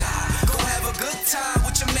time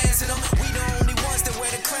with your mans in them. We the only ones that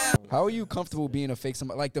wear the crown. How are you comfortable being a fake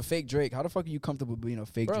somebody like the fake Drake? How the fuck are you comfortable being a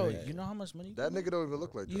fake Bro, Drake? you know how much money That nigga don't even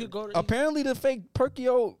look like you that. could go to. Apparently the fake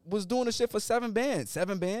Perkio was doing the shit for 7 bands.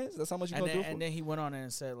 7 bands? That's how much you and gonna do then, for? and then he went on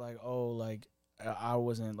and said like, oh, like I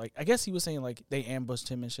wasn't like. I guess he was saying like they ambushed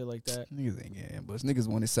him and shit like that. Niggas ain't getting ambushed. Niggas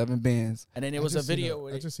wanted 7 bands. And then there I was a just seen video.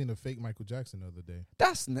 I just seen a fake Michael Jackson the other day.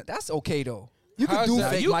 That's okay though. You How's can do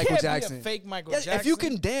that? fake you Michael can't Jackson. Be a fake Michael Yeah, Jackson. if you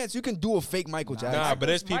can dance, you can do a fake Michael Jackson. Nah, but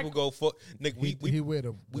there's people Mike- go for Nick. He We wear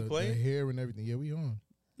the playing? hair and everything. Yeah, we on.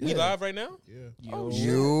 we live right now. Yeah. Yo,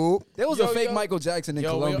 You. There was Yo, a fake yo. Michael Jackson in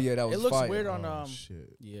Yo, Colombia that was it looks fire. weird on Oh,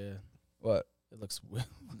 shit. Yeah, What? it looks weird.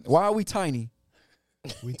 Why are we tiny?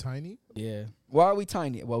 We tiny? Yeah. Why are we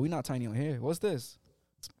tiny? Well, we're not tiny on here. What's this?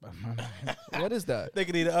 What is that?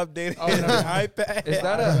 Nigga need to update Oh, no. iPad. Is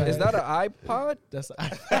that an iPod? That's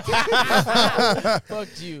fuck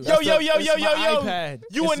you. Yo, yo, That's yo, my yo, yo. iPad.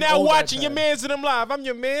 You It's are an now old watching iPad. your mans in them live. I'm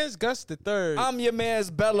your man's Gus the Third. I'm your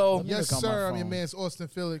man's Bello. Yes, look on my sir. I'm your phone. man's Austin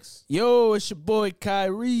Felix. Yo, it's your boy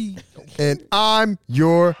Kyrie. And I'm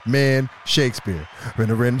your man, Shakespeare. We're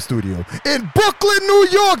in a random studio in Brooklyn, New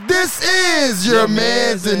York. This is your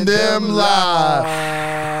man's in them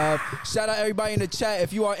live. Shout out everybody in the chat.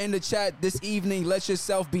 If you are in the chat this evening, let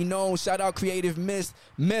yourself be known. Shout out Creative Myth.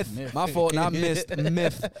 My fault, not Mist.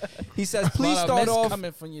 Myth. He says, please start off.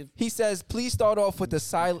 Coming from you. He says, please start off with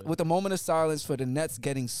a moment of silence for the Nets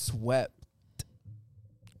getting swept.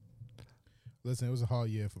 Listen, it was a hard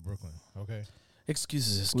year for Brooklyn. Okay.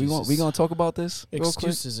 Excuses. We gonna talk about this real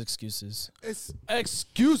quick? Excuses. It's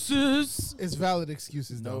Excuses. valid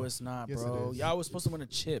excuses though. No, it's not, Yes, it bro. is. Y'all was supposed to win a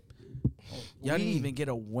chip. Y'all didn't even get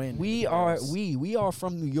a win. We are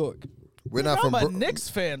from New York. We're not I'm from a Brooklyn, Knicks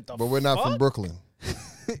fan, but we're not from Brooklyn.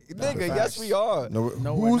 Nigga, yes we are. No,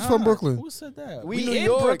 No, we're who's from not. Brooklyn? Who said that? We We New in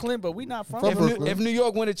York. Brooklyn, but we not from From Brooklyn. Brooklyn. If New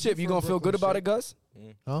York win a chip, you From gonna feel good Brooklyn, about it, Gus?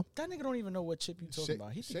 That nigga don't even know what chip you talking Shake-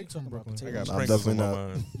 about. He think Shake you talking from about Brooklyn. I potatoes. got I'm sprinkles definitely on my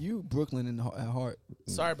not. mind. You Brooklyn at heart.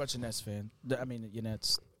 Sorry about your Nets fan. I mean, your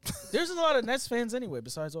Nets. There's a lot of Nets fans anyway,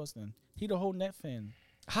 besides Austin. He the whole Net fan.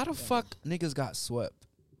 How the fuck niggas got swept?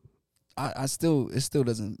 It still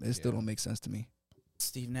don't make sense to me.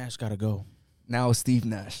 Steve Nash gotta go. Now it's Steve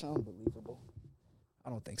Nash. Unbelievable. I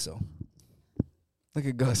don't think so. Look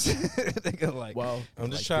at Gus. Nigga like, Well, I'm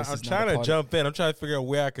just like, trying. this I'm is not trying a to part jump in. I'm trying to figure out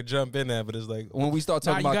where I could jump in at, but it's like when we start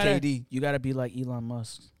talking you about gotta, KD, you gotta be like Elon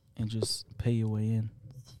Musk and just pay your way in.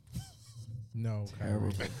 No,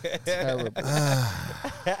 terrible, Kyrie. terrible.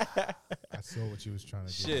 I saw what you was trying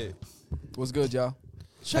to do. shit. What's good, y'all?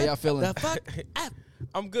 How y'all feeling? The fuck?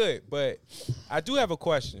 I'm good, but I do have a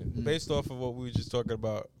question based off of what we were just talking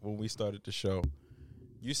about when we started the show.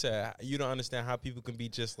 You said you don't understand how people can be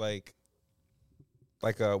just like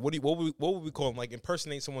what would we call them? Like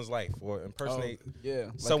impersonate someone's life or impersonate Yeah,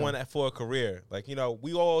 someone for a career. Like, you know,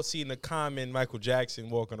 we all seen the common Michael Jackson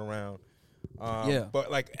walking around. Yeah. But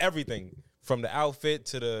like everything from the outfit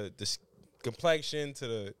to the complexion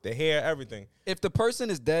to the hair, everything. If the person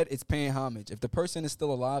is dead, it's paying homage. If the person is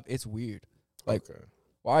still alive, it's weird. Like, Okay.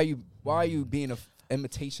 why are you being an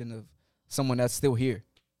imitation of someone that's still here?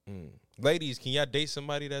 Ladies, can y'all date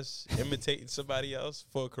somebody that's imitating somebody else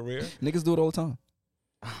for a career? Niggas do it all the time.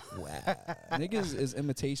 Niggas is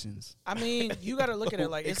imitations. I mean, you gotta look at it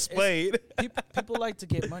like it's Explain. people like to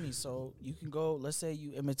get money, so you can go. Let's say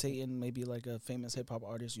you imitating maybe like a famous hip hop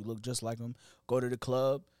artist. You look just like them. Go to the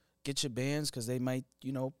club, get your bands because they might,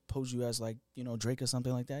 pose you as like, Drake or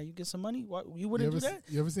something like that. You get some money. What you wouldn't do that?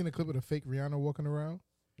 You ever seen a clip of the fake Rihanna walking around?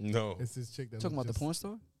 No. It's this chick that Talking about was the just- porn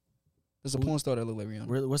star? There's a porn star that look like Rihanna.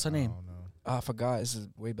 Really? What's her I name? don't know. I forgot. This is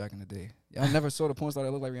way back in the day. I never saw the porn star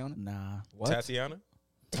that looked like Rihanna. Nah. What? Tatiana?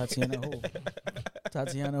 Tatiana who?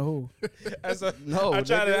 Tatiana who? No, I'm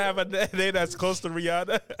trying to nigga. have a name that's close to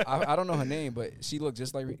Rihanna. I don't know her name, but she looked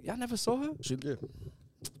just like Y'all never saw her?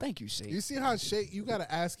 Thank you, Shay. You see how Shay? You gotta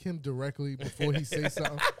ask him directly before he says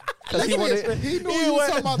something. Because he wanted. He knew you was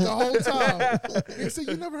talking about the whole time. He said,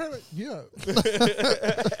 "You never heard it?" Yeah.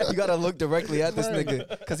 You gotta look directly at this nigga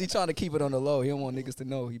because he trying to keep it on the low. He don't want niggas to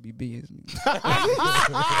know he be being me.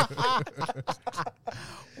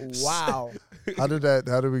 Wow. How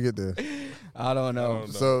did we get there? I don't know.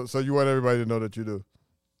 So you want everybody to know that you do.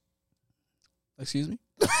 Excuse me?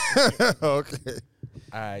 Okay.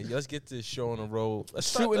 All right, let's get this show on the road.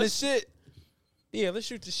 Let's Shooting this shit. Yeah, let's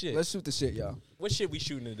shoot the shit. Let's shoot the shit, y'all. What shit we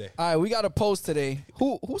shooting today? All right, we got a post today.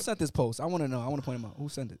 Who sent this post? I want to know. I want to point him out. Who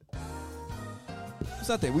sent it? Who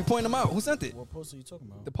sent it? We point him out. Who sent it? What post are you talking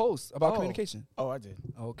about? The post about Oh. communication. Oh, I did.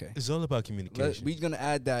 Oh, okay. It's all about communication. We're gonna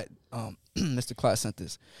add that. Mr. Class sent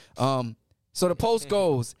this. So the post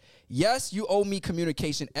goes, yes, you owe me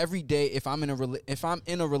communication every day if I'm in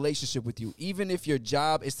a relationship with you. Even if your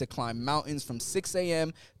job is to climb mountains from 6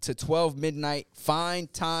 a.m. to 12 midnight,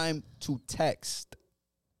 find time to text.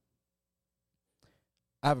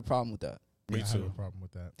 I have a problem with that. Me I have a too. problem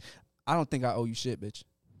with that. I don't think I owe you shit, bitch.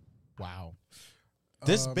 Wow.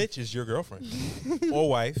 This bitch is your girlfriend or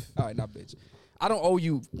wife. All right, not bitch. I don't owe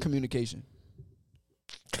you communication.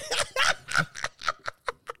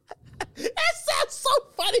 That sounds so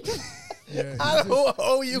funny. Yeah, I don't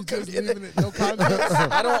owe you just communication. leaving it no context.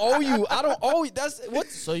 I don't owe you. I don't owe you. That's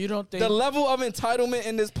what's So you don't think the level of entitlement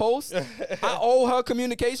in this post. I owe her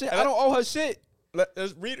communication. I don't owe her shit.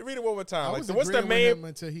 Let's read it one more time. I Like, was so what's the agreeing with him main?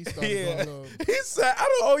 until he started Yeah. going He said, "I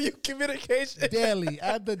don't owe you communication." daily.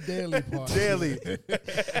 Add the daily part. Daily.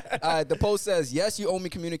 The post says, yes, you owe me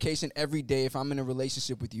communication every day if I'm in a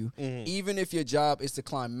relationship with you. Even if your job is to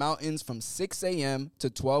climb mountains from 6 a.m. to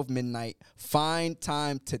 12 midnight, find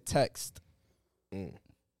time to text.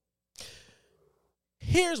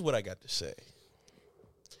 Here's what I got to say.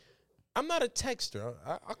 I'm not a texter.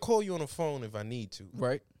 I call you on the phone if I need to.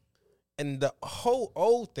 Right? And the whole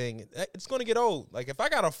old thing, it's gonna get old. Like if I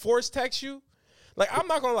gotta force text you, like I'm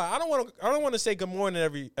not gonna lie, I don't want to say good morning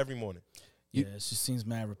every morning. Yeah, it just seems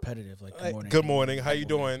mad repetitive. Like, good Like, morning. good morning. How you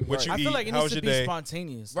doing? What you I eat? feel like it How's needs your to be day?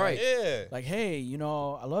 spontaneous. Right. Yeah. Like, hey, you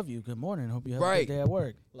know, I love you. Good morning. Hope you have a Right. good day at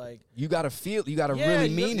work. Like, You gotta feel. You gotta yeah, really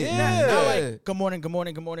you- mean it. yeah. Not like, good morning, good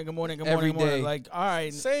morning, good morning, good morning, good morning, Every good morning. day. Like, all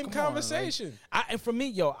right. Same come on, conversation. like, and for me,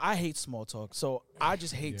 yo, I hate small talk. So I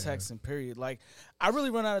just hate texting, period. Like, I really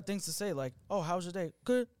run out of things to say. Like, oh, how's your day?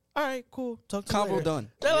 Good. All right, cool. Talk to you Convo later.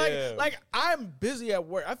 done. They're Yeah. like I'm busy at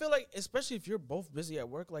work. I feel like, especially if you're both busy at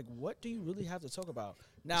work, like, what do you really have to talk about?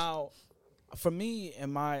 Now, for me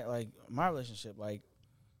and my relationship, like,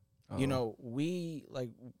 you know, we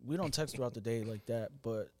don't text throughout the day like that,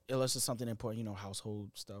 but unless it's something important, you know,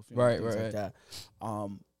 household stuff, you know, Right, things right, like that.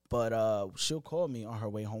 But she'll call me on her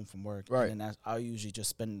way home from work, Right. and then I'll usually just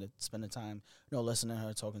spend the time, you know, listening to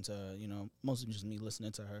her, talking to her, you know, mostly just me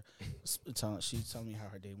listening to her, she's telling me how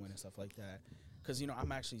her day went and stuff like that. Because, you know,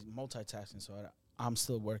 I'm actually multitasking, so I'm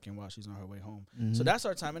still working while she's on her way home. So that's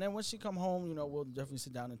our time. And then when she come home, you know, we'll definitely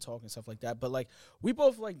sit down and talk and stuff like that. But, like, we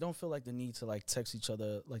both, like, don't feel like the need to, like, text each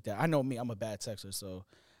other like that. I know me, I'm a bad texter, so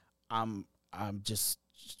I'm just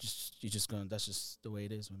you're just gonna, that's just the way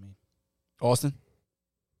it is with me. Austin.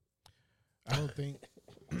 I don't think.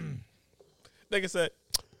 Nigga said,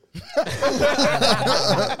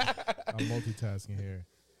 I'm multitasking here.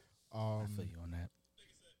 I feel you on that.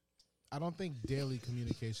 I don't think daily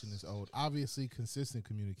communication is old. Obviously, consistent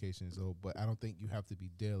communication is old, but I don't think you have to be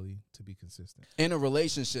daily to be consistent. In a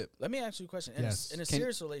relationship, Let me ask you a question. Yes. In a Can-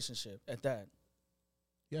 serious relationship at that,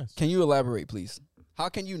 Yes. can you elaborate, please? How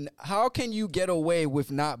can you get away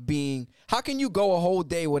with not being? How can you go a whole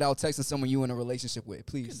day without texting someone you in a relationship with? you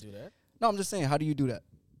can Please. do that. No, I'm just saying. How do you do that?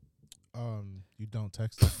 You don't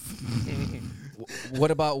text them. What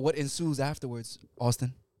about what ensues afterwards,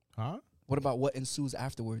 Austin? Huh? What about what ensues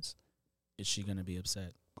afterwards? Is she gonna be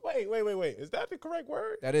upset? wait. Is that the correct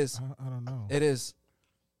word? That is. I don't know. It is.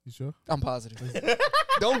 You sure? I'm positive.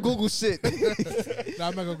 Don't Google shit. No,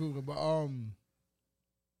 I'm not gonna Google, but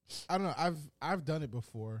I don't know. I've done it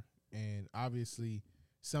before, and obviously,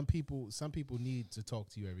 some people need to talk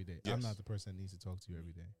to you every day. I'm Yes. not the person that needs to talk to you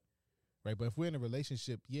every day, right? But if we're in a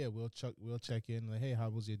relationship, yeah, we'll check in, like, hey, how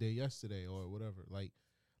was your day yesterday, or whatever. Like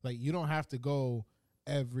you don't have to go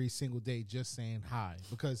every single day just saying hi,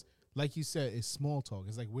 because, like you said, it's small talk.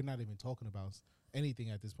 It's like we're not even talking about anything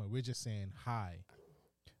at this point. We're just saying hi.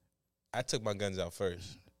 I took my guns out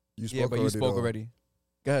first. You spoke Yeah, but you spoke though. already.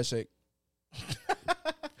 Go ahead, Shake.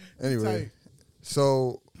 Anyway, Tight.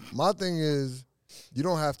 so my thing is, you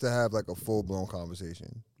don't have to have like a full blown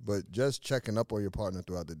conversation, but just checking up on your partner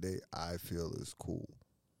throughout the day, I feel is cool.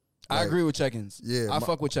 I Like, agree with check-ins. Yeah, I my-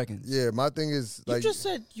 fuck with check-ins. Yeah, my thing is like you just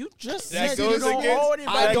said That you goes don't against- owe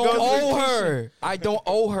anybody. I That don't goes owe against- her. I don't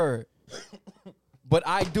owe her. But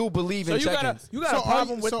I do believe So in you got check-ins. a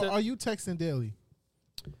problem with the. are you texting daily?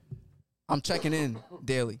 I'm checking in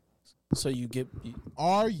daily. So you get.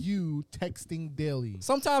 Are you texting daily?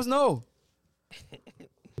 Sometimes no.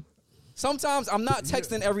 Sometimes I'm not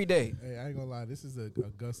texting every day. Hey, I ain't gonna lie. This is a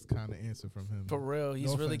Gus kind of answer from him. For real, he's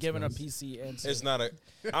No really offense, giving a Gus. PC answer. It's not a.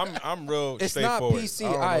 I'm real It's not straightforward. PC. I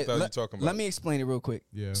don't know All right, what the hell you're talking about. let me explain it real quick.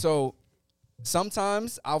 Yeah. So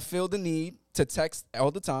sometimes I'll feel the need to text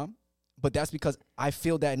all the time, but that's because I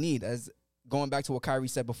feel that need. As going back to what Kyrie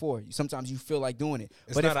said before, sometimes you feel like doing it.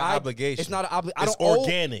 It's but not if an obligation. It's not an obligation. I It's don't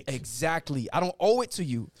organic. Exactly. I don't owe it to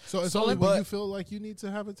you. So it's So only but- when you feel like you need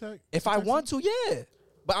to have a text. If I want to, yeah.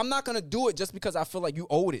 But I'm not gonna do it just because I feel like you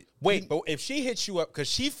owed it. Wait, but if she hits you up because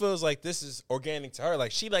she feels like this is organic to her,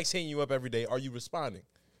 like she likes hitting you up every day, are you responding?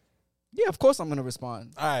 Yeah, of course I'm gonna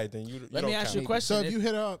respond. All right, then you. Let me ask you a count. question. So if you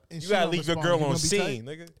hit her up and You she gotta don't leave your respond, girl you on gonna be tight? scene,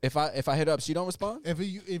 nigga. If I hit up, she don't respond. If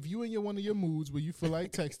you in one of your moods where you feel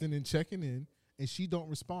like texting and checking in, and she don't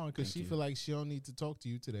respond because she feel like she don't need to talk to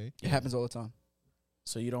you today, It happens all the time.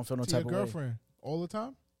 So you don't feel no to your type of way. girlfriend all the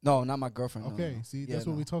time. No, not my girlfriend. no, Okay, no. see, Yeah, that's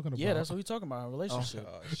what no. we're talking about. Yeah, that's what we talking about. A relationship.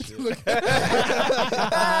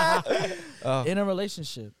 Oh. In a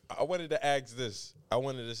relationship. I wanted to ask this. I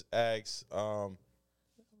wanted to ask.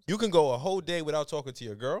 You can go a whole day without talking to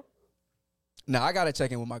your girl. Nah, I gotta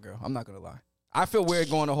check in with my girl. I'm not gonna lie. I feel weird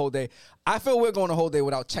going a whole day. I feel weird going a whole day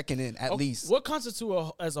without checking in at least. What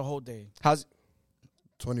constitutes as a whole day? How's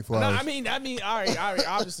 24 No, hours. I mean, all right,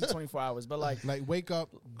 obviously 24 hours, but like, Like wake up,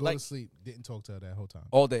 go Like- to sleep, didn't talk to her that whole time.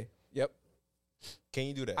 all day? Yep. Can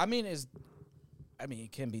you do that? I mean,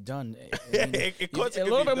 it can be done. Of course it a can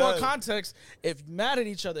little be bit more done. context. If you're mad at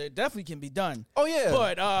each other, it definitely can be done. Oh yeah.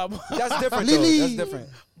 But that's different. Though. Lily. That's different.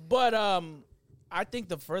 but I think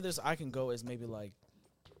the furthest I can go is maybe like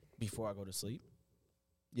before I go to sleep.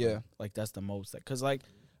 Yeah. Like that's the most. Because like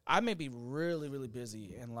I may be really really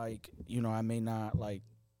busy and like I may not like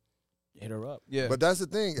hit her up. Yeah. But that's the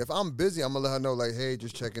thing. If I'm busy, I'm gonna let her know, like, hey,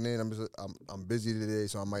 just checking in. I'm busy today,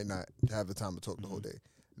 so I might not have the time to talk the whole day.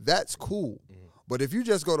 That's cool. But if you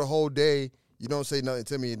just go the whole day, you don't say nothing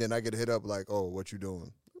to me, and then I get hit up like, oh, what you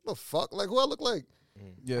doing? What the fuck? Like, who I look like?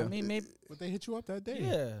 yeah. I mean maybe But they hit you up that day.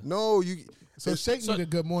 yeah. No, you. So Shake need a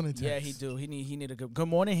good morning text. Yeah, he do. He need a good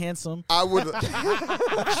morning, handsome. I would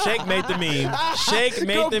Shake made the meme. Shake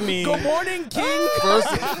made the meme. Good morning, King. first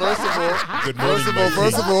of all. Good morning,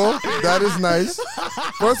 First of all, that is nice.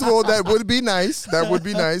 First of all, that would be nice. That would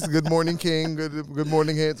be nice. Good morning, King. Good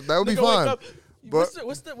morning, handsome. That would be Nigga, wake fine. up. But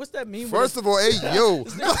What's that meme? first of all, hey, yo,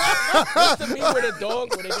 what's the meme with a dog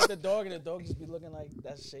where they get the dog and the dog just be looking like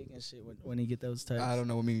that's shaking shit when he get those texts? I don't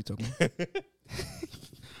know what mean you talking about.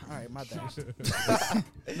 All right, my bad.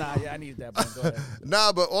 Nah, yeah, I needed that. But go ahead.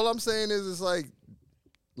 nah. But all I'm saying is, it's like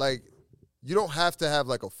you don't have to have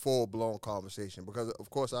like a full blown conversation because, of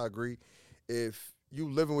course, I agree. If you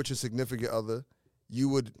living with your significant other, you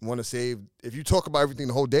would want to save. If you talk about everything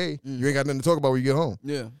the whole day, you ain't got nothing to talk about when you get home.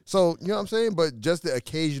 Yeah. So you know what I'm saying. But just the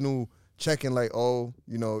occasional checking, like, oh,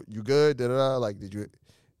 you good? Da da da. Like, did you?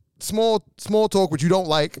 Small talk, which you don't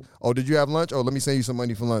like. Oh, did you have lunch? Oh, let me send you some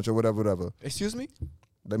money for lunch or whatever. Excuse me.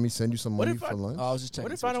 Let me send you some What money if I- for lunch. Oh, I was just checking.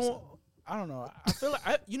 What if I don't? I don't know. I feel like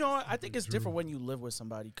I think it's different when you live with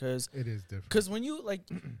somebody because It is different. when you like.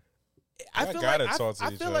 Y'all I feel gotta like talk to I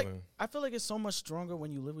each feel other. like I feel like it's so much stronger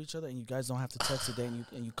when you live with each other and you guys don't have to text a day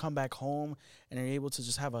and you come back home and you're able to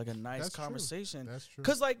just have like a nice That's true. conversation. That's true.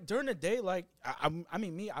 Cause like during the day, like I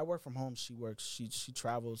mean me, I work from home. She works. She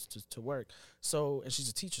travels to work. So and she's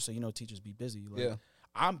a teacher. So teachers be busy. Like, Yeah.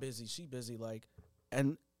 I'm busy. She busy. Like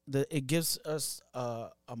and it gives us a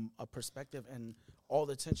perspective and all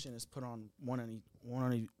the tension is put on one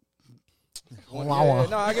on each. Yeah,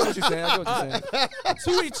 no, I get what you're saying. I get what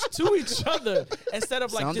you're saying. to each other instead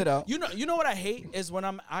of like Sound it out. You know what I hate is when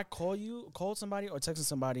I call somebody or texting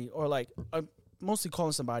somebody or like mostly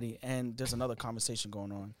calling somebody and there's another conversation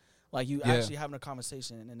going on. Like you Yeah. actually having a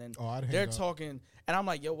conversation and then Oh, I'd hang they're up. talking and I'm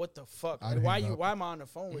like, yo, what the fuck? I'd Why hang up. why am I on the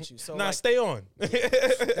phone with you? So Nah, like, stay on.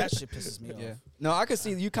 that shit pisses me Yeah. off. No, I could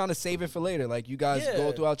see you kind of save it for later. Like you guys go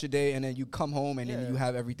Yeah. throughout your day and then you come home and then Yeah. you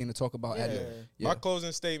have everything to talk about at Yeah. it. My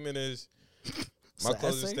closing statement is. My It's an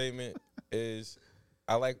closing essay? statement is,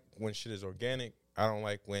 I like when shit is organic. I don't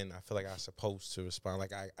like when I feel like I'm supposed to respond.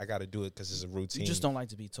 Like I got to do it because it's a routine. You just don't like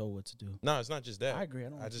to be told what to do. No, it's not just that. I agree. I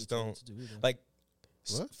don't. I like to just be told don't what to do either. like.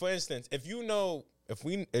 What? For instance, if you know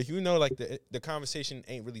like the conversation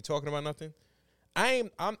ain't really talking about nothing, I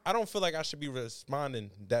don't feel like I should be responding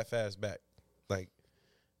that fast back. Like,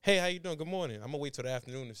 hey, how you doing? Good morning. I'm gonna wait till the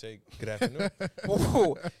afternoon to say good afternoon.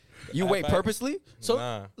 Whoa. You wait High five. purposely? So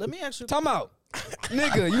Nah. let me ask you. Time out.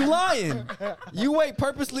 Nigga, you lying. You wait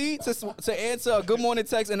purposely to answer a good morning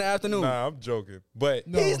text in the afternoon. Nah, I'm joking. But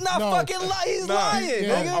No, He's not no. fucking lying. He's Nah. lying,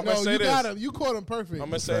 Yeah, nigga. I'ma no, say you this. got him. You caught him perfect. I'm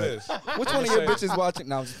gonna say this. Which one of your bitches watching?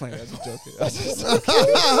 No, I'm just playing. I'm just joking. I'm just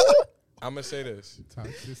I'm gonna say this.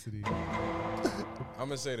 Toxicity. I'm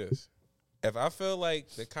gonna say this. If I feel like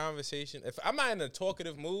the conversation, if I'm not in a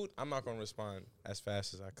talkative mood, I'm not gonna respond as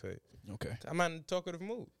fast as I could. Okay. I'm not in a talkative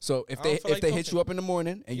mood. So if I they don't feel like hit talking. you up in the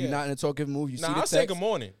morning and you're Yeah. not in a talkative mood, you see Nah, the I text. say good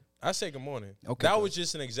morning. I say good morning. Okay, That good. was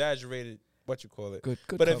just an exaggerated what you call it. Good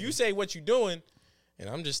But cover. if you say what you doing, and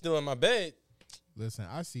I'm just still in my bed, Listen,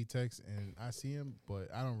 I see text and I see him, but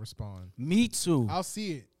I don't respond. Me too. I'll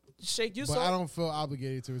see it. Shake, you But saw. I don't feel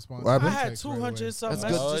obligated to respond. What to I happened? the had text right 200 away. some That's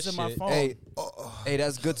good. messages Oh, in my shit. phone. Hey,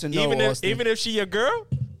 that's good to know, Even Austin. if she your girl.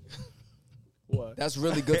 What? That's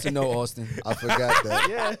really good to know, Austin. I forgot that.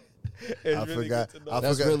 Yeah. I forgot.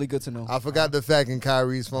 That's really good to know. I forgot the fact in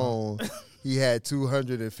Kyrie's phone, he had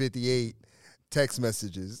 258 text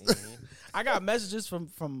messages. I got messages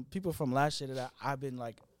from people from last year that I've been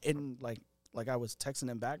like I was texting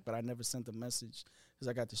them back, but I never sent the message because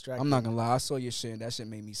I got distracted. I'm not gonna lie. I saw your shit, and that shit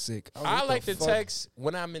made me sick. I like the to fuck? text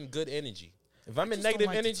when I'm in good energy. If I'm in just don't negative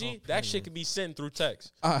like to energy, talk, that shit can be sent through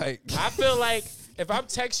text. All right. I feel like if I'm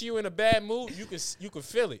texting you in a bad mood, you can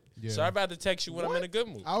feel it. Yeah. So I'd rather text you when I'm in a good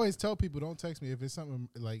mood. I always tell people don't text me if it's something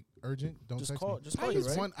like urgent. Don't Just text call- me. just call you,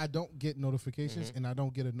 right? One, I don't get notifications and I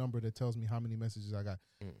don't get a number that tells me how many messages I got.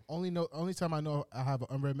 Only time I know I have an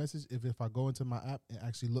unread message if I go into my app and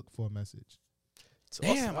actually look for a message.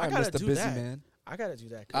 Damn, All I right, gotta Mr. do Busy that. Man. I gotta do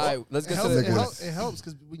that. All right, let's It get to helps. the. nigga- It helps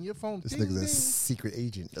because when your phone This ding, nigga's a ding, secret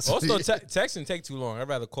agent. That's Also, what he- texting take too long. I'd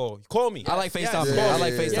rather call. Call me. I like FaceTime. Yes. Yeah, Yeah, I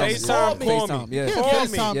like yeah, FaceTime. yeah. FaceTime, call me. FaceTime. Yeah. Yeah, Call me.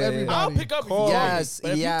 FaceTime Yeah, yeah. everybody. I'll pick up. Call if you me. Yes,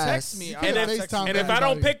 but if you yes. text me, And I'll if- text you. And if I don't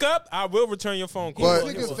everybody. pick up, I will return your phone call. But-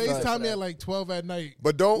 Niggas Well, FaceTime me at like 12 at night.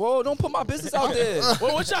 but don't. Whoa! Don't put my business out there.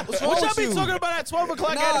 Well, what y'all wrong be with you? talking about at 12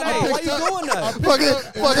 o'clock Nah, at nah, night? why you doing that?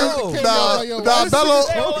 Fucking, Yo. nah, Yo, nah, this Bello.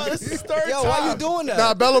 Hey, hold on, this is third Yo, time. why you doing that?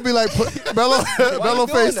 Nah, Bello be like, Bello you doing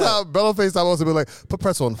that? FaceTime also be like, put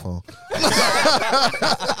Pretzel on the phone.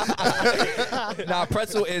 Nah,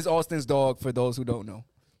 Pretzel is Austin's dog. For those who don't know,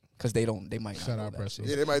 because they might not Shout know out that Pretzel.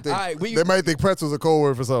 shit. Yeah, they All right, might think Pretzel's a code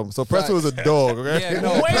word for something. So Pretzel is a dog, okay? Yeah,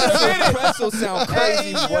 no, Wait a minute. Pretzel sound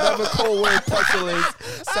crazy. Whatever code word pretzel is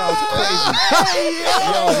sounds crazy.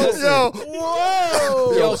 Yo, listen. Yo,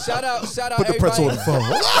 Whoa. Yo, shout out put the pretzel on everybody. the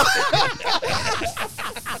phone.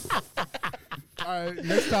 All right,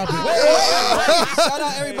 next topic. Shout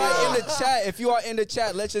out everybody in the chat. If you are in the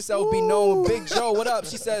chat, let yourself be known. Big Joe, what up?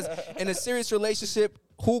 She says, in a serious relationship,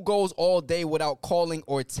 who goes all day without calling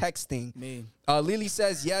or texting? Me. Lily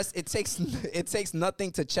says yes. It takes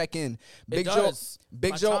nothing to check in. Big It Joe, does.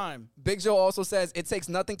 Big My Joe, time. Big Joe also says it takes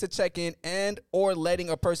nothing to check in and or letting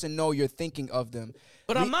a person know you're thinking of them.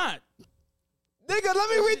 But I'm not. Nigga, let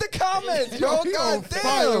me read the comments, Yo, yo. he on God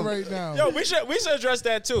fire damn. right now. Yo, we should address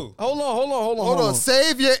that too. Hold on. Hold on,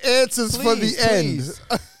 save your answers for the Please.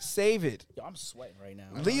 end. Save it. Yo, I'm sweating right now.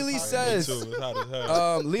 Lily says. It's hot as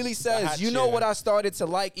hell. Lily hot says, you know chair. what I started to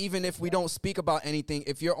like, even if we don't speak about anything.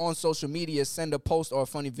 If you're on social media, send a post or a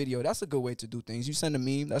funny video. That's a good way to do things. You send a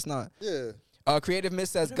meme. That's not. Yeah. Creative Miss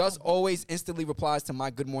says, Gus always instantly replies to my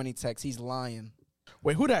good morning text. He's lying.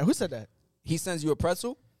 Wait, who said that? He sends you a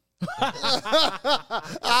pretzel? Yo,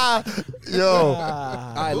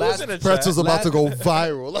 All right, Who's in the Pretzel's chat? about to go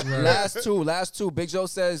viral. last two. Big Joe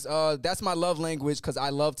says, that's my love language because I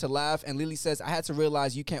love to laugh. And Lily says, I had to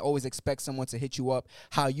realize you can't always expect someone to hit you up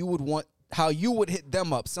how you would hit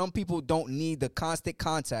them up. Some people don't need the constant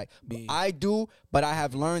contact. I do, but I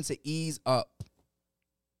have learned to ease up.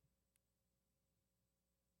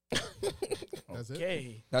 That's it.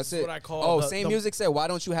 Okay. That's This it. is what I call Oh, the- same the- music said, why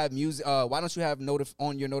don't you have music? Why don't you have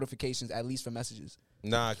on your notifications at least for messages?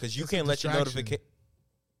 Nah, because you It's a can't let your distraction. notification.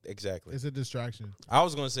 Exactly. It's a distraction. I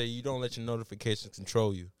was gonna say you don't let your notifications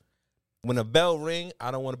control you. When a bell ring, I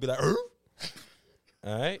don't want to be like,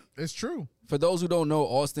 all right. It's true. For those who don't know,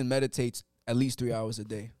 Austin meditates at least 3 hours a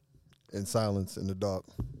day In silence, in the dark.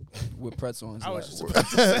 with pretzel on his I lap. was just about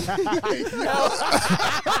to say.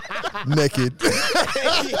 Naked.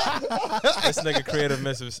 This nigga creative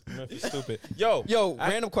Memphis stupid. Yo, Yo,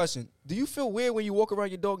 random question. Do you feel weird when you walk around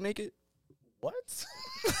your dog naked? What?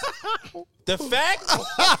 the fact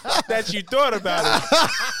that you thought about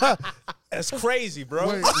it, that's crazy, bro.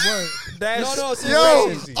 Wait, what? That's No, it's Yo,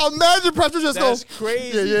 crazy. imagine Pretzel just That's goes,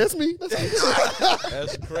 crazy. yeah, it's me.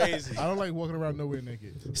 That's crazy. I don't like walking around nowhere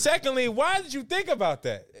naked. Secondly, why did you think about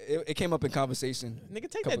that? It came up in conversation. Nigga,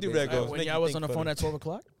 take Couple that dude days that goes. When Make y'all you was think on the phone funny. at 12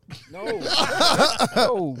 o'clock? No.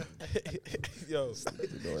 No. Yo, All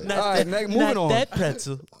right, moving on.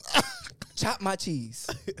 pretzel. Chop my cheese.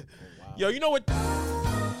 Yo, you know what?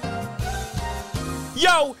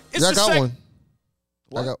 Yo, it's Yeah, I the got sec- one.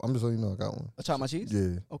 I'm just letting you know I got one. Chop my cheese?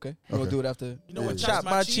 Yeah. Okay. We're going to do it after. You know what? Chop Chop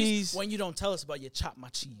my my cheese. cheese. When you don't tell us about your chop my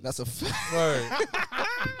cheese. That's a fact.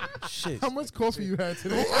 Word. Shit. How much coffee you had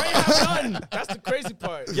today? I ain't have none. That's the crazy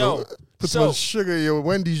part. Yo, Put some so sugar in your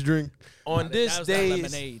Wendy's drink. on this That was that day's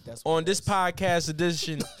lemonade. That's what on it this was. podcast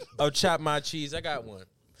edition of Chop My Cheese, I got one.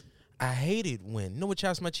 I hate it when. You know what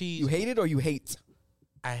chops my cheese? You hate it or you hate?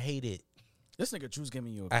 I hate it. This nigga Drew's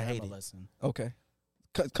giving you a I hate grammar it. lesson. Okay.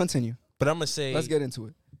 Continue. But I'm gonna say, Let's get into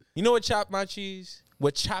it. you know what chop my cheese?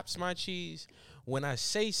 What chops my cheese? When I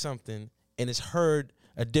say something and it's heard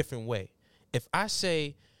a different way. If I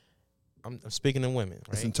say, I'm speaking to women,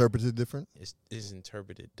 right? It's interpreted different. It's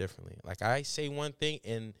interpreted differently. Like I say one thing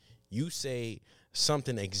and you say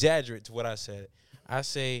something exaggerate to what I said. I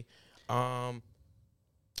say,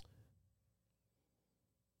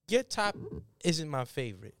 your top isn't my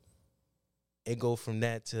favorite. And go from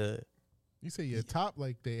that to You say your top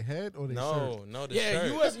like their head or their shirt? no, the Yeah,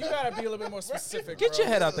 shirt. you gotta be a little bit more specific. Get your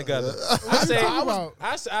head out together. I say,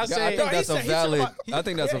 I say, I think that's a valid. I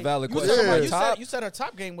think that's a valid question. Yeah. Like You top, said her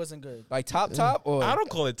top game wasn't good. like top, or I don't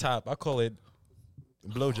call it top. I call it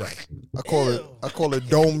blowjob. I call it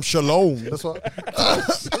dome shalom. That's what.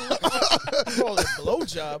 Call it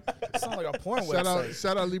blowjob. Sound like a porn website.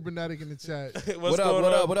 Shout out Libranatic in the chat. What's what up? going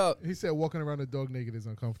What on? up? What up? He said walking around the dog naked is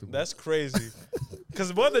uncomfortable. That's crazy.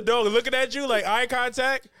 Because one the dog looking at you like eye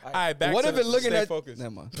contact. All right, back What to if it looking stay at? focused.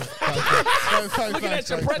 Never mind. Looking at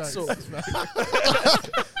your pretzel.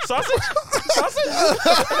 Sausage?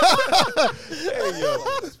 Hey, yo.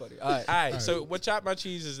 That's funny. All right. All right, so what chop my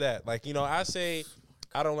cheese is that? Like, you know, I say,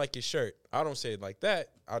 I don't like your shirt. I don't say it like that.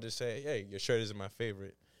 I'll just say, hey, your shirt isn't my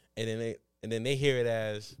favorite. And then they hear it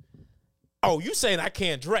as, oh, you saying I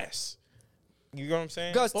can't dress. You know what I'm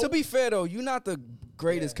saying? Gus, to be fair though, you're not the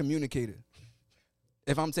greatest communicator.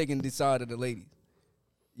 If I'm taking the side of the ladies,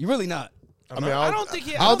 you're really not. I mean, I don't think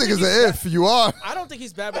he. I don't think it's an if. You are. I don't think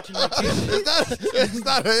he's bad with communication. It's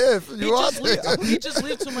not an if. You are. He just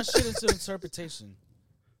leaves too much shit into interpretation.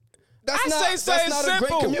 That's I not. say That's something not a great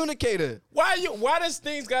simple. communicator. Why does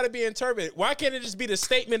things got to be interpreted? Why can't it just be the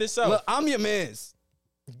statement itself? Look, I'm your man's,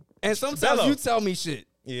 and sometimes Bello. you tell me shit,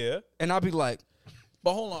 Yeah. and I'll be like,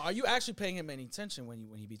 But hold on, are you actually paying him any attention when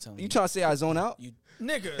he be telling "You trying to say I zone out?" you,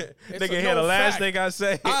 nigga? It's Nigga, a hear the known last fact. thing I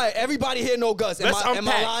say. All right, everybody here know Gus. Am Let's I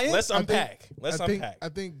unpack. lying? Let's unpack. I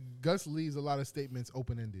think Gus leaves a lot of statements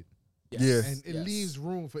open ended, Yeah. and it leaves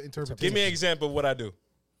room for interpretation. Give me an example of what I do.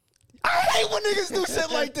 I hate when niggas do shit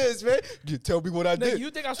like this, man. You tell me what I Nigga, did. you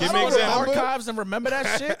think I'm Give supposed me to go to example. archives and remember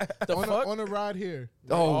that shit? The on fuck? on a ride here.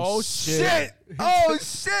 Oh shit! Oh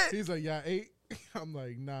shit! He's like, "Yeah, I ate." I'm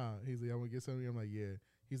like, "Nah." He's like, "I'm gonna get something." I'm like, "Yeah."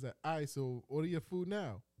 He's like, "All right, so order your food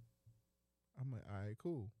now." I'm like, "All right,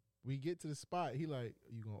 cool." We get to the spot. He like,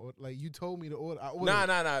 "You gonna order?" Like, you told me to order. I ordered.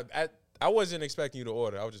 Nah. I wasn't expecting you to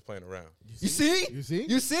order. I was just playing around. You see? You see?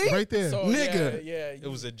 You see? Right there. So, Nigga. yeah. It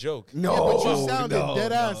was a joke. No, Yeah, but you sounded no,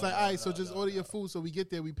 dead no, ass. Like, all right, so just order your food. So we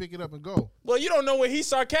get there, we pick it up and go. Well, you don't know when he's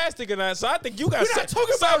sarcastic or not, so I think you got not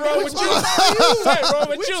talking something about wrong me. with We you. talking about Something wrong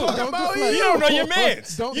with you. talking about you. You don't know your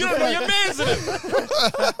mans. Don't You don't know your deflect. mans in it.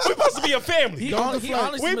 We're supposed to be a family. He honestly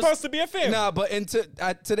We're supposed to be a family. Nah, but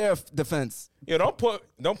to their defense, Yo, don't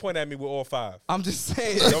point at me with all five. I'm just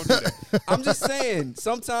saying. Don't do that. I'm just saying.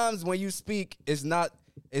 Sometimes when you speak, it's not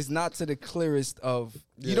to the clearest of.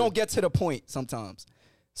 You don't get to the point sometimes.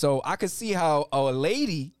 So I could see how a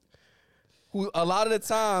lady, who a lot of the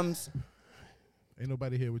times, Ain't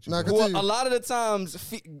nobody here with you. Nah, bro. who Continue. a lot of the times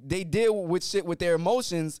they deal with shit with their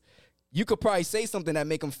emotions. You could probably say something that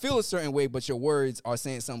make them feel a certain way, but your words are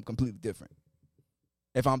saying something completely different.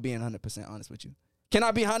 If I'm being 100% honest with you, can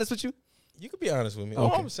I be honest with you? You could be honest with me. All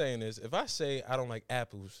Okay. I'm saying is, if I say I don't like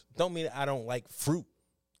apples, don't mean I don't like fruit.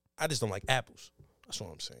 I just don't like apples. That's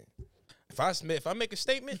what I'm saying. If I make a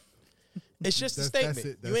statement, it's just a That's statement. it,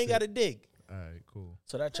 You that's ain't it. got to dig. All right, cool.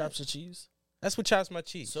 So that chops your cheese. That's what chops my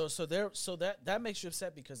cheese. So that makes you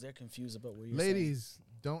upset because they're confused about what you're saying. Ladies,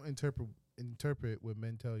 don't interpret what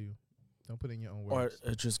men tell you. Don't put it in your own Or words.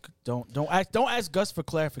 just don't ask Gus for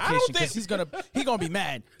clarification because he's gonna be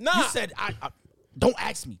mad. Nah. You said I don't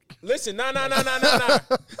ask me. Listen, nah.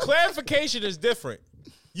 Clarification is different.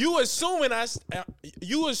 You assuming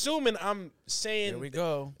I'm saying. Here we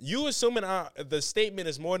go. You assuming the statement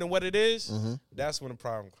is more than what it is, That's when the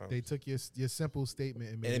problem comes. They took your simple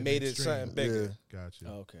statement and And it made it extreme. something bigger. Gotcha.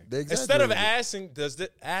 Oh, okay. They Instead of exaggerated.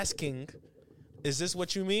 asking, is this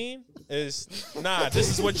what you mean? This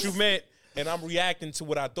is what you meant, and I'm reacting to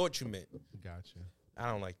what I thought you meant. Gotcha. I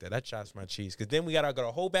don't like that. That chops my cheese. Because then we gotta go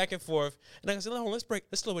a whole back and forth. And I said,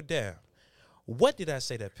 let's slow it down. What did I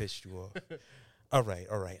say that pissed you off? All right.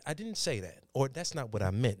 I didn't say that. Or that's not what I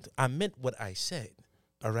meant. I meant what I said.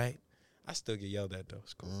 All right? I still get yelled at, though.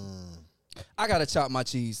 It's cool. I gotta chop my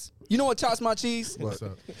cheese. You know what chops my cheese? What's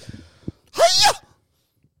up?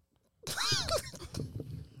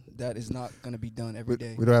 That is not gonna be done every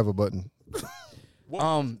day. We don't have a button.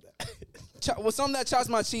 Something that chops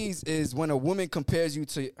my cheese is when a woman compares you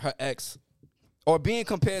to her ex, or being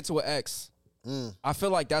compared to an ex. I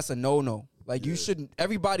feel like that's a no-no. Like you shouldn't.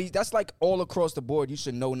 Everybody, that's like all across the board. You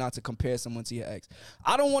should know not to compare someone to your ex.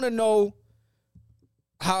 I don't want to know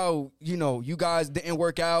how you guys didn't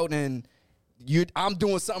work out and I'm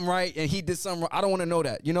doing something right and he did something wrong. I don't want to know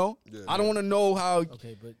that, you know? I don't want to know how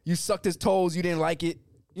Okay, but you sucked his toes, you didn't like it,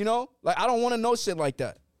 you know? Like, I don't want to know shit like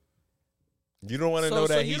that. You don't want to So- know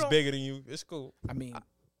so that you he's don't- bigger than you. It's cool. I mean,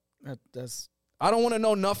 that's. I don't want to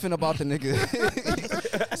know nothing about the nigga.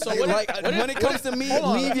 So what if- like, what if- when it what comes if- to me, hold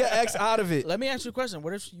on. leave your ex out of it. Let me ask you a question.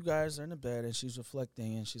 What if you guys are in the bed and she's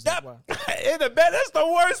reflecting and she's like, wow. In the bed, that's the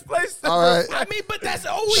worst place to All right. I mean, but that's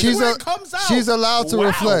always She's where it comes out. she's allowed to Wow.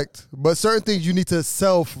 reflect, but certain things you need to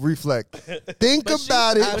self-reflect. Think But she-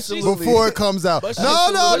 about it Absolutely. before it comes out. But No,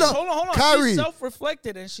 she's- no, but no. Hold on. Kyrie, She's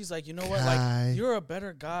self-reflected and she's like, you know what? Kai. Like, you're a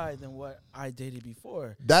better guy than what I dated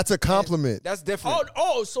before. that's a compliment. That's different.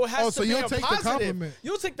 So it has so to be you'll a take the positive. compliment.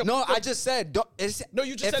 You'll take the No, I just said. No,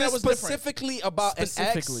 you just if said that it's was different. specifically about an ex.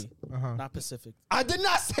 specifically, Uh-huh. not Pacific. I did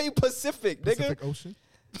not say Pacific, nigga. Pacific Ocean.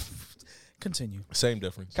 Continue. Same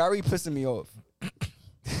difference. Kyrie pissing me off.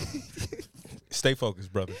 Stay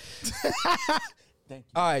focused, brother. All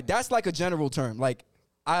right, that's like a general term. Like,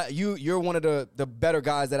 you're one of the better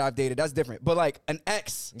guys that I've dated. That's different. But like an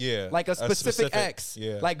ex, Yeah, like a specific ex,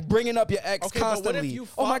 yeah. like bringing up your ex Okay, but what if constantly. you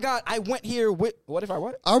Oh my fuck- God, I went here with. What if I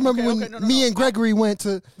what? I remember Okay, when okay, no, no, me no. and Gregory went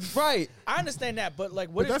to. Right. I understand that, but like,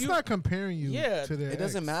 But what if that's you? not comparing you Yeah, to their It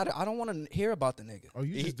doesn't ex. matter. I don't want to hear about the nigga. Oh,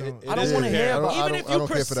 you just It- don't. it I don't is wanna hear comparing. about- even I if don't- I you don't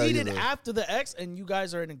care for that proceeded either. after the ex and you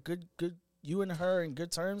guys are in a good, you and her in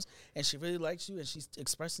good terms, and she really likes you, and she's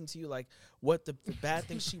expressing to you like what the bad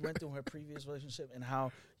things she went through in her previous relationship, and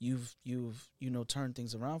how you've turned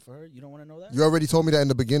things around for her. You don't want to know that. You already told me that in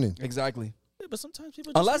the beginning. Exactly. Yeah, but sometimes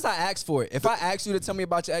people. Just Unless I ask for it. If I ask you to tell me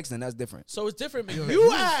about your ex, then that's different. so it's different. But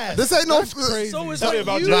you asked. This ain't no. So it's Tell me like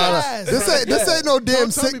about you your Nah, nah. asked. This ain't no damn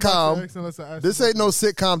Don't tell me about your sitcom. ex unless I ask This you ain't no about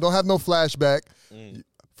sitcom. Don't have no flashback.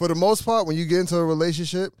 For the most part, when you get into a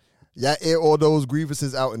relationship, y'all air all those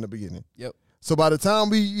grievances out in the beginning. Yep. So by the time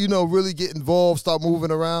we, really get involved, start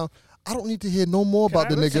moving around, I don't need to hear no more about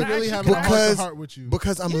the can nigga I really actually- having a heart to because heart with you.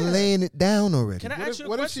 I'm Yeah. laying it down already. Can I What ask if, you a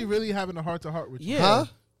what if she question? really having a heart to heart with you? Yeah. Huh?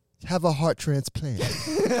 Have a heart transplant.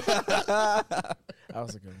 That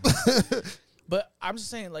was a good one. But I'm just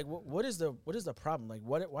saying, like, what is the problem? Like,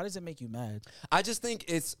 why does it make you mad? I just think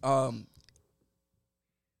it's Why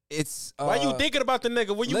you thinking about the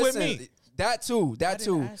nigga when you listen, with me? That too. That didn't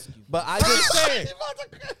too. ask you. But I just saying.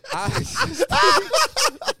 I,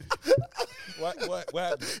 What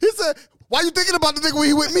happened? He said, "Why you thinking about the nigga when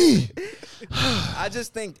he with me?" I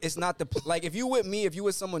just think it's not like if you with me, if you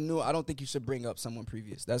with someone new, I don't think you should bring up someone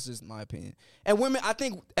previous. That's just my opinion. And women, I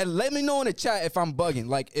think, and let me know in the chat if I'm bugging.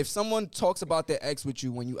 Like if someone talks about their ex with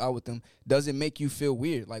you when you out with them, does it make you feel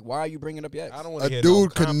weird? Like why are you bringing up your ex? I don't want A to hear dude no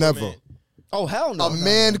could compliment. never. Oh hell no. A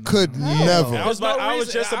man could never. I was There's no I was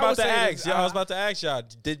reason. just I about would to say ask. this, Y'all, I was about to ask y'all.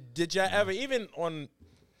 Did y'all ever, even on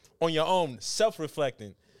your own,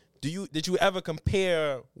 self-reflecting, did you ever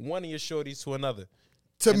compare one of your shorties to another?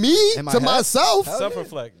 To me, in my to head? myself, Hell yeah.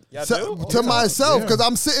 Self-reflect. Y'all to, do? to myself, Yeah. because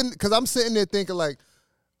I'm sitting there thinking like,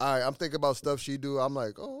 all right, I'm thinking about stuff she do. I'm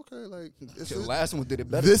like, oh, okay, like The last one did it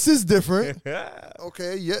better. this is different.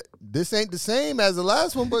 Okay, yeah, this ain't the same as the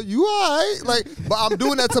last one, but you all right. Like, but I'm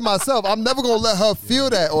doing that to myself. I'm never gonna let her feel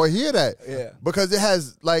that or hear that. Yeah. Because it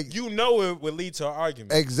has like You know it would lead to an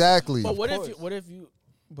argument. exactly. But course.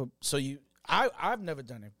 I've never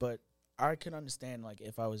done it, but I can understand like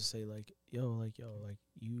if I was to say like yo,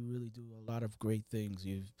 you really do a lot of great things.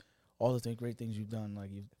 All the great things you've done, like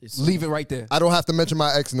it's Leave it right there. I don't have to mention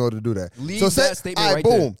my ex in order to do that. Leave so say, that statement all right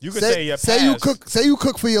there. boom. You can say your you past. cook. Say you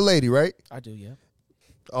cook for your lady, right? I do, yeah.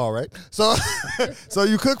 All right. So, so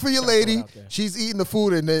you cook for your lady. out there. She's eating the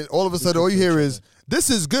food, and then all of a sudden, all you hear is, "This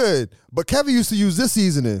is good," but Kevin used to use this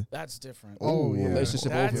seasoning. That's different. Oh, yeah.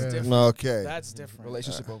 Relationship That's over. different. Okay. That's different.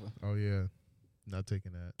 Relationship over. Oh yeah, not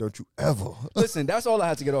taking that. Don't you ever? Listen, that's all I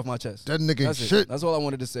had to get off my chest. That nigga That's shit. it. That's all I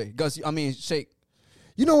wanted to say. Gus, Shake.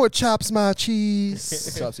 You know what chops my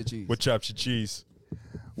cheese? Chops your cheese. What chops your cheese?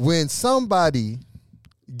 When somebody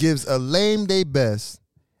gives a lame they best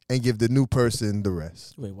and give the new person the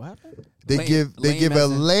rest. Wait, what happened? They Lame- give lame a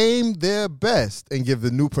as in- lame their best and give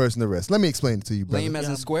the new person the rest. Let me explain it to you, brother. Lame as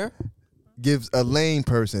in square? Gives a lame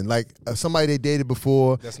person, like somebody they dated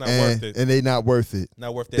before, That's not and, worth it. and they not worth it.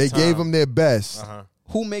 Not worth their They time. gave them their best. Uh-huh.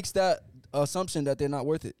 Who makes that assumption that they're not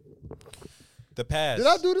worth it? The past. Did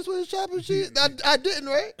I do this with his chopping cheese? I didn't,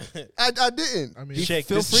 right? I didn't. I mean, Shake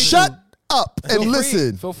Feel this free Shut up and Feel free.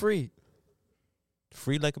 listen. Feel free.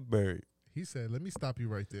 free like a bird. he said, "Let me stop you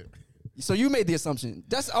right there." So you made the assumption.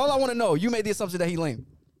 That's all I want to know. You made the assumption that he lame.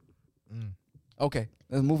 Okay,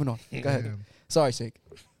 let's moving on. Go ahead. Damn. Sorry, Shake.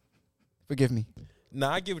 Forgive me.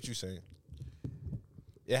 Nah, I get what you're saying.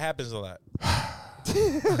 It happens a lot.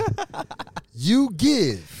 You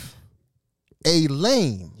give a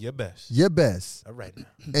lane, Your best. your best, All right now.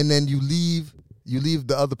 and then you leave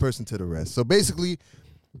the other person to the rest. So basically,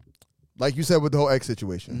 like you said with the whole ex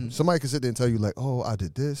situation, somebody can sit there and tell you like, oh, I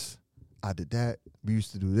did this, I did that, we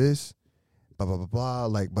used to do this, blah blah blah blah,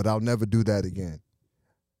 like, but I'll never do that again.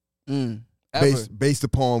 Ever. Based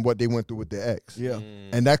upon what they went through with their ex. Yeah.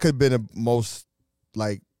 And that could have been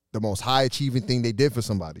the most high achieving thing they did for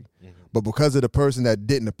somebody. But because of the person that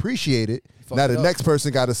didn't appreciate it, fucked now it the up. next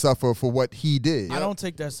person got to suffer for what he did. I don't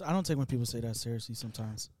take when people say that seriously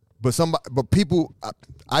sometimes. But people,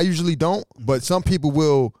 I usually don't. But some people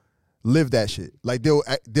will live that shit. Like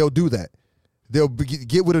they'll do that. They'll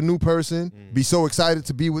get with a new person, be so excited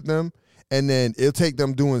to be with them, and then it'll take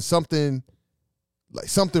them doing something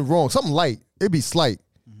wrong, something light. It'd be slight,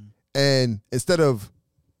 and instead of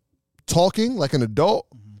talking like an adult,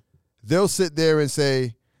 they'll sit there and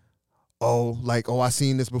say, oh, I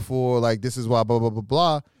seen this before, like this is why, blah, blah, blah,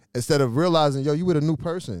 blah, instead of realizing, yo, you with a new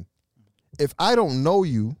person. If I don't know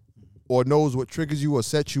you or knows what triggers you or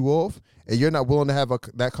sets you off, and you're not willing to have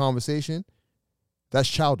that conversation, that's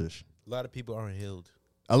childish. A lot of people aren't healed.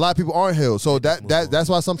 A lot of people aren't healed. So that's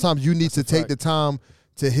why sometimes you need to take the time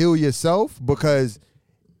to heal yourself, because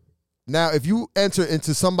now if you enter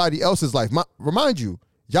into somebody else's life, remind you,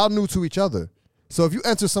 y'all new to each other. So if you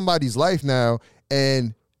enter somebody's life now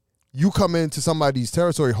and you come into somebody's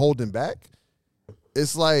territory holding back,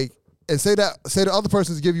 it's like, and say the other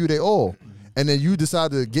person's give you their all, and then you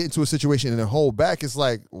decide to get into a situation and then hold back. It's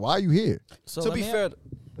like, why are you here? So To let be me fair,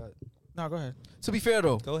 no, go ahead. to be fair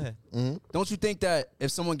though, Go ahead. don't you think that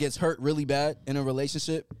if someone gets hurt really bad in a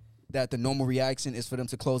relationship, that the normal reaction is for them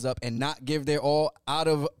to close up and not give their all out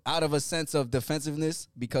of a sense of defensiveness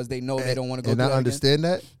because they know they don't want to go And through I that again? understand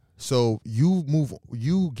that. So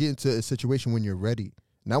you get into a situation when you're ready,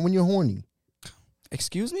 not when you're horny.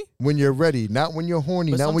 Excuse me? When you're ready, not when you're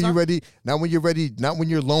horny, But not when you're sometime- ready, not when you're ready, not when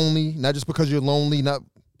you're lonely, not just because you're lonely, not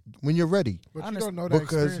when you're ready. But you don't know that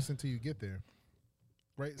Because- experience until you get there,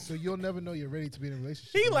 right? So you'll never know you're ready to be in a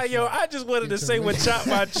relationship. He like, yo, I just wanted to say what chop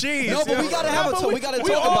my cheese. No, but we gotta have a we gotta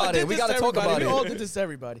talk all about did it. We this gotta to talk everybody. about We all it. did this to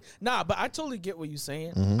everybody. Nah, but I totally get what you're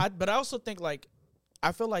saying. But I also think like,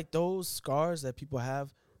 I feel like those scars that people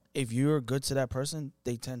have, if you're good to that person,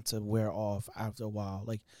 they tend to wear off after a while.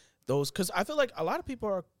 Like those, because I feel like a lot of people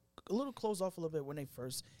are a little closed off a little bit when they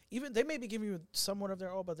first, even they may be giving you somewhat of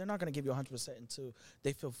their all, but they're not going to give you 100% until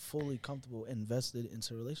they feel fully comfortable invested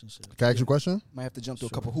into a relationship. Can I ask you a question? Might have to jump through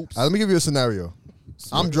a couple hoops. Let me give you a scenario.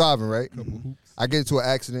 I'm driving, right? I get into an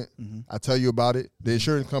accident. I tell you about it. The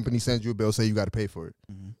insurance company sends you a bill, say you got to pay for it.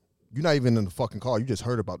 You're not even in the fucking car. You just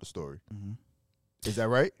heard about the story. Is that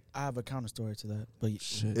right? I have a counter story to that, but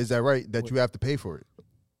Is that right that you have to pay for it?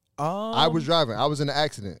 I was driving. I was in an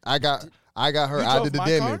accident. I got hurt. You I drove did the my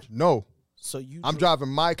damage. car? No, so you. I'm driving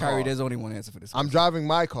my car. Kyrie, there's only one answer for this. I'm driving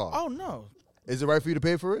my car. Oh no, Is it right for you to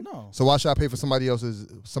pay for it? No. So why should I pay for somebody else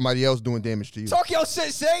doing damage to you? Talk your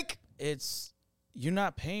shit, Shake. it's you're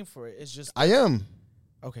not paying for it. It's just I am.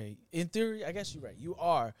 okay. In theory, I guess you're right. You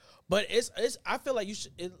are, but it's. I feel like you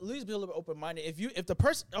should at least be a little bit open minded. If the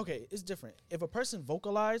person, okay, it's different. If a person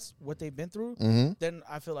vocalized what they've been through, then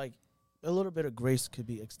I feel like a little bit of grace could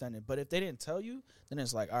be extended. But if they didn't tell you, then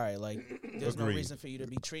it's like, all right, like there's no Agreed. reason for you to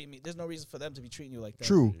be treating me. There's no reason for them to be treating you like that.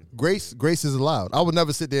 True. Grace is allowed. I would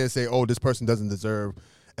never sit there and say, oh, this person doesn't deserve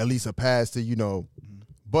at least a pass to,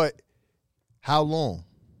 But how long?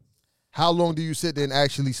 How long do you sit there and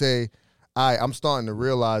actually say, all right, I'm starting to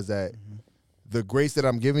realize that the grace that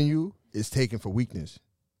I'm giving you is taken for weakness?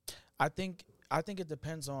 I think it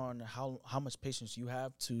depends on how much patience you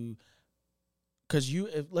have to, because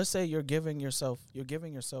let's say you're giving yourself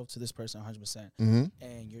to this person 100%,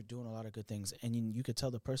 and you're doing a lot of good things, and you could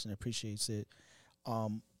tell the person appreciates it.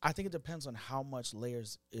 I think it depends on how much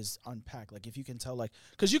layers is unpacked. Like if you can tell, like,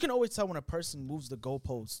 because you can always tell when a person moves the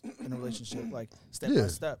goalposts in a relationship, like step Yeah, by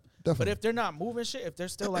step. definitely. But if they're not moving shit, if they're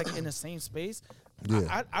still like in the same space,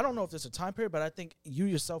 Yeah. I don't know if there's a time period, but I think you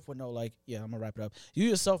yourself would know. Like, yeah, I'm gonna wrap it up. You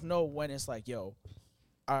yourself know when it's like, yo,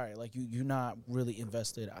 all right, like you're not really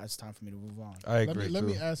invested. It's time for me to move on. I Let agree. me, let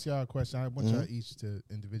me too. ask y'all a question. I want y'all each to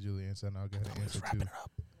individually answer, and I'll go ahead and answer too.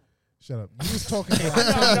 Shut up. You was talking No, about.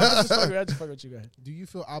 I just fuck with you. Go ahead. Do you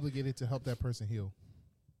feel obligated to help that person heal,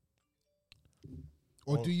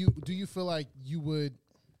 or do you feel like you would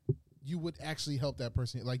actually help that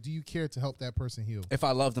person? Like, do you care to help that person heal? If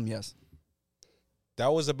I love them, yes. That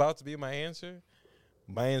was about to be my answer.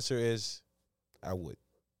 My answer is I would.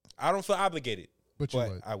 I don't feel obligated, But you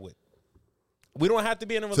would. I would. We don't have to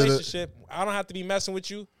be in a So the- relationship. I don't have to be messing with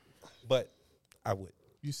you, but I would.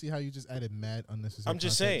 You see how you just added mad unnecessary. I'm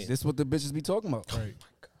just context? saying. This is what the bitches be talking about. Right.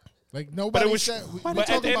 Like nobody was- said. We but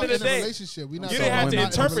talking at the end about of the in a day, relationship. We not You talking didn't have about to not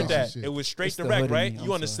in a interpret that. relationship. It was straight It's the direct, hood in right? me, You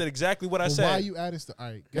I'm understood sorry. exactly what I But said. why you adding stuff? All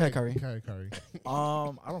right, Go ahead, Curry. Curry.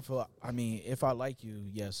 I don't feel. I mean, if I like you,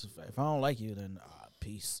 yes. If I don't like you, then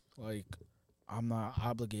peace. Like, I'm not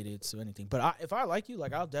obligated to anything. But if I like you,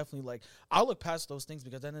 like, I'll definitely like. I'll look past those things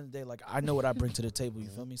because at the end of the day, like, I know what I bring to the table. You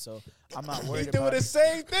feel me? So I'm not worried about it.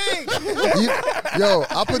 same thing. Yo,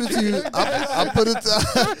 I put it to you.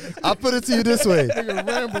 I put it to you this way.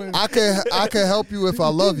 Rambling. I can help you if I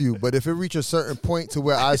love you, but if it reach a certain point to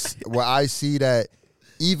where I see that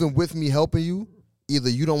even with me helping you, either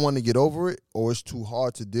you don't want to get over it or it's too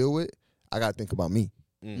hard to deal with, I gotta think about me.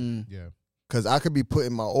 Yeah. Because I could be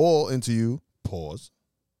putting my all into you. Pause.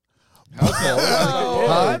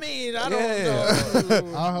 I mean, I don't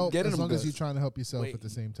know. I'll help Get in as them long as guts. you're trying to help yourself Wait. at the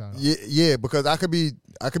same time. Yeah, because I could be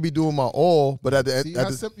doing my all, but at the end,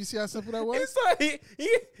 You see how simple that was?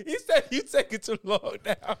 He said you taking too long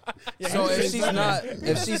now. So if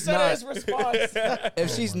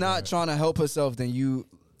she's not trying to help herself, then you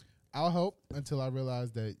I'll help until I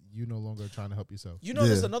realize that you no longer trying to help yourself. You know,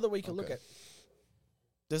 there's Yeah. another way you can look at.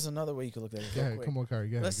 There's another way you can look at it. Go real ahead, quick. come on, Curry.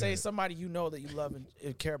 Go ahead, Let's go say ahead. somebody you know that you love and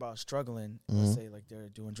care about struggling. Let's say like they're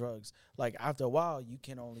doing drugs. Like after a while, you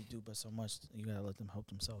can only do but so much. You gotta let them help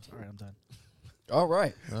themselves. All right, I'm done. all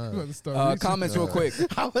right. You about to start reaching. Comments real quick.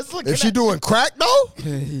 I was looking. if she doing crack though,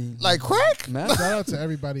 like crack, Man. Shout out to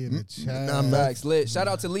everybody in the chat. Nah, man. Facts lit. Shout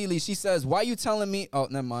out to Lily. She says, "Why you telling me?" Oh,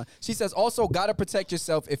 never mind. She says, "Also, gotta protect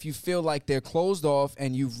yourself. If you feel like they're closed off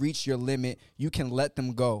and you've reached your limit, you can let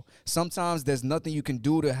them go. Sometimes there's nothing you can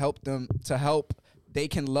do to help them. To help, they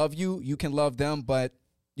can love you. You can love them, but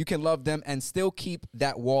you can love them and still keep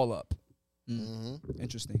that wall up."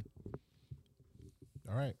 Interesting.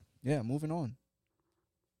 All right. Yeah, moving on.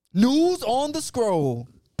 News on the scroll.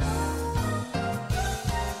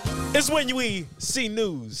 It's when we see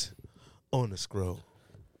news on the scroll.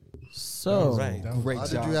 So, Right. That was, Great Why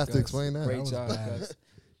job. did you have to guys. explain that? Great was job, bad. guys.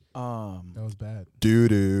 that was bad. Doo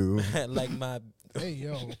doo. Like my Hey,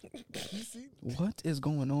 yo. What is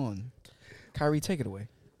going on? Kyrie, take it away.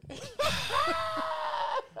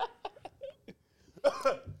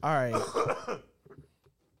 all right.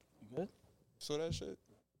 saw that shit.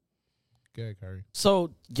 Go ahead, Curry.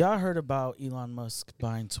 So y'all heard about Elon Musk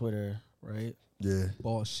buying Twitter, right? Yeah.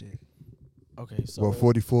 Bullshit. Okay, so Well,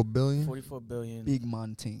 44 billion. 44 billion. Big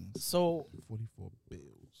Montings. So 44 bills.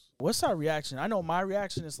 what's our reaction? I know my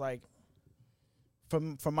reaction is like,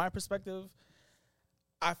 from my perspective,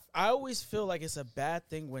 I always feel like it's a bad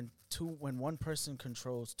thing when one person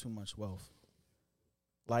controls too much wealth.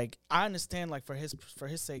 Like I understand, like for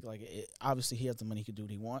his sake, like obviously he has the money, he can do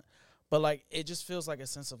what he want, but like it just feels like a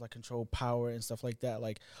sense of like control, power, and stuff like that.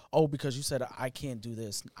 Like, oh, because you said I can't do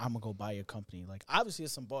this, I'm gonna go buy your company. Like obviously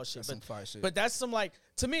it's some bullshit, That's but some fire shit. but that's some like,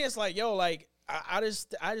 to me it's like, yo, like I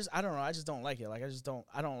just I don't know, I just don't like it. Like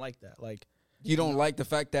I don't like that. Like You don't like the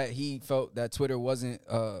fact that he felt that Twitter wasn't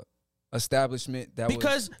establishment that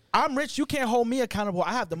because I'm rich, you can't hold me accountable.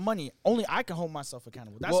 I have the money. Only I can hold myself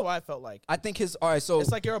accountable. That's Well, what I felt like. I think his all right. So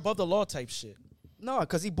It's like you're above the law type shit. no,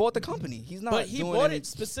 because he bought the company. He's not. But he doing bought any- it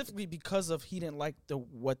specifically because of he didn't like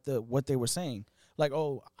what they were saying. Like,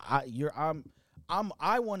 oh,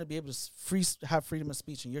 I want to be able to have freedom of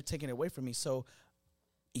speech, and you're taking it away from me. So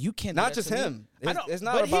you can't. do Not that just to me. him. I It's- know, it's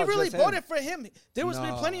not but about he really just bought him. it for him. There was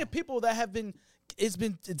been plenty of people that have been.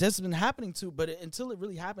 That's been happening to, but until it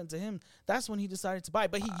really happened to him, that's when he decided to buy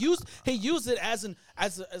it. But he used it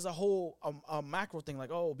as a whole macro thing,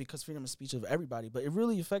 like, oh, because freedom of speech of everybody. But it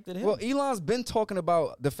really affected him. Well, Elon's been talking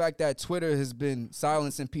about the fact that Twitter has been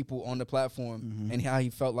silencing people on the platform and how he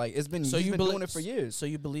felt like it's been. He's been doing it for years. So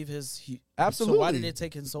you believe Absolutely. So why did it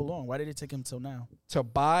take him so long? Why did it take him till now? To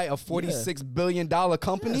buy a $46 billion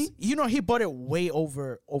company, Yes. You know, he bought it way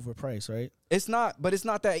overpriced, right? it's not. But it's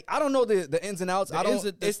not that. I don't know the ins and outs.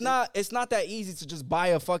 It's not that easy to just buy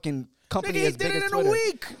a fucking company Nigga, he as big did it as in a Twitter.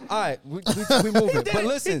 week. All right, we moving. But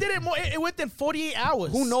listen, he did it more within 48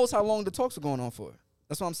 hours. who knows how long the talks are going on for?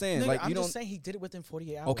 That's what I'm saying. Nigga, like I'm you just don't. saying he did it within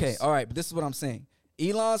 48 hours. Okay, all right, but this is what I'm saying.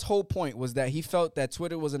 Elon's whole point was that he felt that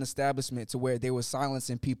Twitter was an establishment to where they were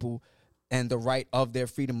silencing people and the right of their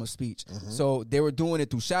freedom of speech. So they were doing it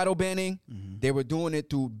through shadow banning. They were doing it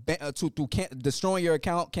through destroying your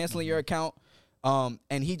account, canceling your account.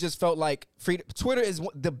 And he just felt like Twitter is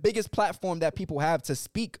the biggest platform that people have to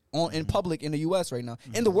speak on in public in the U.S. right now,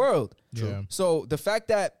 in the world. Yeah. So the fact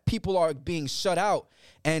that people are being shut out,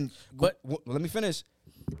 and let me finish.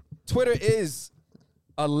 Twitter is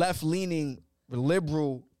a left-leaning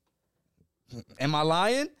liberal. Am I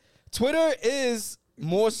lying? Twitter is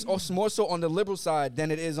more so on the liberal side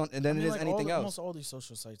than it is on than it is like anything else. Almost all these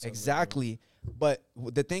social sites. Exactly. But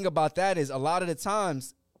the thing about that is a lot of the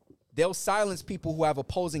times they'll silence people who have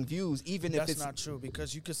opposing views, even if That's it's not true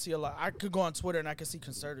because you could see a lot. I could go on Twitter and I could see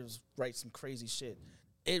conservatives write some crazy shit.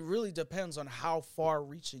 It really depends on how far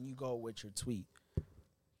reaching you go with your tweet.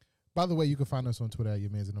 By the way, you can find us on Twitter at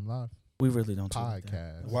Your Mans and Them Live We really don't tweet like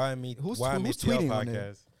that. podcast. Why me? Who's why me tweeting on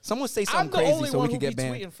there? podcast? Someone say I'm something the crazy only so one we who can be get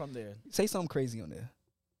banned. tweeting from there. Say something crazy on there.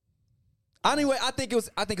 Anyway, I think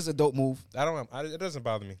it's a dope move. It doesn't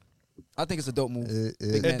bother me. I think it's a dope move. Big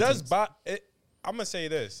It man does teams. bother. I'm gonna say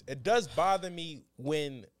this. It does bother me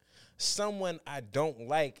when someone I don't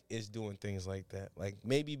like is doing things like that. Like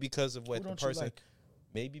maybe because of what Who the don't you person, like?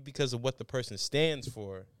 maybe because of what the person stands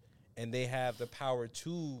for, and they have the power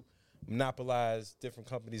to monopolize different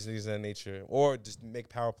companies and things of that nature, or just make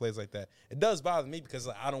power plays like that. It does bother me because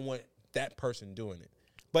like, I don't want that person doing it.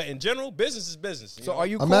 But in general, business is business. So know? are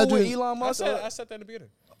you cool Imagine- with Elon I Musk? said that in the beginning.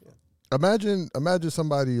 Imagine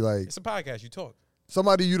somebody like It's a podcast. You talk.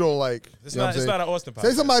 somebody you don't like. It's you know not. what It's I'm not an Austin podcast.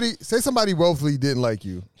 saying? Say somebody wealthy didn't like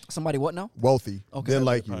you. Somebody what now? Wealthy Okay. didn't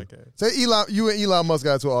like you. Podcast. Say you and Elon Musk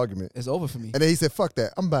got into an argument, It's over for me. and then he said, "Fuck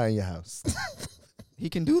that, I'm buying your house," He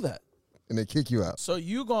can do that. and they kick you out. So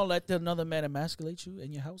you gonna let another man emasculate you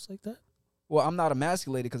in your house like that? Well, I'm not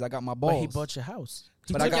emasculated because I got my balls. But he bought your house.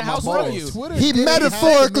 He But I took got your my house balls. from you. Twitter He didn't have to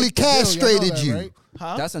metaphorically make the deal. Y'all know castrated that, you. right?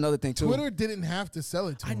 Huh? That's another thing too. Twitter didn't have to sell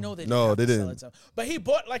it to I him. know they No, have they to sell didn't. it to him. But he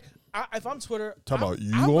bought like if I'm Twitter, Talk I'm- about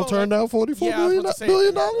you I'm gonna turn like- down $44 Yeah, I was about to say,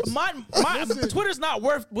 billion dollars? My Listen. Twitter's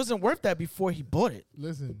wasn't worth that before he bought it.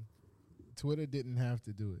 Listen, Twitter didn't have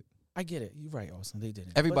to do it. I get it. You're right, Austin. They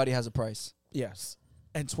didn't. Everybody has a price. But, yes.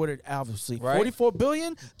 And Twitter obviously Right. 44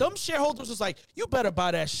 billion. Them shareholders was like, you better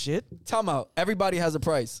buy that shit. Time out. Everybody has a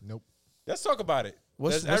price. Nope. Let's talk about it.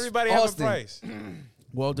 What's- Does what's everybody have a Austin? price?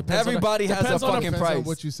 Well, depends. Everybody has a depends on the- fucking Depends on price.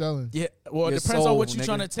 what you selling. Yeah. Well, it Your depends on soul, what you're nigga.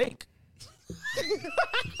 trying to take.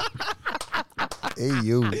 Hey,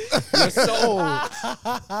 you. So,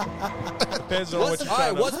 Depends on what what's, you're all trying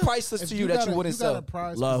right, to. what's priceless to you that you wouldn't got a sell?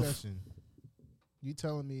 prized Love. possession. You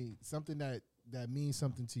telling me something that means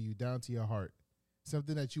something to you, down to your heart,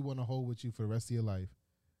 something that you want to hold with you for the rest of your life.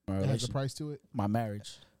 It has a price to it. My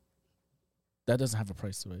marriage. That doesn't have a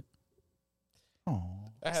price to it. Oh.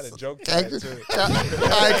 I had a joke to that too. All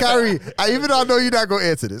right, Kyrie. Even though I know you're not gonna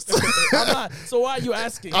answer this, I'm not. So why are you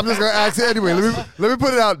asking? I'm just gonna ask it anyway. Let me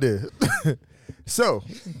put it out there. So,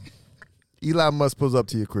 Elon Musk pulls up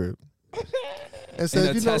to your crib and says,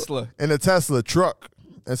 In a Tesla. in a Tesla truck,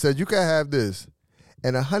 and said, "You can have this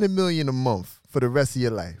and $100 million a month for the rest of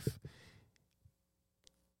your life."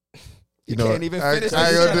 You can't even finish I this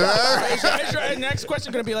ain't gonna shit. do that. Is your next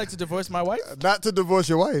question gonna be like to divorce my wife? Not to divorce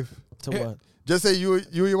your wife. To what? Just say you and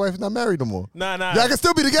your wife is not married no more. Nah. Y'all can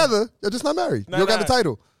still be together. You're just not married. Nah, you don't got the nah.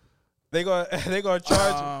 title. They gonna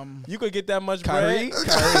charge. You could get that much Kyrie, bread.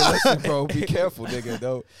 Kyrie, listen, bro. Be careful, nigga.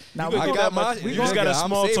 Though. Now You we could gonna, get that much. we You just gonna- got a I'm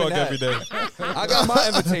small saving talk that. every day. I got my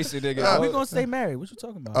invitation, nigga. we gonna stay married. What you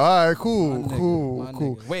talking about? All right, cool, My nigga, cool, my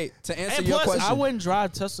cool. nigga. Wait, to answer and your plus, question. I wouldn't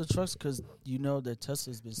drive Tesla trucks because you know that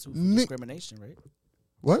Tesla's been sued for discrimination, right?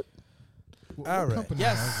 What? All right. Company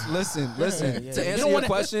Yes. has it. Listen. Yeah. To You answer don't your wanna-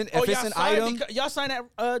 question, Oh, if it's y'all an signed item, y'all sign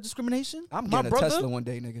that discrimination. I'm my getting a brother. Tesla one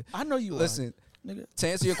day, nigga. I know you. Listen, are, nigga. to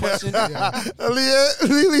answer your question,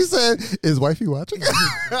 Lily said, "Is wifey watching?"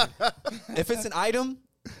 if it's an item,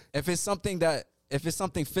 if it's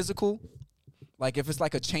something physical, like if it's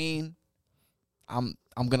like a chain, I'm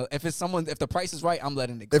gonna. If the price is right, I'm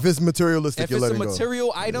letting it go. If it's materialistic, If you're it's a letting go.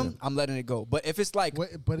 material item, I'm letting it go. But if it's like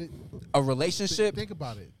But it, a relationship, think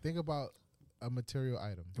about it. Think about a material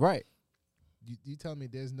item. right? You tell me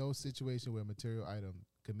there's no situation where a material item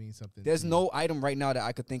could mean something. There's to you. no item right now that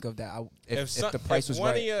I could think of that if the price was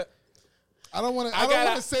one right. of your, I don't want to. I I don't got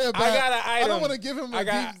want a- to say about. I got an I don't item. want to give him I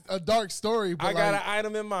got- a dark story. But I got like, an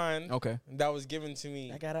item in mind Okay. that was given to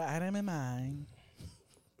me I got an item in mind.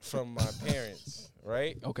 from my parents,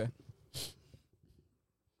 right? Okay.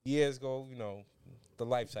 Years ago, the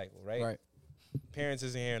life cycle, right? Right. Parents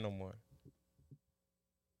isn't here no more.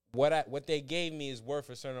 What they gave me is worth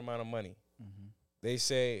a certain amount of money. They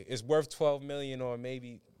say it's worth 12 million or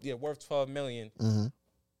maybe worth 12 million. Mm-hmm.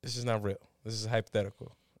 This is not real. This is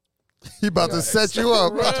hypothetical. He about to set you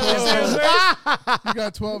up. you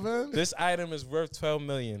got 12 in. This item is worth 12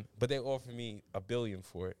 million, but they offer me $1 billion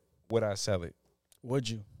for it. Would I sell it? Would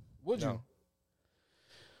you? Would No.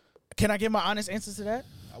 Can I get my honest answer to that?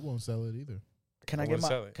 I won't sell it either. Can I I get wouldn't my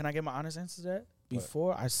sell it. Can I get my honest answer to that?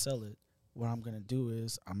 Before I sell it, what I'm gonna do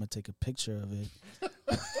is I'm gonna take a picture of it.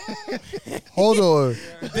 Hold on.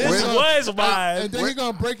 This was mine. And then he's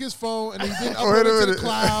gonna break his phone, and he's then Wait a upload it to the minute.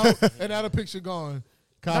 cloud, and now the picture gone.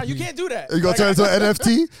 Copy. you can't do that. You gonna turn into an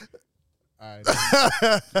NFT? All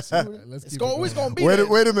right. Let's It's keep always it gonna be Wait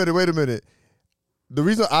there. a minute. The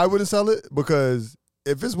reason I wouldn't sell it, because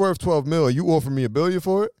if it's worth 12 mil and you offer me $1 billion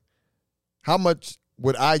for it, how much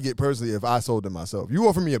would I get personally if I sold it myself? You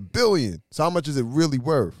offer me $1 billion, so how much is it really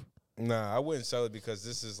worth? Nah, I wouldn't sell it because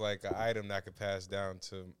this is like an item that could pass down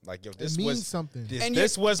to like yo. This It means was something. And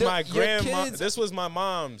This your- was the- my your grandma. kids- This was my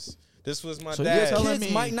mom's. This was my So you're dad. telling Kids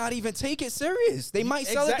me- might not even take it serious. They might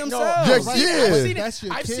sell it Exact- no, themselves. Yes, right. yeah. I've seen That's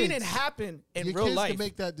your it kids. happen in Your real kids life. can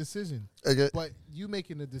make that decision, Okay. but you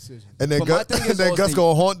making the decision. And then But my Gus, thing is, and then Gus Austin-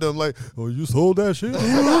 gonna haunt them like, oh, you sold that shit?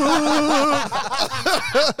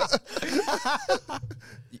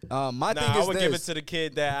 My Nah, thing I is would this. give it to the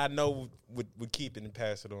kid that I know would keep it and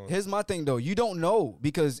pass it on. Here's my thing though. You don't know,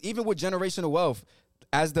 because even with generational wealth,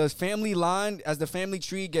 as the family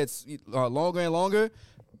tree gets longer and longer,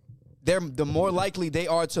 the more likely they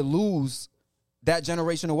are to lose that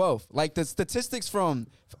generational wealth. Like the statistics from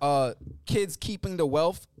kids keeping the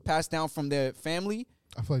wealth passed down from their family.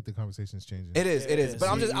 I feel like the conversation's changing. It is. Yeah,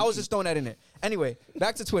 But see, I was just throwing that in there. Anyway,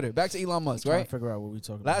 back to Twitter. Back to Elon Musk, Trying right? to figure out what we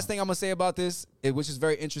talking Last about. thing I'm gonna say about this, which is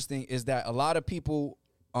very interesting, is that a lot of people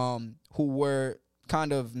who were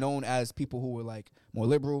kind of known as people who were like more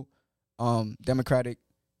liberal, democratic,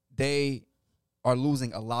 they are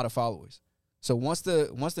losing a lot of followers. So once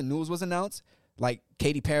the news was announced, like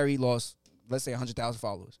Katy Perry lost, let's say 100,000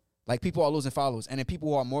 followers. Like people are losing followers, and then people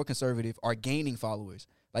who are more conservative are gaining followers.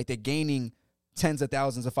 Like they're gaining tens of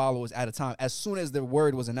thousands of followers at a time as soon as the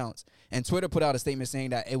word was announced. And Twitter put out a statement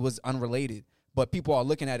saying that it was unrelated, but people are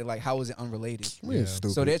looking at it like, how is it unrelated? We're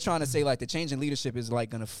stupid. So they're trying to say like the change in leadership is like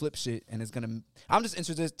gonna flip shit, and it's gonna. I'm just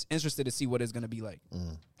interested to see what it's gonna be like.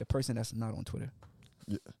 The person that's not on Twitter.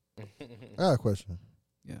 I got a question.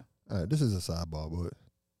 Yeah. All right, this is a sidebar, but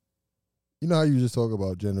you know how you just talk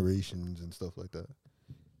about generations and stuff like that?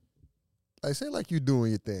 Like, say like you doing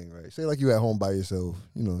your thing, right? Say like you at home by yourself,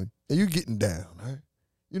 you know, and you getting down, right?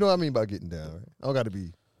 You know what I mean by getting down, right? I don't got to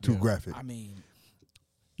be too graphic. I mean,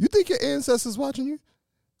 You think your ancestors watching you?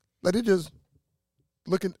 Like they just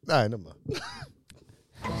looking? All right, never mind.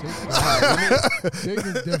 Jake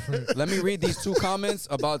is different. Let me read these two comments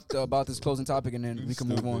about this closing topic, and then we can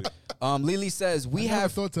move on. Lily says we I never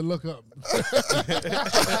have. thought to look up.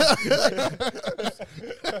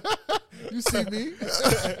 You see me?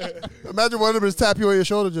 Imagine one of them is tap you on your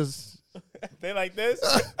shoulder, just. They like this.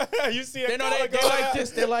 You see? they know they're like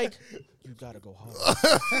this. They're like, you gotta go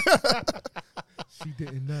hard. She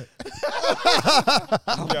didn't nut.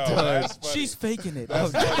 Yo, that's funny. She's faking it.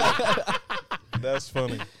 That's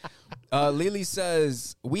funny. Lily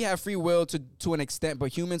says we have free will to an extent,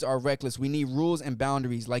 but humans are reckless. We need rules and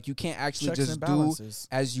boundaries. Like you can't actually Checks just and do balances.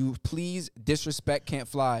 as you please. Disrespect can't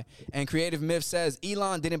fly. And Creative Myth says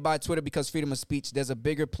Elon didn't buy Twitter because freedom of speech. There's a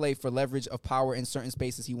bigger play for leverage of power in certain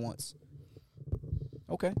spaces he wants.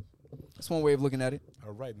 Okay, that's one way of looking at it.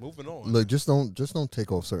 All right, moving on. Look, just don't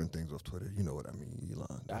take off certain things off Twitter. You know what I mean,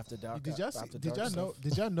 Elon. After dark. Did y'all see, after did dark y'all stuff. know?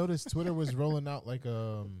 Did y'all notice Twitter was rolling out like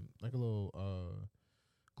a little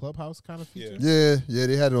Clubhouse kind of feature? Yeah,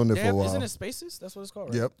 they had it on there They for a have, while. isn't it Spaces? That's what it's called,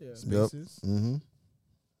 right? Yep. Yeah. Spaces. Mm-hmm.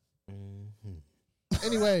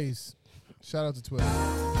 Anyways, shout out to Twitter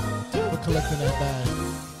for collecting that bag.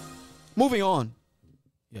 Moving on.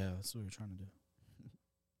 Yeah, that's what we're trying to do.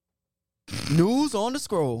 News on the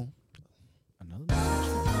scroll. Another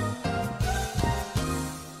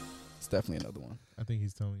It's definitely another one. I think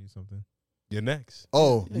he's telling you something. You're next.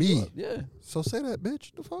 Oh, Yeah, me. Yeah. So say that,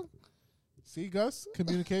 bitch. The fuck? See, Gus,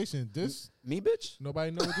 communication. This Me, bitch.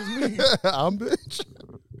 nobody know what this means. I'm bitch.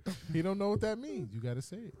 He don't know what that means. You gotta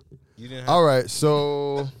say it. You didn't have All right,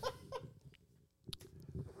 so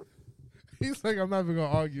He's like, I'm not even gonna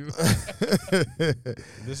argue.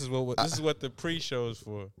 this is what the pre-show is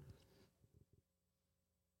for.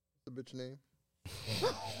 the bitch name.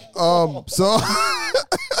 So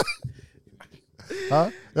huh?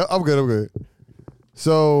 No, I'm good.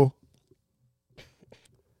 So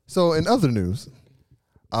in other news,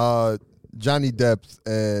 Johnny Depp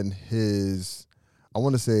and his, I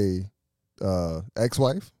want to say,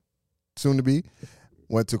 ex-wife, soon to be,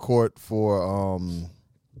 went to court for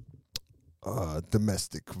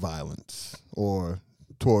domestic violence or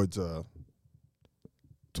towards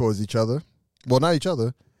each other. Well, not each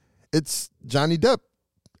other. It's Johnny Depp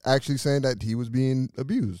actually saying that he was being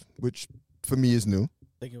abused, which for me is new. I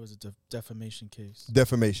think it was a defamation case.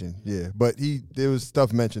 Defamation, yeah. But there was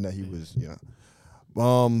stuff mentioned that he was,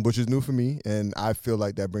 which is new for me, and I feel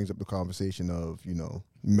like that brings up the conversation of,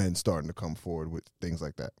 men starting to come forward with things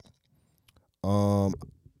like that.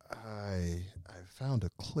 I found a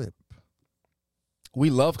clip. We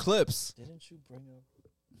love clips. Didn't you bring up?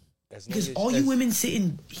 As long Because as- all you as- women sit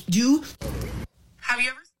and do. Have you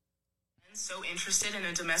ever been so interested in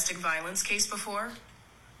a domestic violence case before?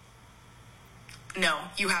 No,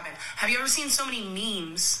 you haven't. Have you ever seen so many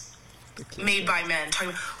memes made by men talking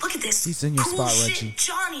about, look at this He's in your cool spot, shit Reggie.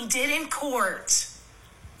 Johnny did in court?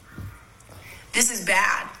 This is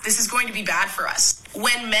bad. This is going to be bad for us.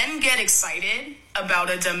 When men get excited about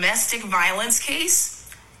a domestic violence case,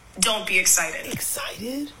 don't be excited.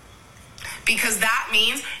 Excited? Because that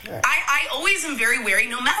means I always am very wary.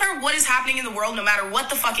 No matter what is happening in the world, no matter what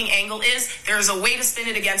the fucking angle is, there is a way to spin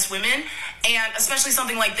it against women. And especially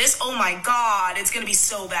something like this, oh my God, it's going to be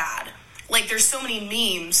so bad. Like, there's so many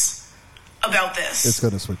memes about this. It's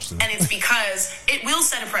gonna switch to. And it's because it will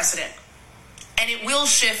set a precedent. And it will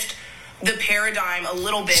shift the paradigm a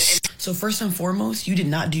little bit. So first and foremost, you did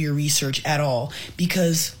not do your research at all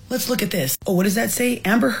because let's look at this. Oh, what does that say?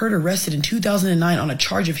 Amber Heard arrested in 2009 on a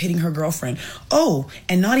charge of hitting her girlfriend. Oh,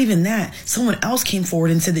 and not even that. Someone else came forward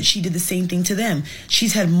and said that she did the same thing to them.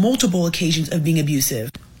 She's had multiple occasions of being abusive.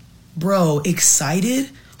 Bro, excited?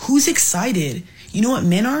 Who's excited? You know what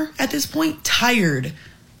men are at this point? Tired,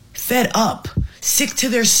 fed up, sick to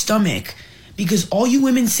their stomach. Because all you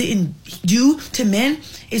women sit and do to men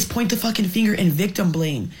is point the fucking finger and victim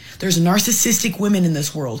blame. There's narcissistic women in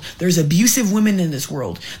this world. There's abusive women in this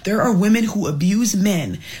world. There are women who abuse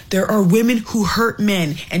men. There are women who hurt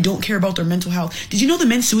men and don't care about their mental health. Did you know the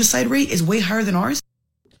men's suicide rate is way higher than ours?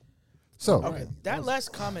 So Okay, that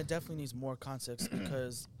last comment definitely needs more context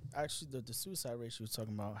because actually the suicide rate she was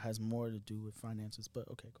talking about has more to do with finances. But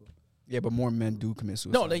okay, cool. Yeah, but more men do commit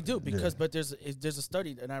suicide. No, they do because but there's a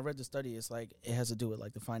study and I read the study. It's like it has to do with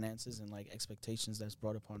like the finances and like expectations that's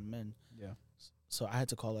brought upon men. Yeah. So I had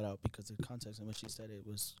to call it out because the context in which she said it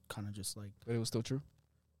was kind of just like But it was still true.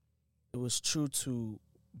 it was true to,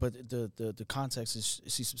 but the context is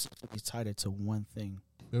she specifically tied it to one thing.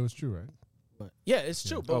 It was true, right? But yeah, it's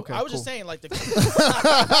true. But Okay, I was just cool. saying like the.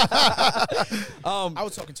 Um, I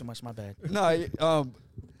was talking too much. My bad. no,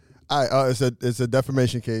 it's a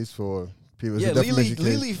defamation case for people. It's yeah, a defamation case.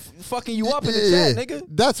 Lily fucking you up in the Yeah, chat, nigga.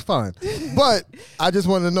 That's fine. But I just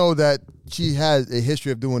want to know that she has a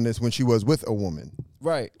history of doing this when she was with a woman.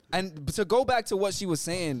 Right. And to go back to what she was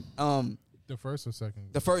saying, The first or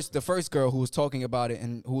second? the first girl who was talking about it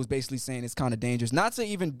and who was basically saying it's kind of dangerous. Not to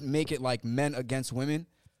even make it like men against women,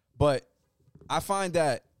 but I find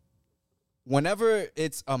that whenever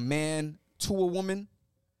it's a man to a woman,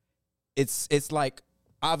 it's like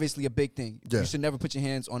obviously a big thing. Yeah. You should never put your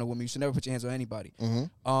hands on a woman. You should never put your hands on anybody.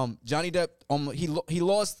 Mm-hmm. Johnny Depp, he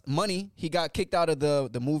lost money. He got kicked out of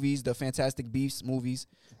the movies, the Fantastic Beasts movies,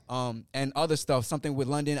 and other stuff. Something with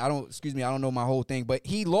London. I don't know my whole thing, but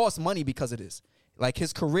he lost money because of this. Like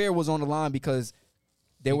his career was on the line because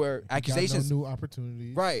there were accusations. Got no new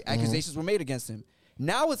opportunities. Right, accusations were made against him.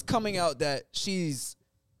 Now it's coming out that she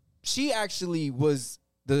actually was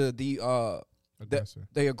the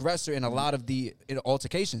aggressor in a lot of the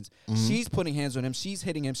altercations. She's putting hands on him. She's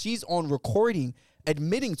hitting him. She's on recording,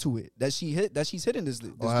 admitting to it that she's hitting this.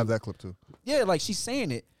 I'll have that clip too. Yeah, like she's saying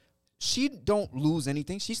it. She don't lose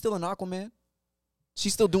anything. She's still an Aquaman.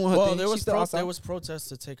 She's still doing her Well, thing. there She's was still outside. there was protests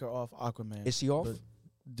to take her off Aquaman. Is she off?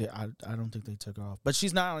 But I don't think they took her off. But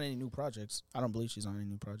she's not on any new projects. I don't believe she's on any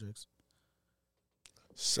new projects.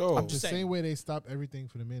 So I'm The just saying. same way they stop everything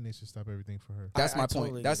for the men, they should stop everything for her. That's I my totally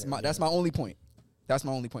point. get That's that, my yeah. that's my only point. That's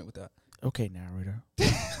my only point with that. Okay, narrator.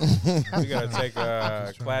 we gotta take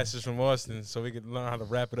classes from Austin so we can learn how to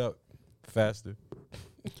wrap it up faster.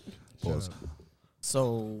 Shut up.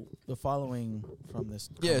 So the following from this.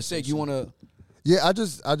 Yeah, Shake, you want to? Yeah, I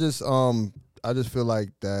just feel like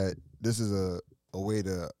that this is a way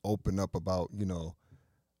to open up about,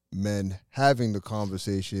 men having the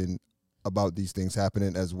conversation about these things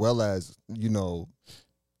happening, as well as,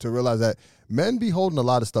 to realize that men be holding a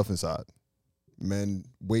lot of stuff inside. Men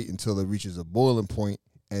wait until it reaches a boiling point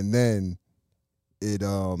and then it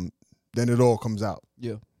all comes out.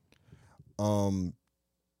 Yeah. Y'all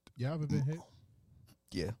ever been hit?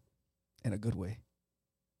 Yeah, in a good way.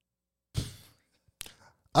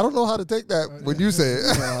 I don't know how to take that when you say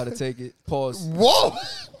I don't know it. how to take it. Pause. Whoa!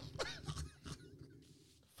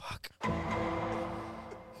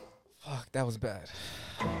 Fuck, that was bad.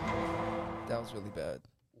 That was really bad.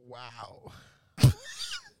 Wow.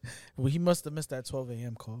 Well, he must have missed that 12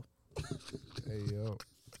 a.m. call. Hey, yo.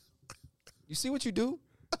 You see what you do?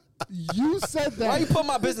 You said that. Why you put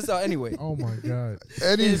my business out anyway? Oh, my God.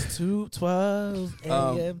 It's 2:12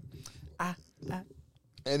 a.m.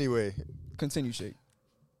 Anyway, Continue, Shake.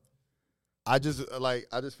 I just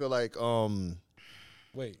feel like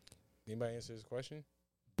Wait, anybody answer this question?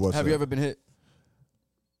 what's Have that? you ever been hit?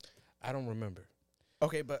 I don't remember.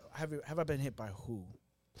 Okay, but have I been hit by who?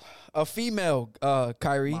 A female,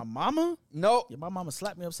 Kyrie. My mama? No, Yeah, my mama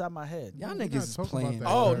slapped me upside my head. y'all We're niggas not is talking playing.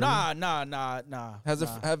 about that. Oh,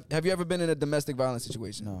 nah. Have you ever been in a domestic violence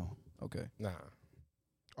situation? No. Okay. Nah.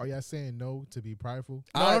 Are y'all saying no to be prideful?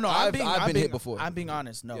 No. I've I'm been being, hit before. I'm being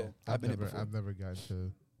honest. No. Yeah, I've been hit never, before. I've never gotten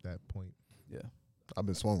to that point. Yeah, I've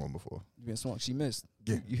been swung on before. you been swung. She missed.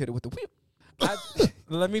 Yeah. You hit it with the whip.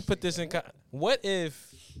 Let me put this in. What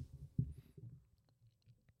if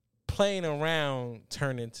playing around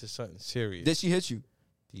turned into something serious? Did she hit you?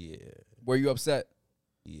 Yeah. Were you upset?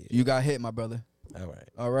 Yeah. You got hit, my brother. All right.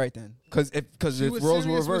 All right then, because if She was roles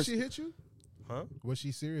were serious when reversed, she hit you? Huh? Was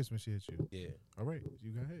she serious when she hit you? Yeah. All right,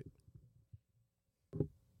 you got hit.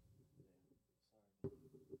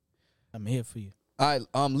 I'm here for you. All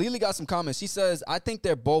right, Lily got some comments. She says, I think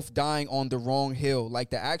they're both dying on the wrong hill.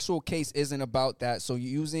 Like, the actual case isn't about that, so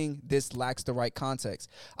using this lacks the right context.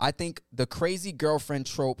 I think the crazy girlfriend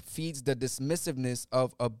trope feeds the dismissiveness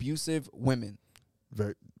of abusive women.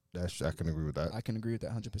 I can agree with that. I can agree with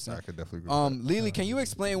that 100%. I can definitely agree with that. Lily, can you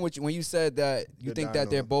explain when you said that you They're think dying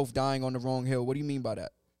that they're on- both dying on the wrong hill? What do you mean by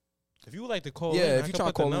that? If you would like to call Yeah, in, if I you can tryna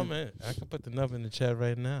put the call in. number in. I can put the number in the chat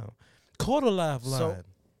right now. Call the live line. So-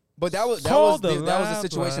 But that was Call the the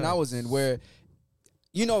situation live I was in where,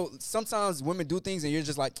 you know, sometimes women do things and you're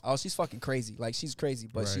just like, oh, she's fucking crazy. Like, she's crazy,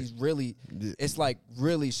 but Right. she's really, Yeah. it's like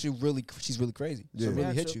she's really crazy. Yeah. She'll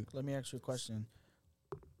really hit you. Let me ask you a question.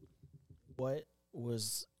 What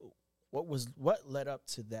led up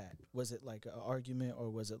to that? Was it like an argument, or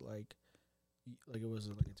was it like it was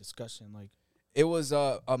like a discussion? Like, It was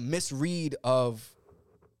a misread of,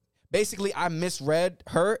 basically, I misread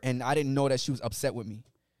her and I didn't know that she was upset with me.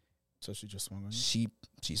 so she just swung on you?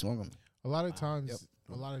 She swung on me. A lot of times,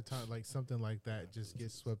 Yep. like something like that just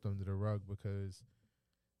gets swept under the rug because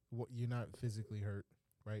you're not physically hurt,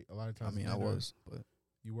 right? A lot of I times, mean, I men are- was, but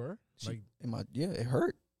You were like, it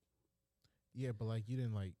hurt. yeah, but like you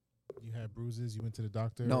didn't like. You had bruises. You went to the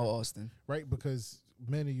doctor. No, Austin. right? Because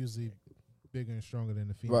men are usually bigger and stronger than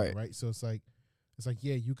the female, right? So it's like,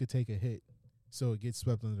 yeah, you could take a hit, so it gets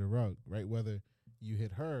swept under the rug, right? Whether you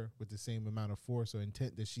hit her with the same amount of force or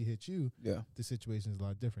intent that she hit you, Yeah. the situation is a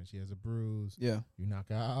lot different. She has a bruise. Yeah. You knock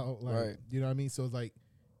her out, like, Right. you know what I mean? So it's like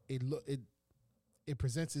it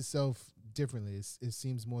presents itself differently. It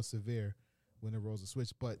seems more severe when the roles are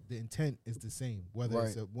switched, but the intent is the same. Whether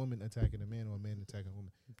it's Right. a woman attacking a man or a man attacking a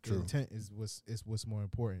woman, True. the intent is what's more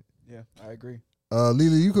important. Yeah, I agree.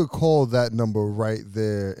 Lily, you could call that number right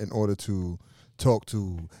there in order to talk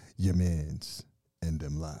to your mans and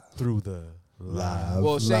them live. Through the Live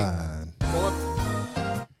Well, Shake- line.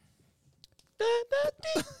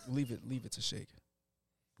 Leave it to Shake.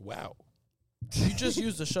 Wow. You just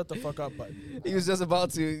used the shut the fuck up button. He was just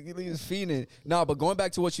about to. He was fiending. Nah, but going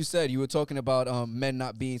back to what you said, you were talking about men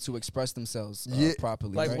not being to express themselves Yeah.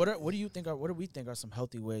 properly. Like, right? what do you think? What do we think are some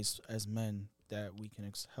healthy ways as men that we can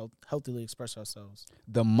healthily express ourselves?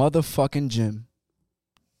 The motherfucking gym.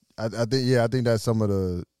 I think that's some of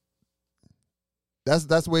the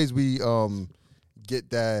that's ways we get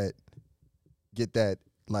that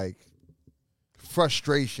like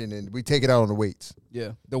frustration, and we take it out on the weights.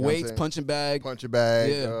 Yeah, the know what I'm weights, saying? punching bag. Punch your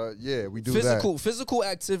bag. Yeah. We do Physical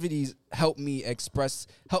activities help me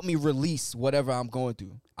release whatever I'm going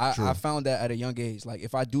through. True. I found that at a young age. Like,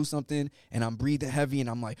 if I do something and I'm breathing heavy and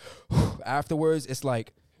I'm like, afterwards, it's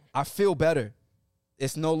like I feel better.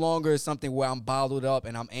 It's no longer something where I'm bottled up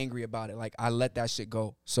and I'm angry about it. Like, I let that shit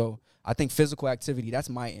go. So I think physical activity, that's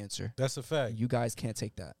my answer. That's a fact. You guys can't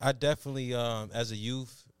take that. I definitely, as a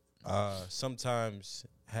youth, sometimes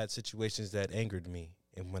had situations that angered me,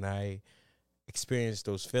 and when I experienced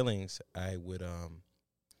those feelings, I would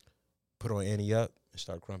put on Annie Up and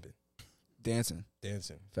start crumping, Dancing.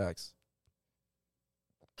 Facts.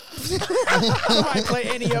 Somebody play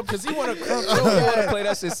Annie up because he want to crump. I want to play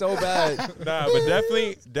that shit so bad. Nah, but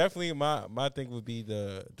definitely, my thing would be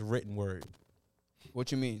the written word,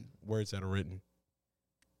 What you mean? words that are written,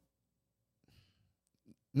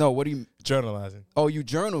 No, what do you... journalizing. Oh, you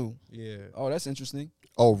journal. Yeah, Oh, that's interesting.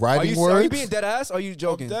 Oh, Are writing you words. being dead ass? Or are you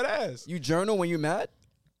joking? dead ass. You journal when you're mad?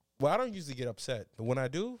 Well, I don't usually get upset, but when I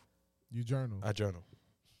do, You journal. I journal.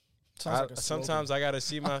 Sounds like a Sometimes I gotta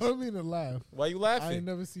see my. I don't mean to laugh. Why you I laughing? ain't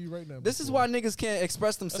never see you right now. This is before. why niggas can't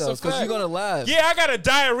express themselves, a because you're fact. going to laugh. Yeah, I got a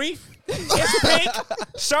diary. It's pink,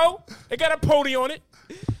 so it got a pony on it.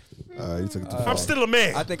 You took it too far. I'm still a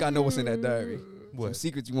man. I think I know what's in that diary. Some What?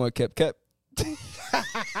 secrets you want kept.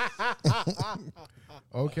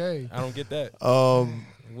 Okay. I don't get that.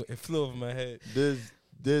 It flew over my head.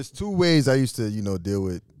 There's two ways I used to deal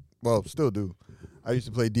with, well, still do, I used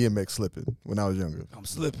to play DMX slipping when I was younger. I'm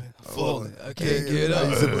slipping, I'm falling, I can't Yeah, get I up.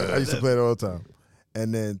 used to play it all the time.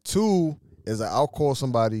 And then 2 is that I'll call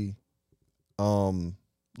somebody,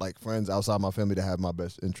 like friends outside my family that have my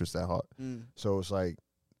best interest at heart. So it's like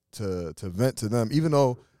to vent to them, even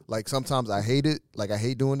though like sometimes I hate it. Like I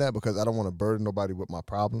hate doing that because I don't want to burden nobody with my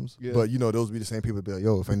problems. Yeah. But those be the same people that be like,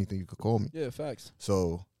 yo, if anything, you could call me. Yeah, facts.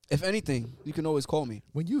 So If anything, you can always call me.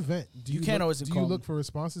 When you vent, do You you can't look, always do call you look me. for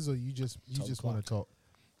responses or you just want to talk?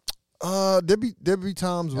 there be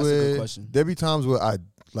times That's a good where question. there be times where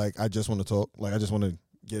I just want to talk. Like I just want to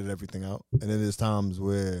get everything out. And then there's times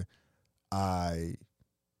where I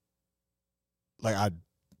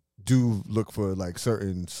do look for like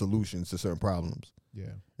certain solutions to certain problems. Yeah. You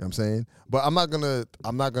know what I'm saying? But I'm not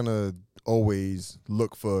gonna always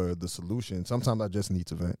look for the solution. Sometimes I just need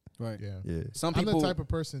to vent. Right. Yeah. Yeah. Some I'm people. the type of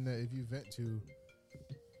person that if you vent to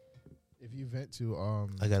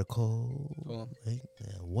I got a call. Hold on. Wait,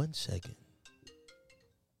 1 second.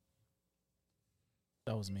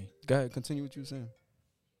 That was me. Go ahead. Continue what you were saying.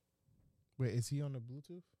 wait, is he on the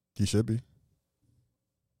Bluetooth? He should be.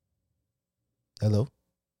 Hello.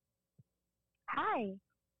 Hi.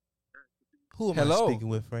 Who am Hello. I speaking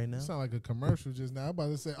with right now? It sound like a commercial just now. I'm about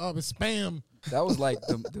to say, oh, it's spam. That was like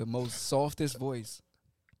the most softest voice.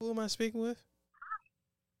 Who am I speaking with?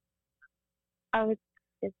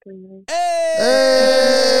 It's Lily.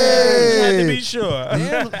 Hey! Had to be sure.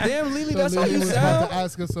 Damn, Lily, that's how Lily you was about sound. to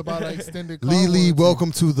ask us about an extended call Lily, warranty.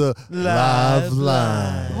 welcome to the live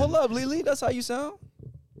line. Hold up, Lily, that's how you sound.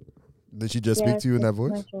 Did she just speak to you in that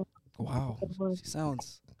voice? Wow, she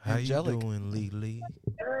sounds How angelic. you doing, Lily?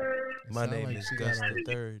 My Sound name like is she Gus got a- the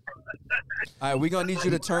Third. All right, we're gonna need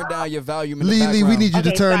you to turn down your volume in the Lily, background. we need you to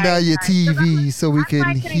Okay, turn sorry, down your sorry. TV so we Why can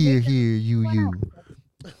couldn't you just- hear you.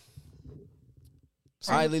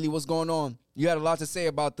 All right, Lily, what's going on? You had a lot to say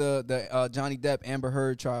about the Johnny Depp Amber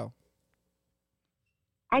Heard trial.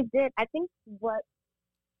 I did. I think what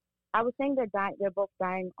I was saying, they're both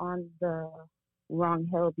dying on the wrong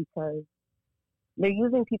hill because they're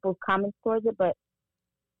using people's comments towards it, but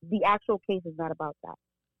the actual case is not about that.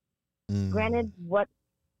 Granted, what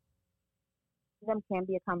them can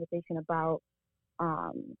be a conversation about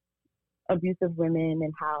abusive women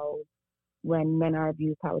and how when men are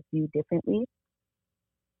abused, how it's viewed differently.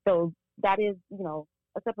 So that is,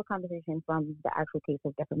 a separate conversation from the actual case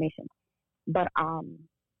of defamation. But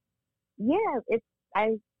yeah,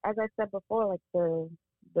 as I said before, like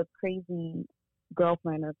the crazy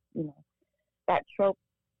girlfriend of that trope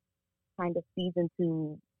kind of feeds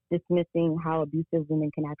into dismissing how abusive women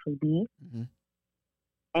can actually be. Mhm.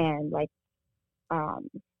 And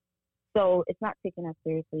so it's not taken as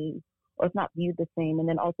seriously or it's not viewed the same. And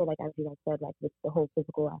then also, like, as you guys said, like with the whole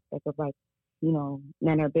physical aspect of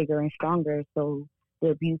men are bigger and stronger, so the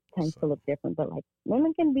abuse tends to look different. But like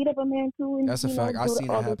women can beat up a man too. And, That's a fact. I've do seen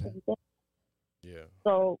all that those happen. different things. Yeah,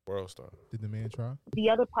 So world star. Did the man try? the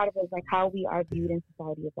other part of it is like how we are viewed in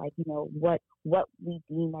society is like, what we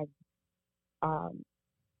deem as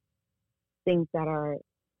things that are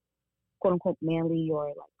quote unquote manly or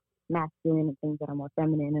like masculine and things that are more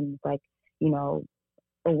feminine. And it's like,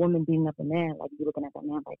 a woman beating up a man, like you looking at that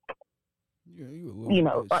man like, Yeah, you a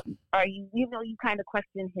little bitch. are you, you kind of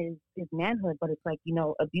question his manhood, but it's like,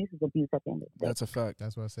 abuse is abuse at the end of the day. That's a fact.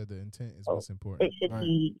 That's why I said the intent is Oh, what's important.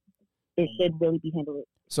 It should really be handled.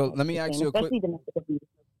 So let me ask you a quick. especially domestic abuse.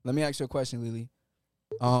 Let me ask you a question, Lily.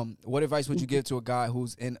 What advice would you give to a guy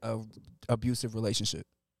who's in a abusive relationship?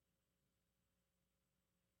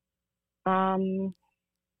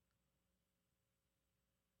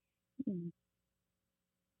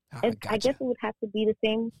 I gotcha. guess it would have to be the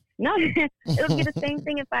same. No, it would be the same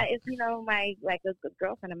thing if my like a good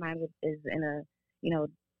girlfriend of mine is in a in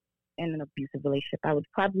an abusive relationship. I would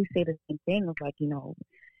probably say the same thing of like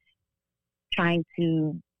trying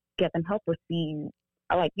to get them help or see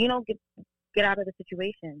get out of the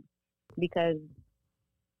situation because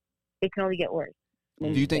it can only get worse. Do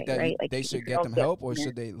you think that right? Like, they if should girls get them help or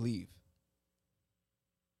should they leave?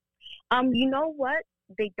 You know what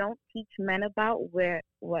they don't teach men about what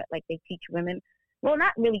they teach women. Well,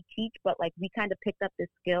 not really teach, but like we kind of picked up this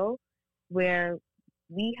skill where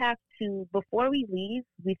we have to, before we leave,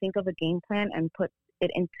 we think of a game plan and put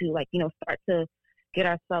it into start to get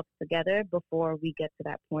ourselves together before we get to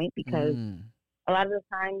that point. Because a lot of the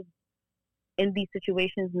times in these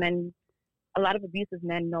situations, a lot of abusive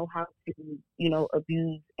men know how to,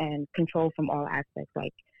 abuse and control from all aspects,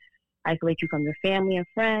 like isolate you from your family and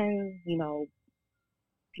friends,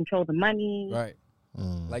 control the money. Right.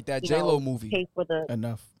 Like that J-Lo movie. Pay for the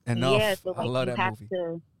Enough. Yeah, so I love you that have movie.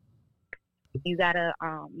 to, you gotta,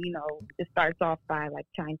 it starts off by like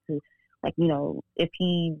trying to like, you know, if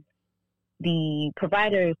he's the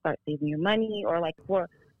provider, start saving your money, or like for,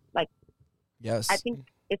 like, Yes. I think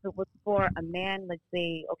if it was for a man, let's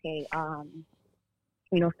say, okay,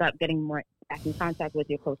 you know, start getting more back in contact with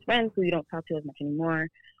your close friends who you don't talk to as much anymore,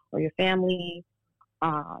 or your family,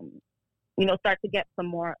 you know, start to get some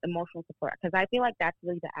more emotional support. Because I feel like that's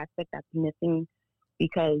really the aspect that's missing.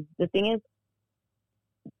 Because the thing is,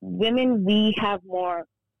 women, we have more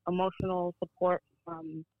emotional support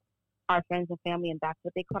from our friends and family, and that's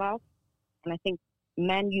what they cut off. And I think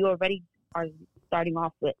men, you already are starting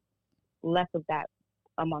off with less of that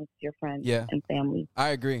amongst your friends Yeah. and family. I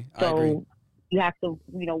agree. So you have to,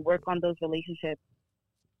 you know, work on those relationships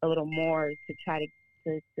a little more to try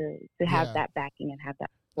to have Yeah. that backing and have that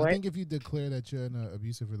I support. think if you declare that you're in an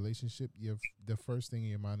abusive relationship, the first thing in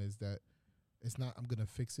your mind is that it's not, I'm gonna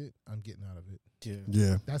fix it, I'm getting out of it.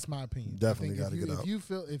 Yeah. That's my opinion. Definitely I think gotta get if out. you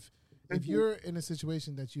feel if you're in a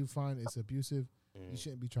situation that you find is abusive, you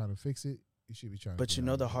shouldn't be trying to fix it. You should be trying. But to you get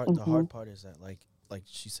know out the of it. hard the hard part is that like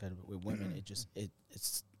she said with women,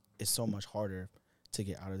 it's so much harder to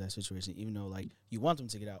get out of that situation. Even though like you want them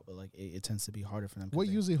to get out, but like it tends to be harder for them. 'cause What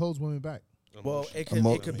they- usually holds women back? Well, it could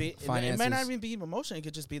be it might not Finances. even be emotion. It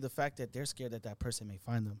could just be the fact that they're scared that that person may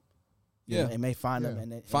find them. You Yeah. know, it may find them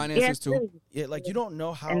Yeah. and Finances Yes, too. yeah, like you don't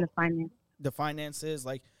know how and the finance. the finances,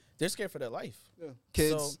 like they're scared for their life.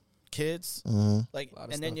 Kids. So, kids, Mhm. like, A lot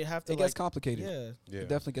of and then stuff. you have to It gets like, complicated. yeah, It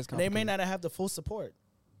definitely gets and they complicated. may not have the full support.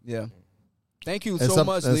 Yeah. Thank you And so some-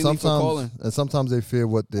 much, and Lily, for calling. And sometimes they fear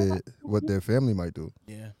what their family might do.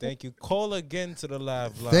 Yeah. Thank you. Call again to the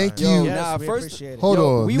live line. Thank Yo, you. Yes, nah, we first, appreciate it. Hold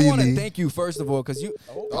on, we want to Lily. thank you first of all because you.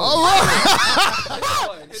 All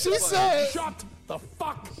right. She said, Shut the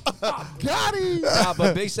fuck up. Got him. nah,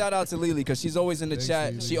 but big shout out to Lily because she's always in the Thanks,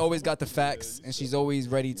 chat. Lily. She always got the facts and she's always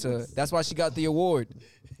ready to. That's why she got the award.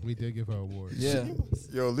 We did give her awards. Yeah,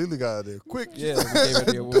 Yo, Lily got out there quick. yeah, we gave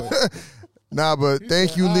her the award. Nah, but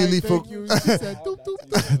thank you, All right, Lily, thank for you. She said, doop, doop,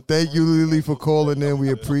 doop. thank you, Lily, for calling in.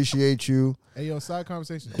 We appreciate you. Hey, yo, side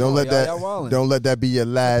conversation. Don't let y'all wildin'. don't let that be your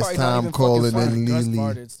last probably not time even calling fucking in, Gus Lily.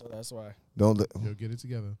 farted, so that's why. Don't let. Yo, get it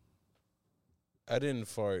together. I didn't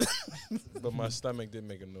fart, but my stomach did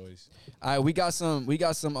make a noise. All right, we got some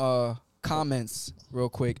comments real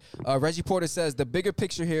quick. Reggie Porter says the bigger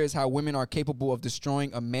picture here is how women are capable of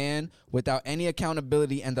destroying a man without any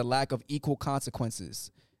accountability and the lack of equal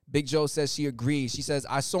consequences. Big Joe says she agrees. She says,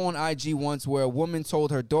 I saw on IG once where a woman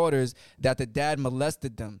told her daughters that the dad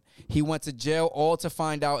molested them. He went to jail all to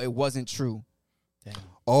find out it wasn't true.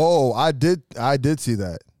 Oh, I did see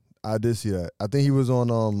that. I did see that. I think he was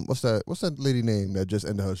on what's that lady name that just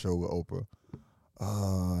ended her show with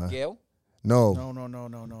Oprah? Gail? No.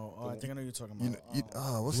 No. Oh, I think I know you're talking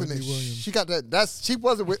about. What's her Wendy name? Williams. She got that. She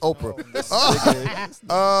wasn't with Oprah.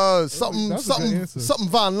 Something That was a good answer. something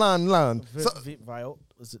Von Lan. Viola.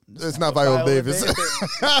 Was it? It's not Viola Davis. No,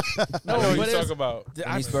 What but are you it's- talking about?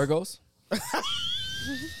 Denise Burgos?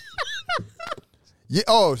 Yeah.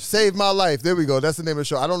 Oh, Save My Life. There we go. That's the name of the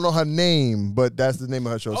show. I don't know her name, but that's the name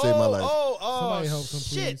of her show. Save My Life. Somebody help them,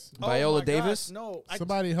 shit. please. Oh, Viola my Davis? gosh, no,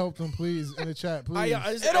 Somebody help them, please, in the chat, please.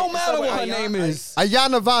 It don't matter what her name is.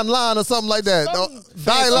 Ayana Von Lan or something like that.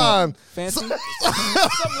 Dylan. Fancy?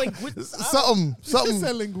 Something. She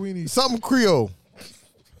said linguine. Something Creole.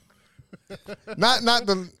 not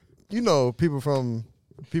the people from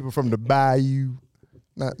the bayou.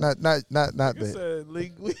 Not that.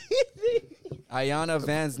 Ayana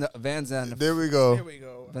Van Zandt. There we go. There we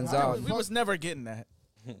go. Van Zandt. We was never getting that.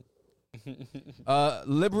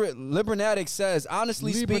 Libranatic says,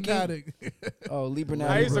 honestly speaking. Libranatic. Oh,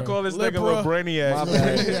 Libranatic. I used to call this nigga Libra. a brainiac. My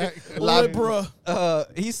bad. Libra.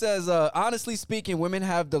 He says, honestly speaking, women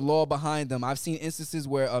have the law behind them. I've seen instances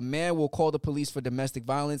where a man will call the police for domestic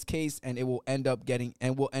violence case and it will end up getting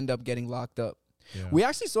locked up. Yeah. We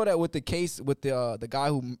actually saw that with the case with the guy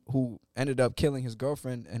who ended up killing his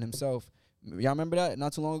girlfriend and himself. Y'all remember that?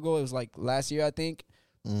 Not too long ago. It was like last year, I think.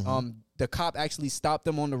 The cop actually stopped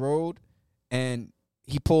them on the road and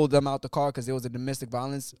he pulled them out the car because there was a domestic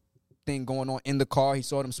violence thing going on in the car. He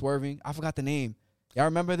saw them swerving. I forgot the name. Y'all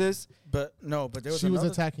remember this? But there was She was another.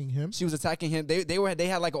 attacking him. She was attacking him. They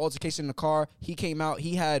had like an altercation in the car. He came out.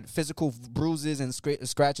 He had physical bruises and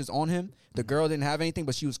scratches on him. The girl didn't have anything,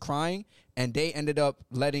 but she was crying. And they ended up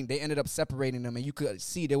separating them. And you could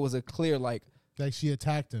see there was a clear like She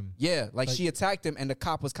attacked him. yeah, like she attacked him. And the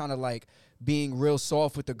cop was kind of like being real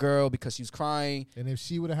soft with the girl because she was crying. And if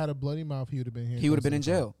she would have had a bloody mouth, he would have been here. He would have been in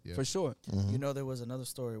jail Yeah. for sure. You know, there was another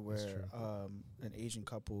story where an Asian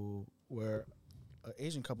couple, the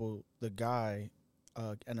guy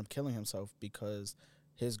ended up killing himself because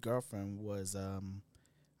his girlfriend was,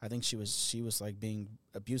 I think she was like being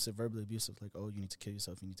abusive, verbally abusive, like, oh, you need to kill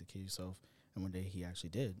yourself, you need to kill yourself. And one day he actually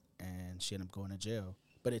did, and she ended up going to jail.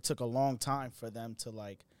 But it took a long time for them to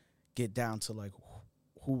like get down to like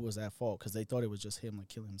who was at fault, because they thought it was just him like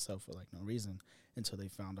killing himself for like no reason, until they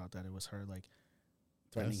found out that it was her like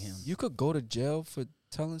threatening him. You could go to jail for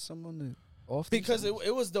telling someone to off Because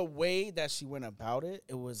it was the way that she went about it.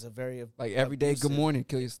 It was a very like every day. Good morning,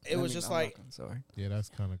 kill yourself. It was just like sorry. Yeah, that's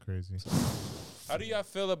kind of crazy. How do y'all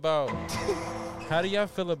feel about? How do y'all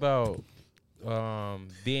feel about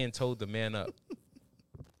being told to man up?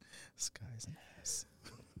 this guy's an ass.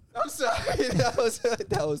 I'm sorry.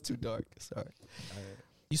 that was too dark. Sorry.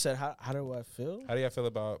 You said how do I feel? How do y'all feel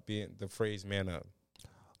about being the phrase "man up"?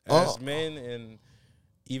 As men, and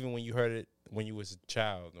even when you heard it when you was a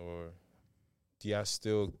child, or do y'all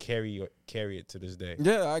still carry it to this day?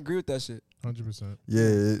 Yeah, I agree with that shit. 100%.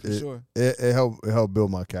 Yeah, For sure. it helped build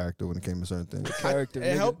my character when it came to certain things. Character. It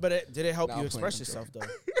nigga. helped, but did it help Nah, you I'm express playing yourself though?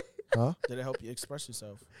 Huh? Did it help you express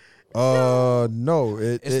yourself? No,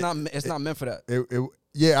 It's not meant for that.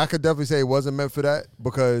 Yeah, I could definitely say it wasn't meant for that,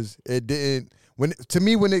 because it didn't. When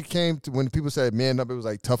people said man up, it was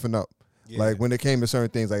like toughen up. Yeah. Like when it came to certain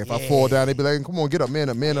things, like if I fall down, they'd be like, "Come on, get up, man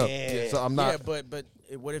up, man up." Yeah. So I'm not. Yeah, but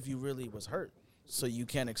what if you really was hurt? So you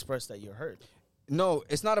can't express that you're hurt. No,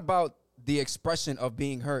 it's not about the expression of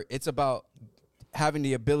being hurt. It's about having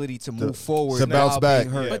the ability to move forward to bounce while back.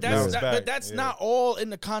 being hurt. But bounce that's back, that's yeah. not all in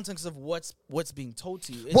the context of what's being told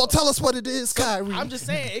to you. It's Well, tell us what it is, Kyrie. I'm just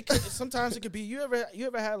saying, sometimes it could be you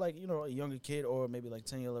ever had like, you know, a younger kid or maybe like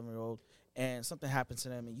 10, 11-year-old, and something happens to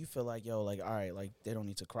them and you feel like, yo, like, all right, like they don't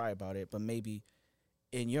need to cry about it, but maybe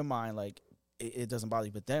in your mind, like it doesn't bother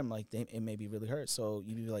you, but them, like it may be really hurt. So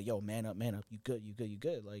you be like, yo, man up, you good.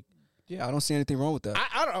 Like, Yeah, I don't see anything wrong with that.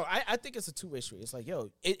 I don't know. I think it's a two-way street. It's like,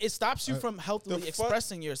 yo, it stops you from healthily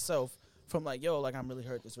expressing yourself from like, yo, like I'm really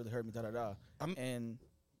hurt. This really hurt me, da-da-da. And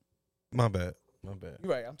My bad. you're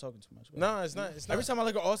right. I'm talking too much. No, it's not. Every time I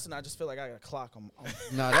look at Austin, I just feel like I got a clock.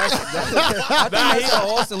 Nah, that's I think that's how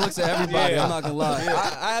Austin looks at everybody. Yeah. I'm not gonna lie.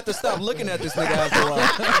 I have to stop looking at this nigga after a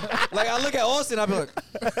while. Like I look at Austin, I be like,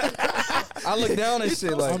 I look down and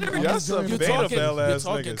shit. Like, Y'all some beta bell you're ass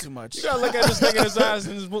talking niggas. too much. You gotta look at this nigga in his eyes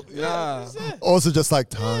and his nah. Also, just like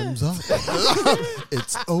time's up.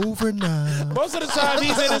 It's over now. Most of the time,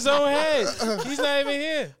 he's in his own head. He's not even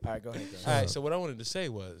here. All right, go ahead. All right. So what I wanted to say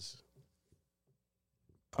was,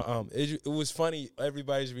 it was funny.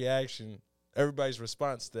 Everybody's reaction, everybody's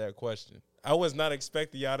response to that question. I was not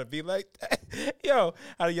expecting y'all to be like, "Yo,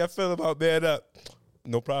 how do y'all feel about man up?"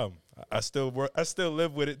 No problem. I still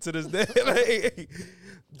live with it to this day. Like,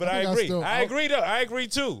 but I agree. I agree though. I agree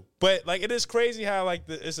too. But like, it is crazy how like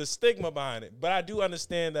it's a stigma behind it. But I do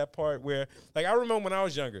understand that part where, like, I remember when I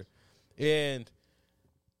was younger, and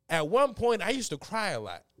at one point I used to cry a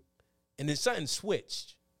lot, and then something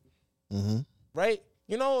switched. Mm-hmm. Right?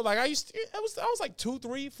 You know, like I was like 2,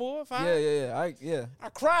 3, 4, 5. Yeah. I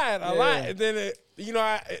cried a lot, and then it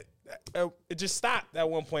just stopped at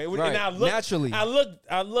one point. Right. And I looked, Naturally. I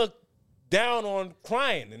looked down on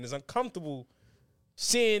crying, and it's uncomfortable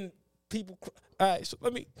seeing people cry. All right, so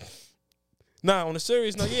let me. Nah, on a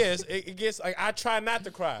serious note, yes, it gets like I try not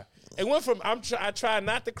to cry. It went from I try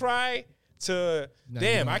not to cry to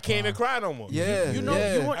damn, I can't even cry no more. Yeah. You know,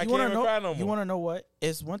 yeah. you I want can't to even know. cry no You more. want to know what?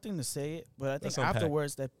 It's one thing to say it, but I think Let's unpack.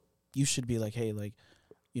 afterwards that you should be like, hey, like,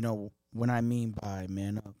 you know, when I mean by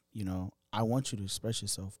man up, you know, I want you to express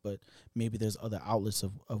yourself, but maybe there's other outlets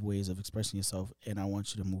of ways of expressing yourself, and I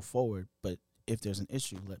want you to move forward. But if there's an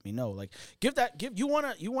issue, let me know. Like, you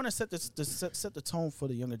wanna set set the tone for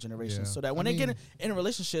the younger generation, Yeah. so that when they get in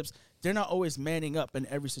relationships, they're not always manning up in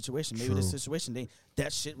every situation. Maybe this situation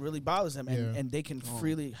that shit really bothers them, and they can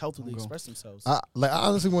freely, healthily express themselves. I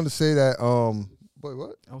honestly want to say that. Wait,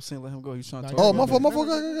 what? I was saying let him go. He's trying to. Oh, talk. my fault. No.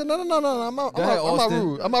 I'm not Go ahead, rude.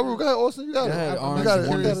 Austin. I'm not rude. Go ahead, Austin. You got Go it. ahead, You Orange. got it. I'm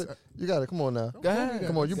You got curious. it. You got it. Come on now. Go ahead.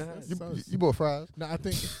 Come on. Go ahead. You bought fries. No, I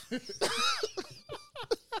think.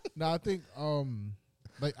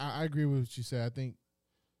 Like I agree with what you said. I think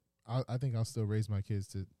I'll still raise my kids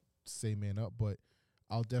to say man up, but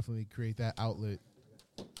I'll definitely create that outlet.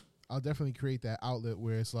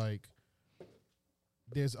 Where it's like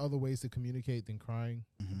there's other ways to communicate than crying,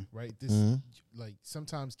 right? This like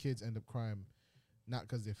sometimes kids end up crying not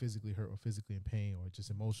because they're physically hurt or physically in pain or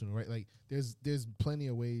just emotional, right? Like there's plenty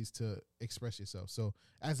of ways to express yourself. So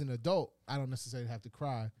as an adult, I don't necessarily have to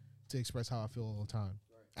cry to express how I feel all the time.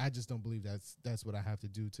 I just don't believe that's what I have to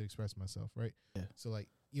do to express myself, right? Yeah. So like,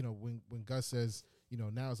 you know, when Gus says, you know,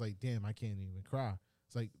 now it's like, damn, I can't even cry.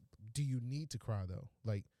 It's like, do you need to cry though?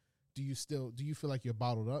 Like, do you feel like you're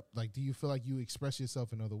bottled up? Like, do you feel like you express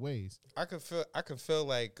yourself in other ways? I can feel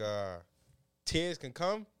like tears can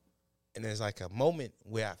come, and there's like a moment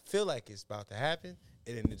where I feel like it's about to happen,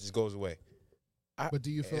 and then it just goes away. But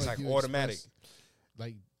do you feel It's like like you automatic.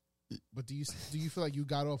 Like, but do you feel like you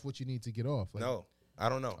got off what you need to get off? Like, No, I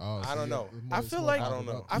don't know. Oh, I so don't know. I feel like I don't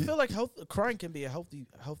know. I feel like crying can be a healthy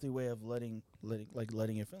way of letting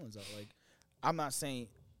your feelings out. Like, I'm not saying.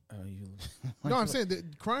 No, I'm saying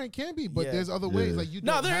that crying can be, but Yeah. there's other ways. Like you.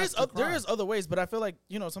 No, don't there have is to there cry. is other ways, but I feel like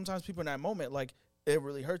sometimes people in that moment, like, it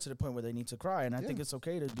really hurts to the point where they need to cry, and I think it's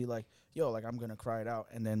okay to be like, yo, like, I'm gonna cry it out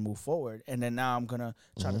and then move forward, and then now I'm gonna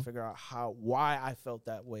try to figure out why I felt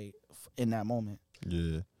that way in that moment.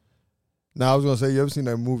 Yeah. Now I was gonna say, you ever seen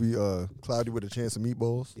that movie Cloudy with a Chance of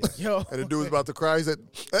Meatballs? Yo, And the dude was about to cry. He said,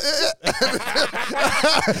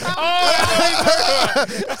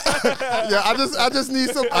 "Yeah, I just need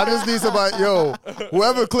somebody. Yo,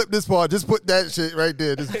 whoever clipped this part, just put that shit right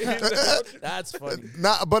there. Just, that's funny.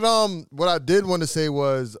 but what I did want to say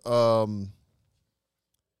was, what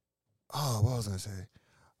was I gonna say?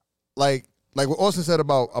 Like what Austin said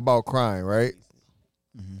about crying, right?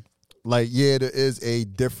 Like, yeah, it is a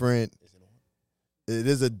different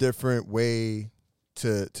way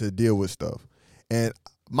to deal with stuff. And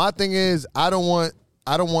my thing is, I don't want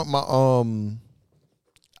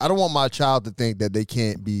my child to think that they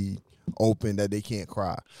can't be open, that they can't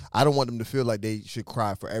cry. I don't want them to feel like they should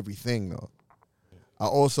cry for everything though. I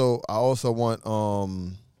also want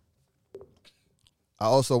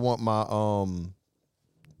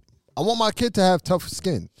my kid to have tough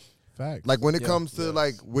skin. Fact. Like when it comes to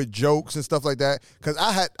like with jokes and stuff like that, because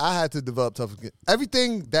I had to develop tough skin.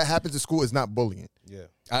 Everything that happens at school is not bullying. Yeah.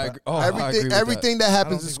 I agree. Oh, I agree with everything that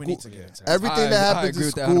happens at school, everything that happens agree at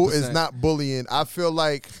with that school is 100%. not bullying. I feel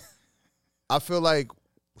like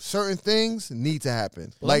certain things need to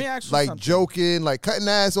happen. Well, let me ask you like something. joking, like cutting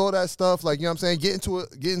ass, all that stuff. Like, you know what I'm saying? Get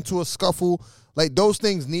into a scuffle. Like, those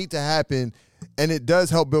things need to happen. And it does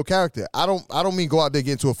help build character. I don't mean go out there,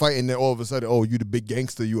 get into a fight, and then all of a sudden, oh, you the big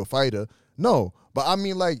gangster, you a fighter. No, but I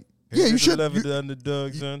mean, like, yeah, you should. The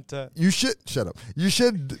underdogs on top. You should shut up. You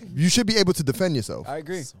should be able to defend yourself. I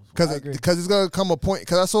agree. Because I agree. it's gonna come a point.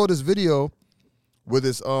 Because I saw this video where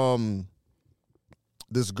this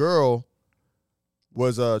girl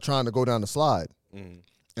was trying to go down the slide, and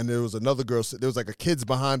there was another girl. There was like a kid's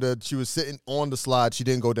behind her. She was sitting on the slide. She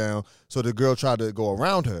didn't go down, so the girl tried to go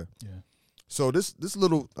around her. Yeah. So this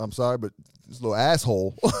little, I'm sorry, but this little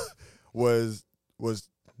asshole was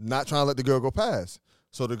not trying to let the girl go past.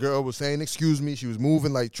 So the girl was saying, "Excuse me." She was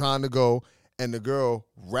moving, like trying to go, and the girl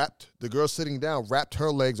sitting down wrapped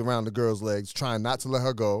her legs around the girl's legs, trying not to let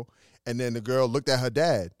her go. And then the girl looked at her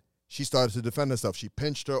dad. She started to defend herself. She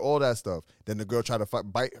pinched her, all that stuff. Then the girl tried to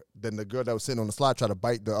bite. Then the girl that was sitting on the slide tried to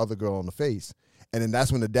bite the other girl on the face. And then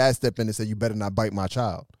that's when the dad stepped in and said, "You better not bite my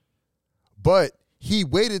child." But he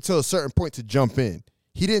waited till a certain point to jump in.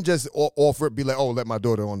 He didn't just offer it, be like, "Oh, let my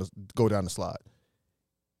daughter go down the slide."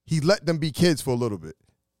 He let them be kids for a little bit.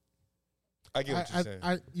 I get what you're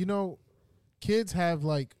saying. You know, kids have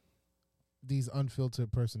like these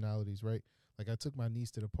unfiltered personalities, right? Like I took my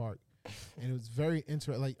niece to the park, and it was very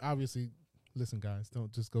interesting. Like obviously, listen, guys,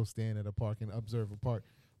 don't just go stand at a park and observe a park.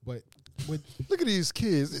 But look at these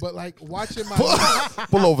kids. But like watching my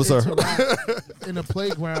pull over, sir, in a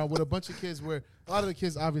playground with a bunch of kids, where a lot of the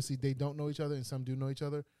kids obviously they don't know each other, and some do know each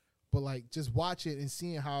other. But like just watch it and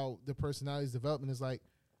seeing how the personalities development is like.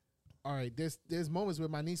 All right, there's moments where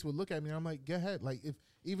my niece would look at me and I'm like, go ahead. Like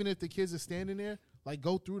even if the kids are standing there, like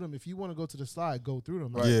go through them. If you want to go to the slide, go through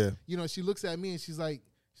them. Like, yeah. You know, she looks at me and she's like,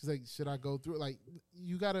 should I go through? Like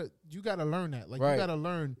you gotta learn that. Like Right. you gotta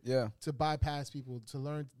learn Yeah. to bypass people, to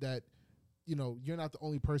learn that, you know, you're not the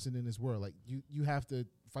only person in this world. Like you have to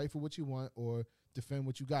fight for what you want or defend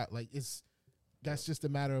what you got. Like that's just a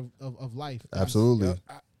matter of life. Absolutely.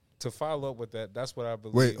 To follow up with that, that's what I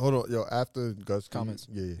believe. Wait, hold on, yo. After Gus Comments.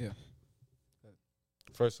 Yeah.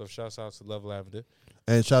 First off, shouts out to Love Lavender.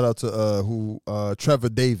 And shout out to Trevor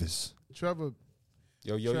Davis. Trevor,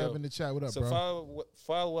 Yo. in the chat. What up, So bro?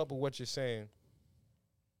 follow up with what you're saying.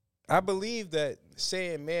 I believe that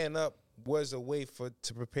saying man up was a way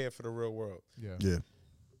to prepare for the real world. Yeah.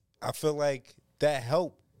 I feel like that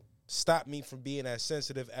helped stop me from being as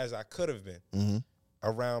sensitive as I could have been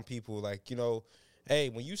around people. Like, you know, hey,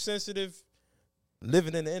 when you sensitive,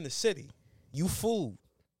 living in the inner city, you fooled.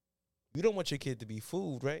 You don't want your kid to be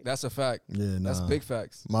fooled, right? That's a fact. Yeah, nah. That's big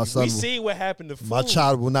facts. My son, We see what happened to food. my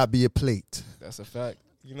child will not be a plate. That's a fact.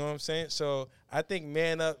 You know what I'm saying? So I think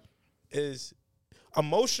man up is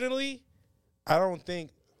emotionally, I don't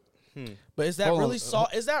think. But is that Hold on. really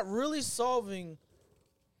is that really solving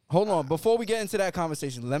Hold on. Before we get into that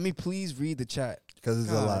conversation, let me please read the chat. Because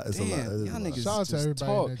it's a lot. It's a lot. It is Y'all a lot. niggas Shout out to just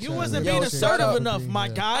everybody. talk. in the You chat. wasn't Yo, being shout assertive out. enough, my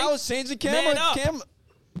Yeah. guy. I was changing Man camera. up.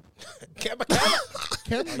 Cameraman,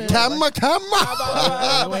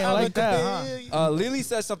 Camera. You ain't like that, huh? Lily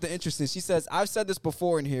says something interesting. She says, "I've said this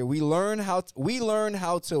before in here. We learn how to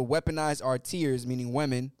weaponize our tears, meaning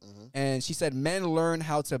women." And she said, "Men learn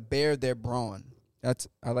how to bear their brawn."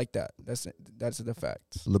 I like that. That's the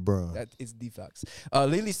facts. LeBron. That is the facts.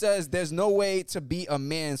 Lily says, "There's no way to be a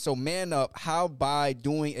man, so man up. How by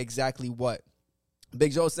doing exactly what?"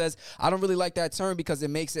 Big Joe says, "I don't really like that term because it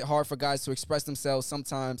makes it hard for guys to express themselves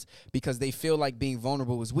sometimes because they feel like being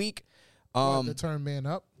vulnerable is weak." the term man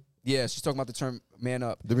up. Yeah, she's talking about the term "man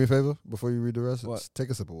up." Do me a favor before you read the rest. What? Just take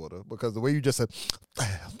a sip of water because the way you just said,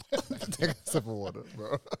 take a sip of water,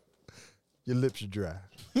 bro. Your lips are dry.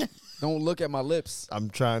 Don't look at my lips. I'm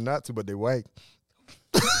trying not to, but they white.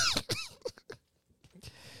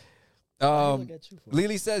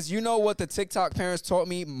 Lily says, "You know what the TikTok parents taught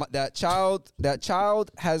me? That child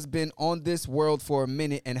has been on this world for a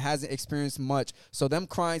minute and hasn't experienced much. So them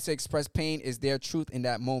crying to express pain is their truth in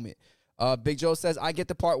that moment." Big Joe says, "I get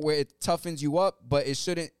the part where it toughens you up, but it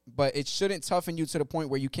shouldn't toughen you to the point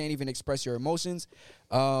where you can't even express your emotions."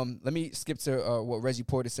 Let me skip to what Reggie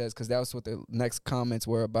Porter says because that was what the next comments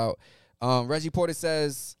were about. Reggie Porter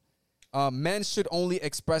says, "Men should only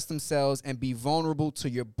express themselves and be vulnerable to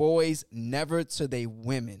your boys, never to they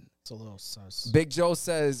women." It's a little sus. Big Joe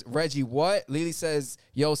says, "Reggie, what?" Lily says,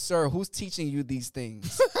 "Yo, sir, who's teaching you these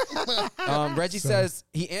things?" Reggie says,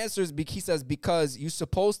 he says, "Because you're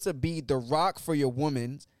supposed to be the rock for your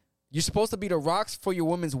woman. You're supposed to be the rocks for your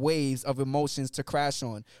woman's waves of emotions to crash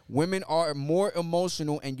on. Women are more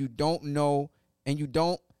emotional and you don't know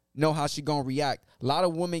how she gonna react. A lot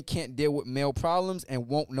of women can't deal with male problems and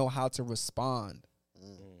won't know how to respond."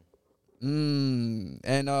 And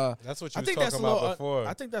That's what you was talking about before.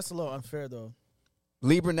 I think that's a little unfair though.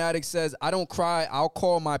 Libranatic says, "I don't cry. I'll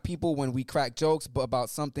call my people when we crack jokes, but about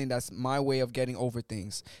something that's my way of getting over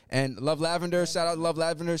things." And Love Lavender, shout out Love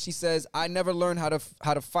Lavender. She says, "I never learned how to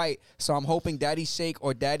fight, so I'm hoping Daddy Shake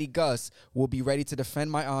or Daddy Gus will be ready to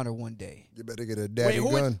defend my honor one day." You better get a daddy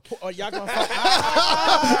gun. Are y'all gonna fight?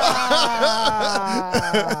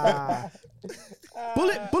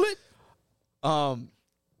 Bullet.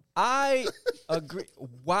 I agree.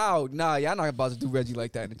 Wow, nah, y'all not about to do Reggie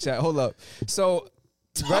like that in the chat. Hold up. So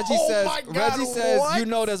Reggie says, "You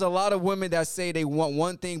know, there's a lot of women that say they want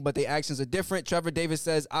one thing, but their actions are different." Trevor Davis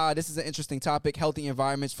says, "This is an interesting topic. Healthy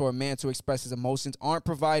environments for a man to express his emotions aren't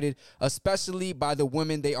provided, especially by the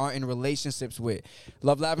women they are in relationships with."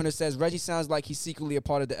 Love Lavender says, "Reggie sounds like he's secretly a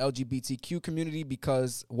part of the LGBTQ community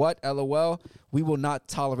because what? LOL. We will not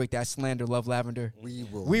tolerate that slander, Love Lavender.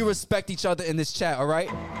 We respect each other in this chat, all right?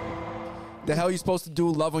 The hell you supposed to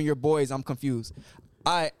do? Love on your boys? I'm confused."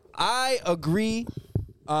 I agree.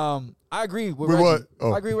 I agree with Reggie. what?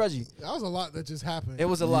 Oh. I agree with Reggie. That was a lot that just happened. It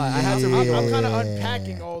was a lot. I had to read. I'm kind of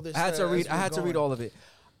unpacking all this. I had to read all of it.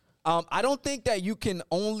 I don't think that you can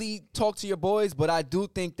only talk to your boys, but I do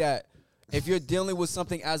think that if you're dealing with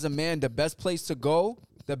something as a man, the best place to go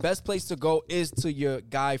is to your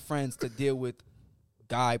guy friends to deal with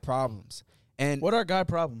guy problems. And What are guy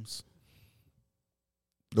problems?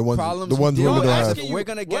 The ones problems women you deal don't with. have. We're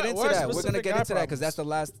gonna get into what are that. We're gonna specific get guy into that because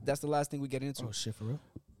problems? that's the last thing we get into. Oh shit, for real?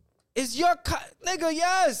 It's your nigga.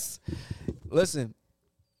 Yes. Listen.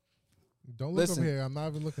 Don't look Listen. over here. I'm not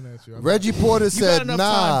even looking at you. Reggie Porter said, enough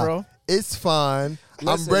 "Nah, time, bro. it's fine. I'm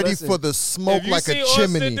Listen, ready listen. for the smoke If you like see a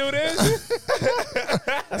Austin chimney." do this,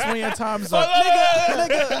 That's when your time's up.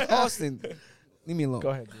 Nigga, Austin, leave me alone. Go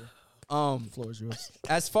ahead, dude. The floor is yours.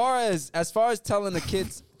 As far as telling the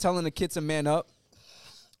kids to man up,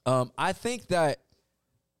 I think that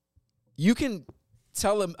you can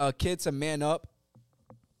tell a kid to man up,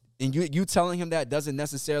 and you telling him that doesn't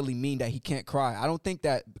necessarily mean that he can't cry. I don't think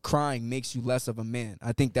that crying makes you less of a man.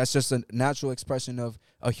 I think that's just a natural expression of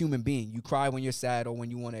a human being. You cry when you're sad or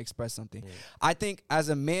when you want to express something. I think as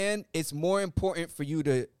a man, it's more important for you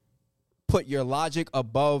to put your logic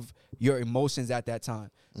above your emotions at that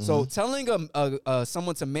time. So telling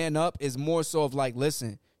someone to man up is more so of like,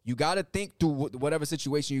 listen, you got to think through whatever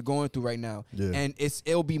situation you're going through right now. Yeah. And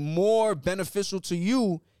it'll be more beneficial to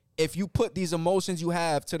you if you put these emotions you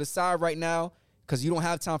have to the side right now because you don't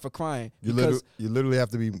have time for crying. You literally have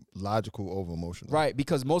to be logical over emotional. Right,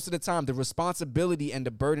 because most of the time the responsibility and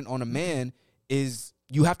the burden on a man is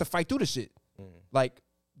you have to fight through the shit. Like,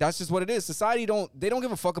 that's just what it is. Society don't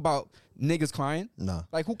give a fuck about niggas crying. Nah.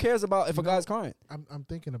 Like, who cares about if a guy's crying? I'm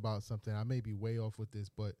thinking about something. I may be way off with this,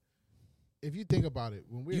 but if you think about it,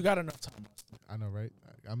 when we You got enough time. I know, right?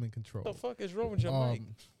 I'm in control. what the fuck is wrong with your mic?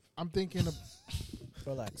 I'm thinking of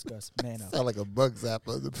Relax, Gus. Man up. Sound like a bug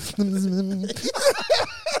zapper.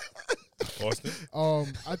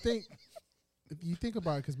 Austin. I think if you think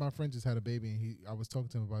about it, because my friend just had a baby, and I was talking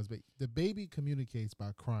to him about his baby. The baby communicates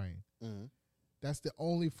by crying. Mhm. That's the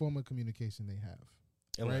only form of communication they have.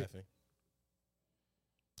 And Right. laughing.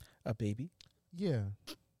 A baby. Yeah,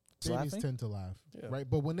 It's babies laughing? tend to laugh, Yeah. right?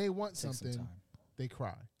 But when they want Take some something, time. they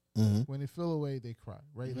cry. Mhm. When they feel away, they cry,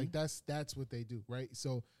 right? Like that's what they do, right?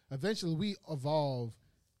 So eventually we evolve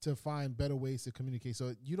to find better ways to communicate.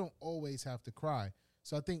 So you don't always have to cry.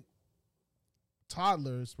 So I think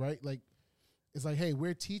toddlers, right? Like it's like, hey,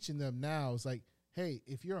 we're teaching them now. It's like, hey,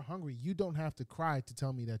 if you're hungry, you don't have to cry to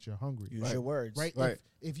tell me that you're hungry. Use your words. Right? Right.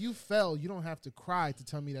 If you fell, you don't have to cry to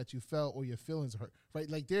tell me that you fell or your feelings hurt. Right?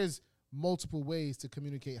 Like there's multiple ways to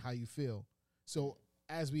communicate how you feel. So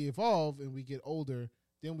as we evolve and we get older,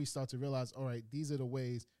 then we start to realize, all right, these are the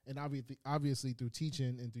ways. And obviously through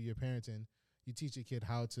teaching and through your parenting, you teach a kid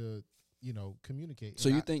how to, communicate. So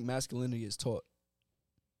And you think masculinity is taught?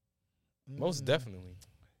 Most definitely.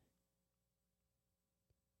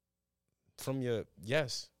 From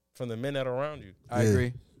the men that are around you. I Yeah.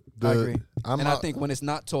 agree. I agree. I'm And I not- think when it's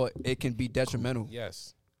not taught, it can be detrimental.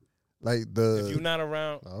 Yes. like If the. you're not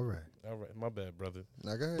around, All right. my bad, brother.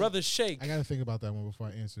 Now go ahead. Brother Shake. I got to think about that one before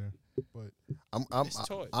I answer. But It's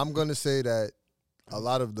taught. I'm gonna say that a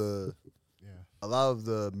lot of the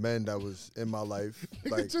yeah. men that was in my life,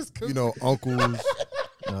 like just uncles.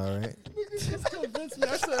 All right. Just convinced me.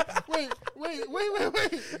 I said, wait.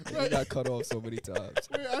 You got cut off so many times.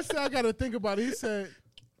 Wait, I said I got to think about it. He said,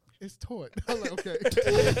 it's taught. I'm like, okay. Go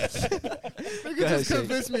Nigga ahead, just Shay.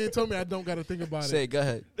 convinced me and told me I don't got to think about Say, it. go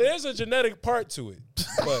ahead. There's a genetic part to it.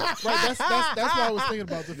 But Right, that's why I was thinking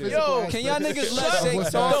about the physical Yo, aspect can y'all niggas let of Shay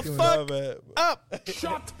what's talk? masculine. my bad. Up.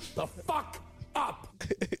 Shut the fuck up.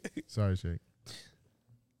 Sorry, Shake.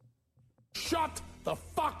 Shut the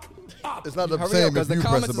fuck up. It's not the Hurry same up, 'cause if the you press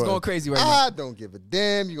comments the is button. going crazy right I don't give a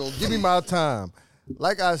damn. You gonna give me my time.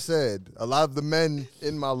 Like I said, a lot of the men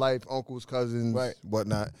in my life, uncles, cousins, Right.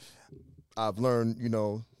 whatnot, I've learned,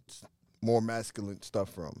 more masculine stuff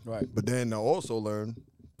from. Right. But then I also learned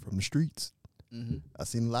from the streets. Mm-hmm. I've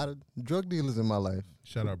seen a lot of drug dealers in my life.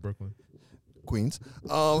 Shout out Brooklyn. Queens. get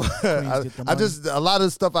the I just a lot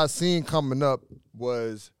of stuff I seen coming up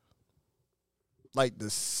was like the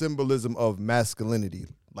symbolism of masculinity.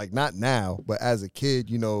 Like not now, but as a kid,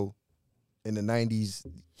 in the 90s,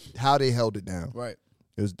 how they held it down. Right.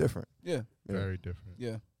 It was different. Yeah. Very different.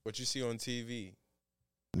 Yeah. What you see on TV,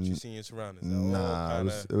 what you see in your surroundings. Nah,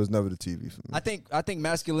 it was never the TV for me. I think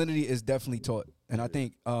masculinity is definitely taught, and I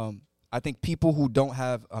think people who don't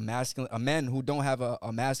have men who don't have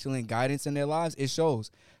a masculine guidance in their lives, it shows.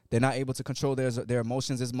 They're not able to control their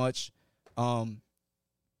emotions as much.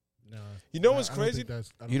 No. You know what's I don't crazy? think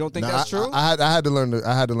You don't think Nah, that's true? I had to learn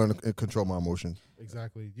to control my emotions.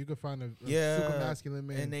 Exactly. You could find a Yeah, super masculine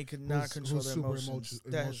man and they could not who's control their super emotions.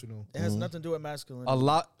 emotional. It has nothing to do with masculine. a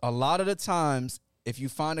lot of the times, if you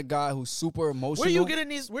find a guy who's super emotional, Where you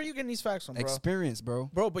getting these facts from, bro? experience,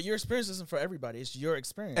 bro. Bro, but your experience isn't for everybody. It's your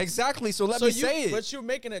experience. Exactly. So let me say it But you're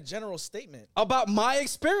making a general statement. about my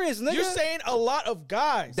experience, nigga. You're saying a lot of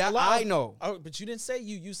guys That a lot I of- know. Oh, but you didn't say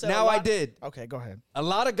you. You said Now a I lot. did. Okay, go ahead. A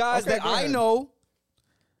lot of guys Okay, that go I ahead. know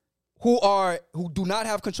who do not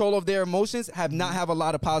have control of their emotions have not have a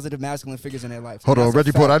lot of positive masculine figures in their life. Hold And on, that's a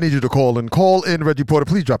Reggie Porter. I fact. need you to call in. Call in, Reggie Porter.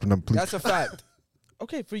 Please drop the number, please. That's a fact.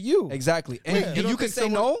 Okay, for you. Exactly. And, Wait, and don't you can think say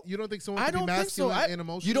someone- no. You don't think someone I can be don't think so. masculine and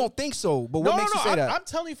emotional? You don't think so. But No, what makes you say I'm, that? I'm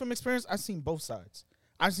telling you from experience. I've seen both sides.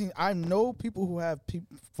 I know people who have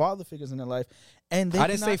father figures in their life, and they I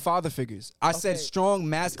didn't say cannot- father figures. I said Okay. strong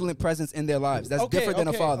masculine presence in their lives. That's Okay, different than a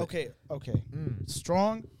okay, father. Okay.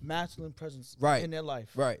 Strong masculine presence Right. in their life.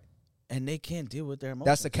 Right. And they can't deal with their emotions.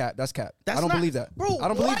 That's a cap. That's cap. That's I don't not- believe that. Bro, I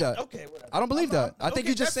don't believe what? that. Okay, whatever. I don't believe that. I think okay,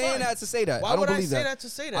 you're just that's saying fine. that to say that. Why I don't would believe I say that. that to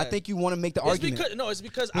say that? I think you want to make the It's argument. because it's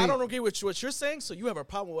because I don't agree with what you're saying, so you have a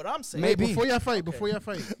problem with what I'm saying. Maybe. Before y'all fight, you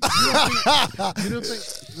don't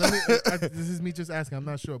think let me, this is me just asking, I'm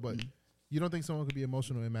not sure, but you don't think someone could be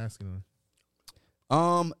emotional and masculine?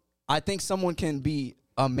 I think someone can be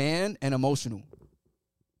a man and emotional,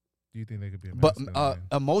 Do you think they could be a but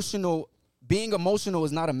masculine man? being emotional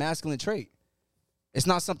is not a masculine trait. It's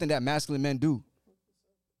not something that masculine men do.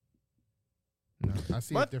 No, I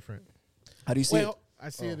see What? it different. How do you see it? I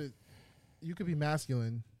see it as you could be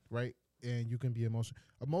masculine, right? And you can be emotional.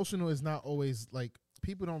 Emotional is not always like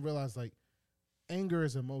people don't realize like anger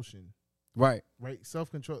is emotion, Right. right?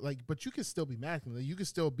 Self-control, like, but you can still be masculine. Like, you can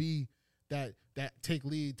still be that take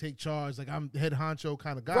lead, take charge, like I'm head honcho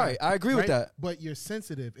kind of guy. Right, I agree with that. But you're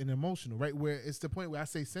sensitive and emotional, right? Where it's the point where I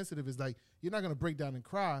say sensitive is like you're not gonna break down and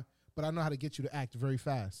cry, but I know how to get you to act very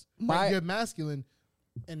fast. You're masculine,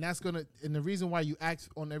 and that's gonna. And the reason why you act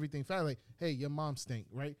on everything fast, like, hey, your mom stink,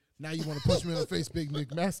 right? Now you want to punch me in the face, big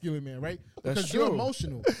Nick, masculine man, right? Because you're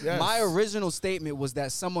emotional. Yes. My original statement was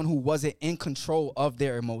that someone who wasn't in control of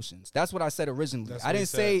their emotions. That's what I said originally. I didn't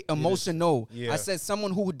say emotional. I said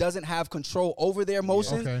someone who doesn't have control over their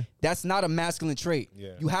emotions. That's not a masculine trait.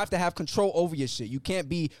 You have to have control over your shit. You can't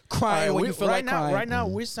be crying when you feel like crying. Right now,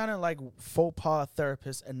 we're sounding like faux pas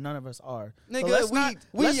therapists, and none of us are. Nigga, So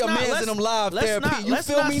we your mans in them live therapy. You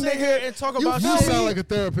feel me, nigga? And talk You about sound like a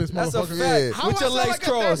therapist, That's a motherfucker. fact. How With I your sound legs like a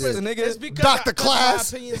crossed, therapist? nigga. It's because Dr.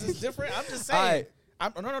 Class. my opinions is different. I'm just saying.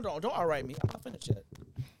 No, don't all right me. I'm not finished yet.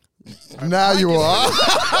 Now you are.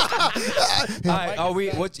 Are we?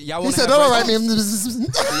 What y'all He want? said, "Don't write me."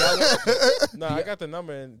 No, I got the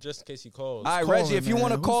number in just in case he calls. All right, Reggie, if you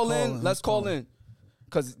want to call in, let's call in.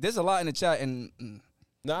 Because there's a lot in the chat, and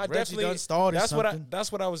No, I Reggie definitely. done started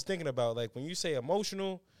That's what I was thinking about. Like when you say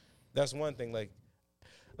emotional, that's one thing. Like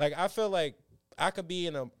I feel like I could be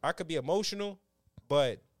emotional,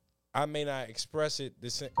 but I may not express it the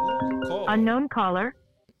same. Call. Unknown caller.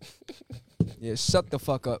 yeah, shut the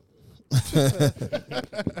fuck up.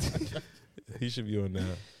 He should be on now.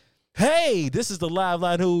 Hey, this is the live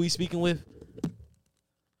line. Who are we speaking with?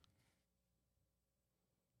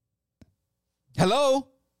 Hello.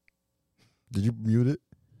 Did you mute it?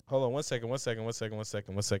 Hold on, one second.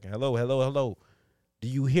 Hello. Do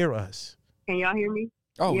you hear us? Can y'all hear me?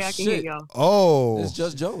 Oh yeah, I can shit. hear y'all. Oh, It's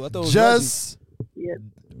just Joe. I thought it was just Yeah.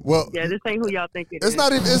 well. Yeah, this ain't who y'all think it It's is.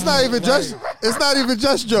 not even. It's not even just. It's not even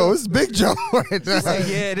just Joe. It's Big Joe right now.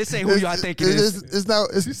 Reggie. Yeah, this ain't who y'all think it is. It's not.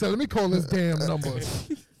 It's, She said, let me call this damn number.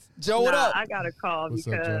 Joe, what up? I got a call What's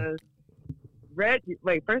up, Joe? because Reggie.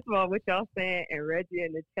 Wait, first of all, what y'all saying and Reggie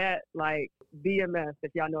in the chat, like BMS,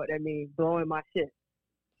 if y'all know what that means, blowing my shit.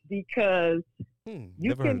 Because you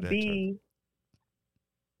Never heard can of that be.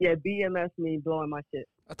 Yeah, BMS means blowing my shit.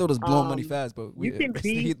 I thought it was blowing money fast, but you can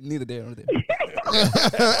be- neither there nor there.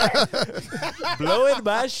 Blowing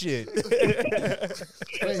my shit.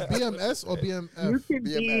 Wait, BMS or You BMF? can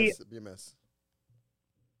be. BMS.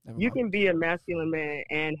 You can be a masculine man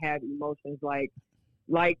and have emotions. Like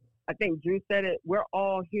I think Drew said it. We're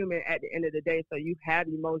all human at the end of the day, so you have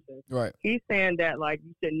emotions. Right. He's saying that like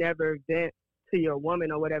you should never vent to your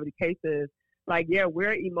woman or whatever the case is. Like, yeah,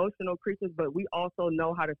 we're emotional creatures, but we also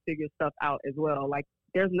know how to figure stuff out as well. Like,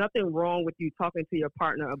 there's nothing wrong with you talking to your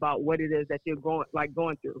partner about what it is that you're going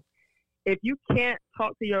through. If you can't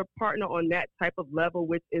talk to your partner on that type of level,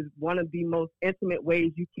 which is one of the most intimate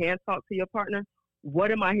ways you can talk to your partner,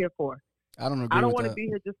 what am I here for? I don't agree I don't with want to that. be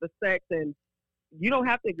here just for sex, and you don't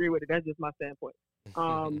have to agree with it. That's just my standpoint.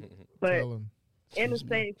 But Tell him. in the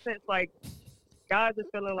same sense, like, guys are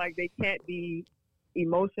feeling like they can't be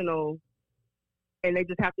emotional and they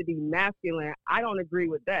just have to be masculine. I don't agree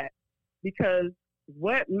with that, because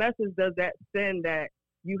what message does that send that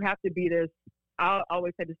you have to be this, I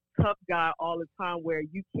always say, this tough guy all the time where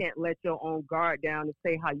you can't let your own guard down and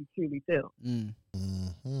say how you truly feel?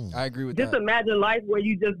 I agree with Just that. imagine life where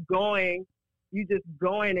you just going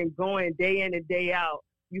and going day in and day out.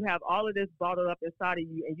 You have all of this bottled up inside of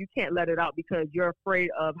you, and you can't let it out because you're afraid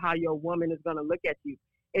of how your woman is going to look at you.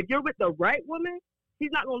 If you're with the right woman,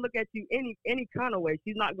 she's not going to look at you any kind of way.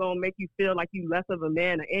 She's not going to make you feel like you less of a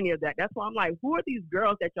man or any of that. That's why I'm like, who are these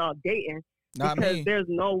girls that y'all dating? Not Because me. there's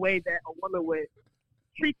no way that a woman would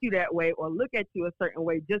treat you that way or look at you a certain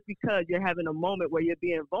way just because you're having a moment where you're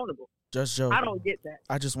being vulnerable. Just Joe. I don't get that.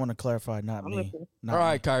 I just want to clarify, not I'm me. listening. Not All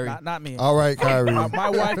right, me. Kyrie. Not me. All right, Kyrie.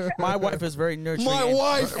 My wife is very nurturing. My and-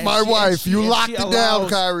 wife. and My she- wife. and she- You and locked she it down,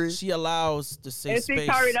 allows- Kyrie. She allows the safe And see, space.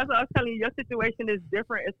 Kyrie, that's what I was telling you. Your situation is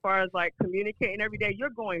different as far as like communicating every day. You're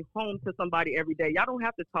going home to somebody every day. Y'all don't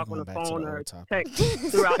have to talk on Going the back to phone the or old topic.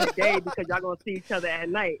 text throughout the day because y'all gonna see each other at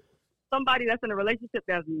night. Somebody that's in a relationship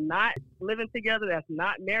that's not living together, that's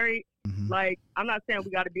not married, like, I'm not saying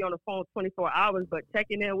we got to be on the phone 24 hours, but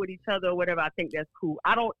checking in with each other or whatever, I think that's cool.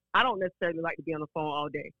 I don't necessarily like to be on the phone all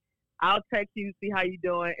day. I'll text you, see how you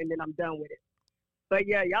doing, and then I'm done with it. But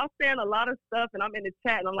yeah, y'all saying a lot of stuff, and I'm in the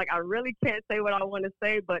chat, and I'm like, I really can't say what I want to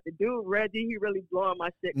say, but the dude Reggie, he really blowing my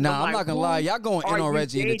shit. Nah, I'm like, not gonna who lie. Y'all going are in on you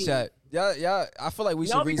Reggie in the dating? chat. Yeah. I feel like we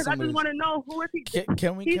No, should read because I some of just this. want to know who is he.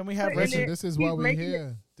 Can we have putting Reggie? it- This is he's why we're making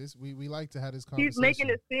here. We like to have this conversation. He's making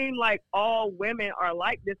it seem like all women are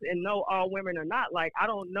like this, and no, all women are not. Like, I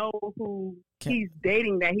don't know who he's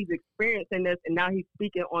dating that he's experiencing this, and now he's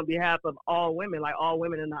speaking on behalf of all women. Like, all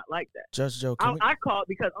women are not like that. Judge Joe, can we, I called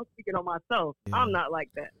because I'm speaking on myself. Yeah. I'm not like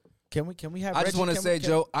that. Can we have? I just want to say,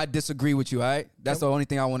 Joe, I disagree with you. All right, that's the only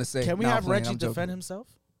thing I want to say. Can we Nah, I'm have playing, Reggie I'm joking. defend himself?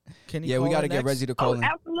 Can he? Yeah, we got got to get Reggie to call in.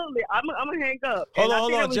 Absolutely. I'm gonna hang up. Hold And I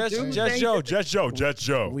on, think it Just was Juice saying-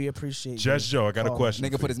 Joe. We appreciate Just Joe, I got a Call. question.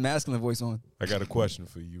 Nigga put his masculine voice on. I got a question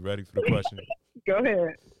for you. You ready for the question? Go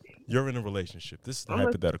ahead. You're in a relationship. This is the Uh-huh.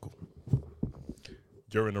 hypothetical.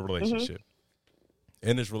 You're in a relationship.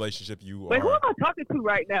 In this relationship, you Wait, who are. am I talking to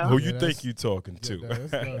right now? Who Yeah, you that's- think you talking to?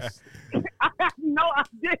 That's I have no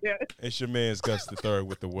idea. It's your man's Gus the Third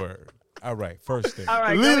with the word. All right, first thing. All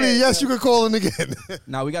right, go Lily, ahead. yes, you can call in again.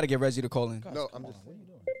 Nah, we got to get Reggie to call in. No, I'm just.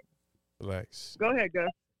 Relax. Go ahead, Gus.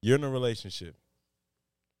 You're in a relationship.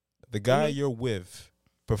 The guy you're with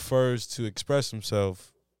prefers to express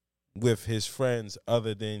himself with his friends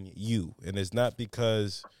other than you, and it's not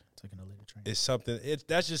because Taking a later train. it's something.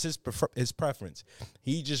 That's just his preference.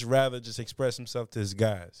 He just rather just express himself to his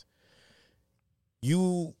guys.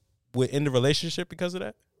 You were in the relationship because of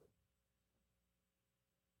that?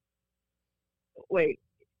 Wait,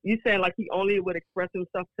 you saying like he only would express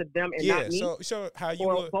himself to them and Yeah. not me? So how you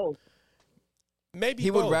or would both? maybe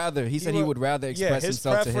He would both. rather. He said he would rather express his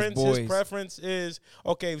himself to his preference, boys. His preference is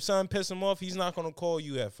okay. If something piss him off, he's not gonna call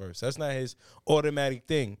you at first. That's not his automatic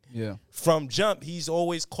thing. Yeah. From jump, he's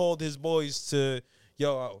always called his boys to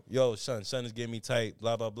yo, son is getting me tight.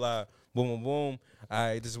 Blah blah blah. Boom boom boom. All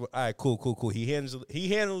right, all right, cool. He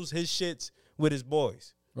handles his shits with his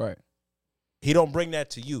boys. Right. He don't bring that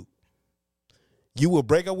to you. You will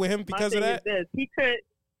break up with him because My of thing that. Is this.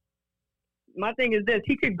 My thing is this.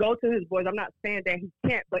 He could go to his boys. I'm not saying that he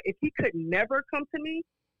can't, but if he could never come to me,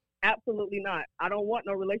 absolutely not. I don't want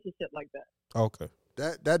no relationship like that. Okay.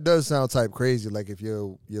 That does sound type crazy. Like if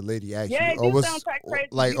your lady asks Yeah, you, it oh, do what's sound type crazy.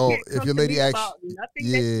 like, You oh, can't if come your to lady me asks, about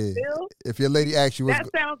nothing that you feel. if your lady asks you, what's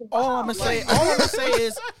That sounds All wild. I'm gonna say,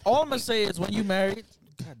 all I'm gonna say is when you married,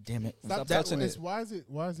 God damn it, Stop that, touching it. Why is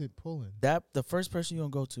it pulling? that the first person you gonna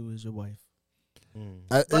go to is your wife.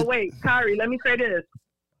 But wait, Kyrie, let me say this.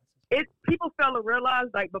 People fail to realize,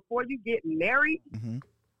 like, before you get married,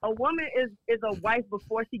 a woman is a wife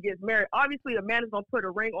before she gets married. Obviously, a man is going to put a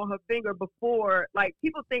ring on her finger before, like,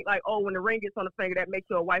 people think, like, oh, when the ring gets on the finger, that makes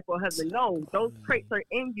you a wife or a husband. No, those traits are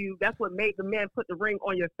in you. That's what made the man put the ring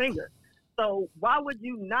on your finger. So why would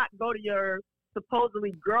you not go to your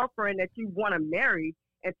supposedly girlfriend that you want to marry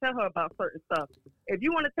and tell her about certain stuff? If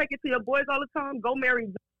you want to take it to your boys all the time, go marry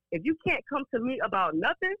them. If you can't come to me about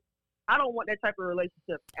nothing, I don't want that type of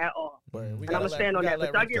relationship at all. And I'm going to stand on that.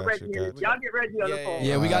 But y'all get Reggie on the phone.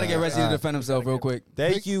 Yeah, we got to get Reggie to defend himself real quick.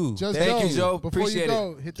 Thank you. Thank you, Joe. Before Appreciate you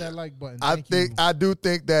go, it. hit that like button. I do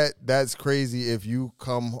think that's crazy if you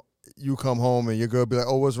come home and your girl be like,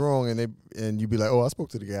 oh, what's wrong? And you be like, oh, I spoke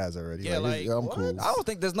to the guys already. Yeah, like, I'm cool. I don't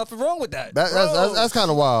think there's nothing wrong with that. That's kind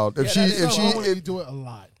of wild. If you do it a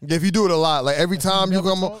lot. If you do it a lot, like every time you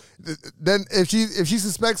come home, then if she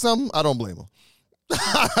suspects something, I don't blame her.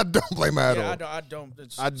 I don't blame her at all.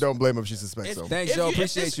 I don't blame her if she suspects something. Thanks, Joe.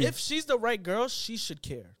 Appreciate you. If she's the right girl, she should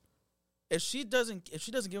care. If she doesn't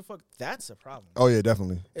give a fuck, that's a problem. Oh yeah,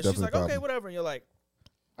 definitely. If Definitely she's like, a problem. okay, whatever, and you're like,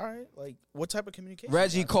 all right, like, what type of communication?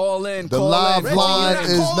 Reggie, call in. The call live in. line Reggie,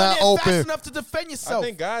 is you're not calling in open. fast enough to defend yourself. I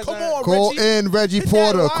think guys Come aren't- on, Call Reggie. in, Reggie Hit that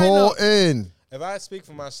Porter. line Call up. in. If I speak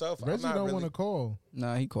for myself, Reggie I'm not don't really, want to call.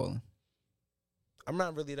 Nah, he calling. I'm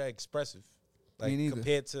not really that expressive. Me Like neither.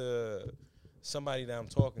 compared to somebody that I'm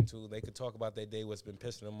talking to, they could talk about their day, what's been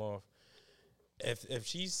pissing them off. If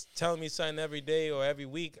she's telling me something every day or every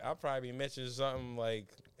week, I'll probably mention something like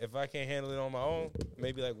if I can't handle it on my own,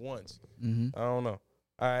 maybe like once. I don't know.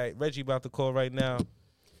 All right, Reggie about to call right now.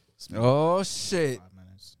 Oh shit.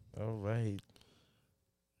 All right.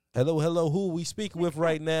 Hello, who we speaking with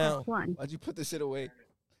right now? Why'd you put this shit away?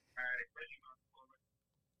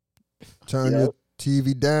 Turn your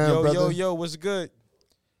TV down, brother. Yo, what's good?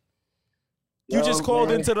 You just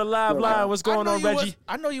called into the live line. What's going on, Reggie?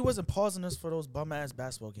 I know you wasn't pausing us for those bum ass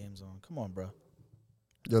basketball games on. Come on, bro.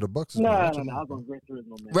 Yo, the Bucks is No, playing. I What you was on Great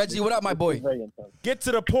Turismo, man. Reggie, what up, my boy? Get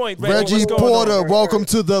to the point, Reggie. Reggie What's going Porter, on? welcome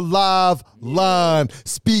to the live line.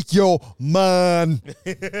 Speak your mind.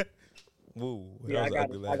 Woo, Yeah, I got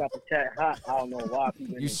the chat hot. I don't know why.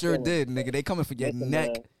 You sure did, nigga. They coming for your Listen, neck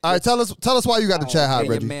man. All right, tell us why you got the chat hot, and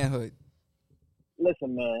your Reggie. manhood.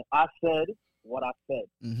 Listen, man. I said what I said.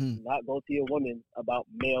 Mm-hmm. Do not go to your women about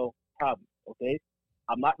male problems, okay?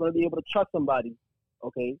 I'm not going to be able to trust somebody,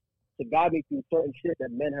 okay, to guide me through certain shit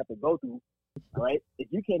that men have to go through, all right? If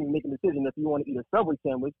you can't even make a decision if you want to eat a Subway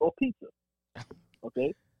sandwich or pizza,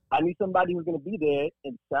 okay? I need somebody who's going to be there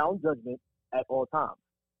in sound judgment at all times.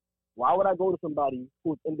 Why would I go to somebody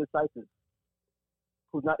who's indecisive,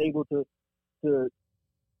 who's not able to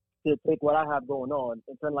take what I have going on,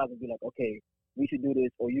 internalize and be like, okay, we should do this,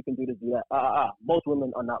 or you can do this, do that. Most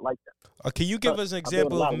women are not like that. Can you give us an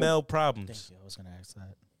example of male problems? Thank you. I was gonna ask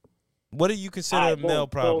that. What do you consider male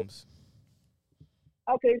problems?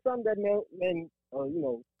 Okay, some that men,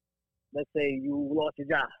 let's say you lost your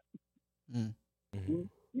job. Mm-hmm.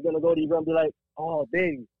 You're gonna go to your girl and be like, "Oh,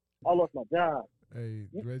 baby, I lost my job." Hey,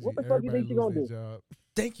 Reggie, what the fuck you think she gonna do? Job.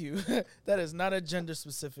 Thank you. That is not a gender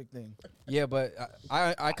specific thing. Yeah, but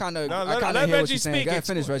I kind of No, I kind let of hear what Reggie you're saying. speak. Go ahead,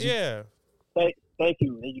 finish, Reggie. Yeah. Thank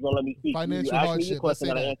you. And you're gonna let me speak. Financial you asked me hardship. your question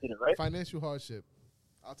Let's and say I that. answered it, right? Financial hardship.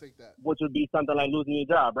 I'll take that. Which would be something like losing your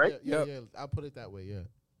job, right? Yeah. I'll put it that way. Yeah.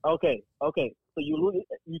 Okay. So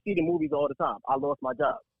you see the movies all the time. I lost my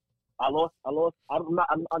job. I lost.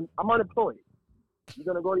 I'm unemployed. You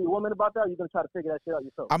gonna go to your woman about that? Or you gonna try to figure that shit out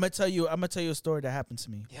yourself? I'm gonna tell you a story that happened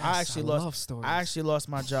to me. Yes, I love stories. actually lost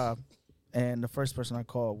my job, and the first person I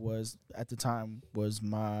called was at the time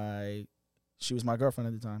she was my girlfriend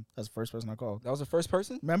at the time. That's the first person I called. That was the first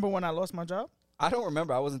person? Remember when I lost my job? I don't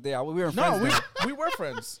remember. I wasn't there. We were friends. No, then. we were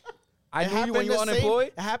friends. I It knew you when happened you were the same- unemployed.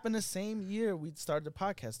 It happened the same year we started the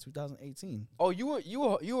podcast, 2018. Oh, you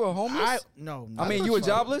were homeless? No. I mean, you were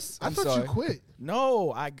jobless? I I'm thought sorry. you quit.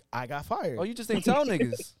 No, I got fired. Oh, you just didn't tell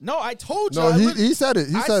niggas. No, I told you. No, I he said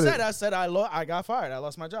it. I said I got fired. I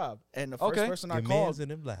lost my job. And the first Okay. person I Your called. man's in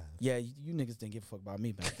them live. Yeah, you niggas didn't give a fuck about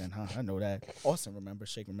me back then, huh? I know that. Austin remember.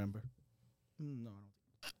 Shake remember. No.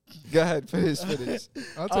 Go ahead, finish.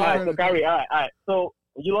 I'll take All right, so credit. Kyrie, all right. So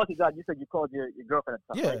when you lost your job, you said you called your girlfriend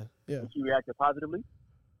at the time, right? Yeah. Did she reacted positively?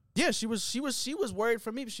 Yeah, she was worried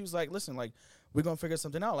for me, but she was like, listen, like, we're gonna figure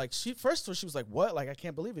something out. Like she was like, what? Like, I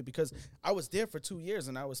can't believe it, because I was there for 2 years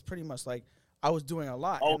and I was pretty much like I was doing a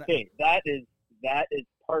lot. and Okay, that is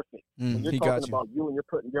perfect. When you're he got talking you. about you and you're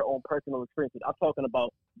putting your own personal experiences, I'm talking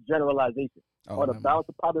about generalization. Oh, On a never mind. balance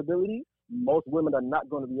of probability, most women are not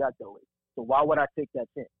going to react that way. So why would I take that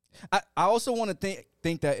chance? I also want to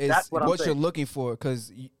think that is That's what I'm what you're saying. looking for,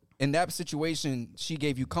 because in that situation, she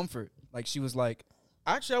gave you comfort. Like, she was like,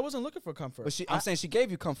 Actually, I wasn't looking for comfort. but I'm saying she gave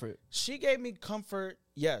you comfort. She gave me comfort,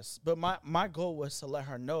 yes, but my goal was to let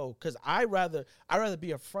her know, because I rather be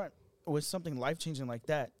upfront with something life changing like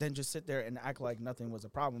that than just sit there and act like nothing was a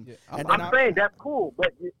problem. Yeah, And I'm then saying that's cool,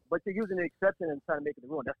 but you're using the exception and trying to make it the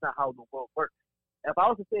rule. That's not how the world works. If I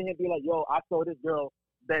was to sit here and be like, yo, I saw this girl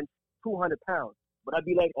bench 200 pounds, but I'd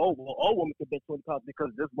be like, oh, well, all women can bench 200 pounds because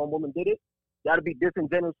this one woman did it. That'd be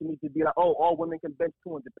disingenuous for me to be like, oh, all women can bench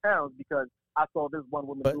 200 pounds because I saw this one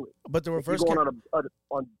woman do it. But the If you're reverse going can,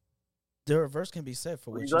 on the reverse can be said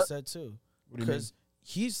for What what you you got? said too, What do you mean? because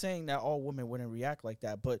he's saying that all women wouldn't react like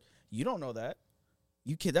that, but you don't know that.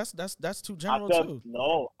 You kid, that's too I general said, too.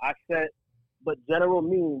 no, I said, but general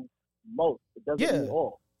means most. It doesn't Yeah. mean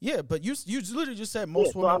all. Yeah, but you literally just said most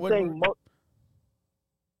yeah, so women I'm wouldn't. saying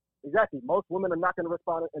exactly. Most women are not going to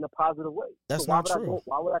respond in a positive way. That's so why not would true.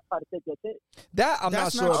 Why would I try to take that chance? That I'm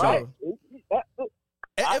That's not sure not about. true. Okay.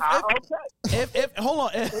 If hold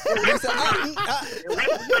on,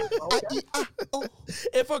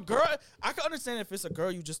 if a girl, I can understand if it's a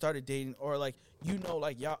girl you just started dating, or like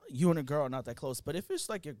like you and a girl are not that close. But if it's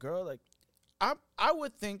like your girl, like I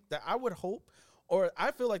would think that I would hope, or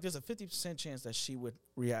I feel like there's a 50% chance that she would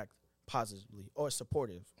react positively or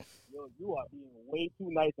supportive. Yo, you are being way too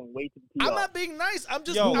nice and way too PR. I'm not being nice. I'm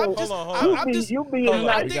just. Yo, I'm hold just, on, hold I'm, on. I'm just. You being Hold on.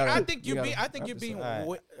 nice. I think you you're gotta being. All right. All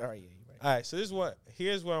right, yeah, you're right. All right, so here's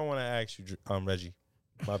what I want to ask you, Reggie.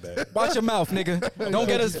 My bad. Watch your mouth, nigga. Don't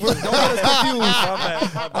get us confused.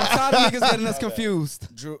 I'm tired of niggas getting us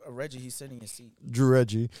confused. Drew, Reggie, he's sitting in his seat. Drew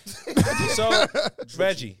Reggie. So,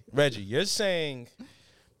 Reggie, you're saying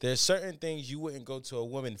there's certain things you wouldn't go to a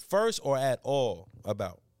woman first or at all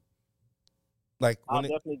about. Like, I'll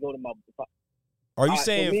when definitely go to my. are you for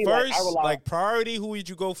saying me, like, I first, rely- like priority? Who would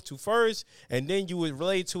you go to first, and then you would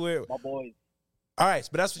relate to it? My boys. All right,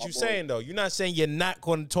 but that's what My you're boy. saying, though. You're not saying you're not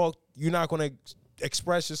going to talk, you're not going to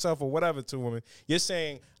express yourself or whatever to a woman. You're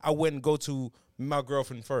saying I wouldn't go to my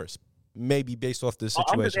girlfriend first, maybe based off the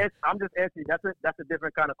situation. I'm just answering. That's a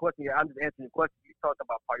different kind of question. I'm just answering your question. You talk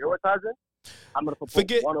about prioritizing. I'm gonna put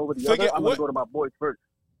one over the other. I'm gonna go to my boys first.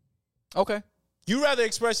 Okay. You rather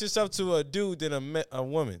express yourself to a dude than a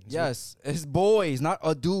woman. Yes, his boys, not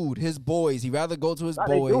a dude. His boys. He'd rather go to his Nah,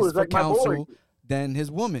 they do. boys It's for like my counsel boys. than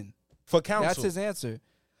his woman. For counsel. That's his answer.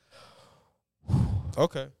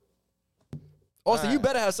 Okay. Also, you Alright.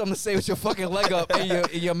 better have something to say with your fucking leg up in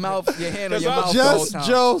your mouth, your hand on your mouth. Just the whole time.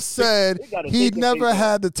 Joe said They gotta he take it never easy.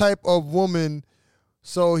 had the type of woman,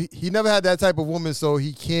 so he never had that type of woman, so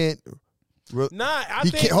he can't. Nah, I He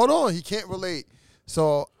think can't. Hold on, he can't relate.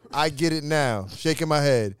 So I get it now. Shaking my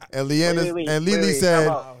head. And Leanna Wait, and Lily wait, said,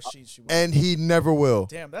 Oh, she won't. and he never will.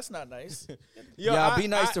 Damn, that's not nice. Yo, Yeah, be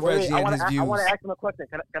nice to Reggie and his I views. want to ask him a question.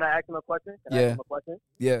 Can I ask him a question? Can I Yeah. ask him a question?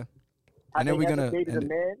 Yeah. Have And then they we're ever gonna dated end a it.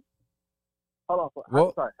 man? Hold on. What?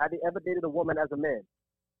 I'm sorry. Have they ever dated a woman as a man?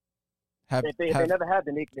 Have, If they never have,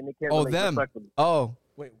 then they can't oh, relate them. respectfully. Oh.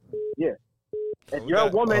 Wait. Yeah. If we you're a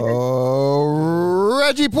got- woman, Oh,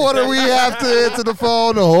 Reggie Porter, we have to answer the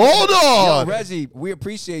phone. Hold Yo, on. Reggie, we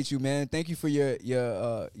appreciate you, man. Thank you for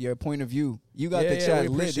your point of view. You got Yeah, the yeah, chat we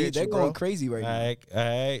lit. appreciate They're you, going bro. crazy right All now. right, all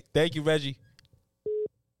right. Thank you, Reggie.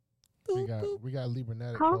 We got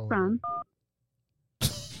Libranetic. Call from.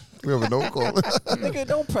 We have a no call. Nigga,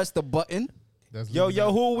 don't press the button. Yo,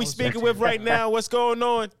 who are we speaking with right now? What's going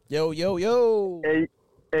on? Yo. hey,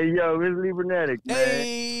 yo, it's Libranetic, man.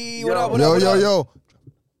 Hey, Yo. what up? What Yo, up? What yo, up? yo.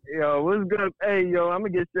 Yo, what's good? Hey, yo, I'm gonna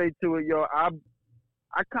get straight to it, yo. I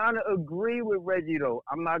kind of agree with Reggie though.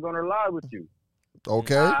 I'm not gonna lie with you.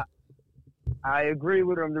 Okay. I agree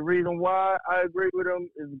with him. The reason why I agree with him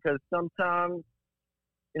is because sometimes,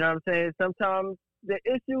 you know what I'm saying? Sometimes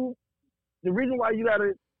the reason why you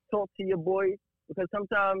gotta talk to your boy, because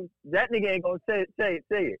sometimes that nigga ain't gonna say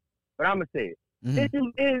it, but I'm gonna say it. Mhm.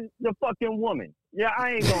 Issue is the fucking woman. Yeah,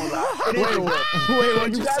 I ain't gonna lie. It is the woman. Wait,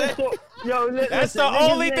 what You you gotta say? talk. Yo, That's the niggas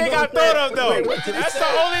only ain't thing gonna I thought say- of, though. Wait, what did he That's say?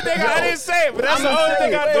 the only thing I didn't say it, but that's the I'ma only say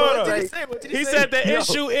thing it. I Wait, thought what of. did he say? He said the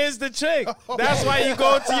issue is the chick. That's why you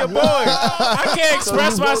go to your boy. I can't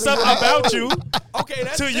express you go to myself your about you Okay,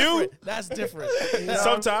 that's to you. different. That's different. You know what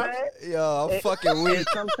I'm Sometimes. saying? Yo, I'm And- fucking weak. and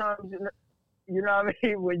sometimes, you know what I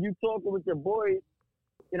mean? When you talking with your boys,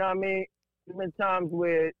 you know what I mean? There's been times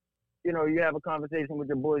where, you know, you have a conversation with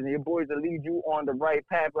your boys and your boys will lead you on the right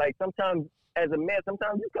path. Like sometimes as a man,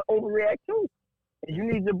 sometimes you can overreact too. And you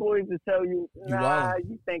need your boys to tell you, nah, wildin'.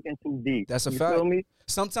 you thinking too deep. That's a you fact. Feel me?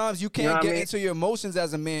 Sometimes you You can't know what I get mean? into your emotions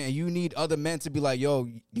as a man, and you need other men to be like, yo,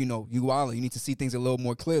 you know, you wildin'. You need to see things a little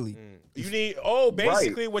more clearly. You need,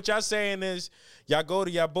 basically what y'all saying is y'all go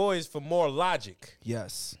to your boys for more logic.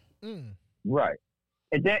 Yes. Right.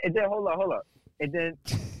 And then hold on. And then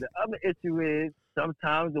the other issue is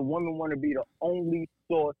sometimes the woman want to be the only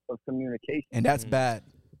source of communication. And that's bad.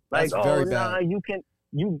 Like, That's very nah, bad.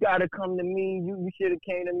 you gotta come to me. You should have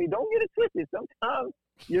came to me. Don't get it twisted. Sometimes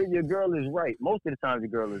your girl is right. Most of the time, your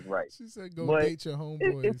girl is right. She said, "Go But date your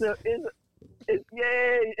homeboys."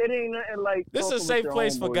 It ain't nothing like. This is a talking with safe your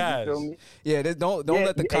place for homeboys, guys. You feel me? Yeah, don't Yeah,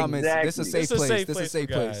 let the comments. This is a safe It's a place. safe This is a place safe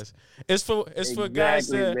for place. guys. It's for guys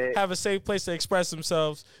to Exactly, man. have a safe place to express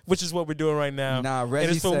themselves, which is what we're doing right now. Nah, and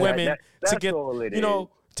Reggie it's for said women That's to get, all it you know,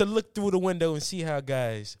 is. to look through the window and see how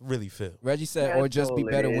guys really feel. Reggie said, That's or just be all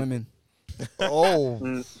it better is. women. Oh.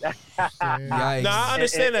 Yikes. No, I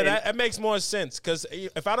understand And- that. That makes more sense because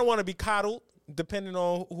if I don't want to be coddled, depending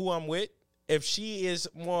on who I'm with, if she is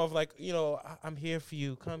more of like, you know, I'm here for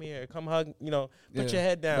you, come here, come hug, you know, put Yeah. your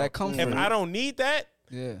head down. That comfort. If I don't need that,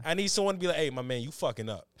 Yeah. I need someone to be like, hey, my man, you fucking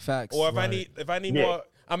up. Facts. Or if I Right. need Yeah. more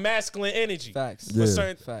a masculine energy. Facts. For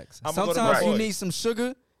certain, Facts. I'm gonna go to Sometimes my you boy. need some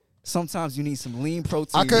sugar. Sometimes you need some lean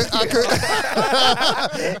protein. I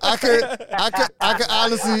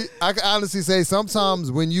could honestly say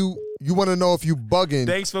sometimes when you want to know if you bugging,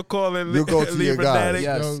 Thanks for calling. you go to your guy. Liberatic.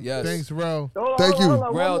 Yes, Yo, yes. Thanks, Ro. Thank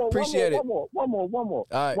you. Rel, appreciate it. One more. All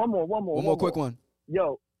right. One more. One more quick one.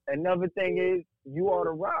 Yo, another thing is you are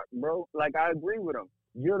the rock, bro. Like I agree with him.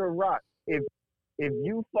 You're the rock. If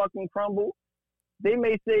you fucking crumble, they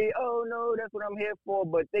may say, "Oh no, that's what I'm here for,"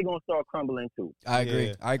 but they gonna start crumbling too. I agree.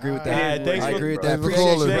 Yeah. I agree with All that. right, thanks I for- agree with that. thanks for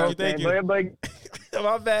Appreciate calling. you, bro. Thank you. But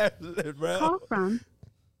My bad, bro. Call from.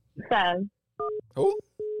 Sev. Who?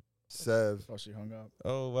 Sev. Oh, she hung up.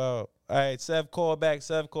 Oh, wow. All right, Sev, call back.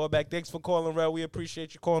 Thanks for calling, Rel. We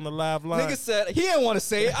appreciate you calling the live line. Nigga said he didn't want to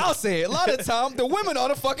say it. I'll say it. A lot of the time, the women are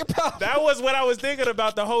the fucking problem. That was what I was thinking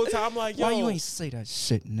about the whole time. Like, yo, Why you ain't say that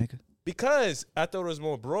shit, nigga? because I thought it was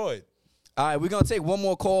more broad. All right, we're gonna take one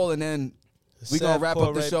more call and then we're gonna Sev, wrap call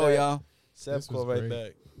up the right show, back. y'all. Sev, This call was right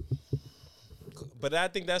great. back. But I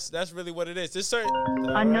think that's really what it is. There's certain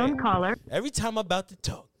Unknown caller. Every time I'm about to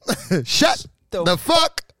talk, Shut the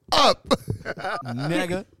fuck up.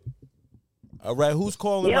 Nigga. all right, who's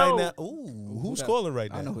calling Yo. right now? Ooh, who's that? calling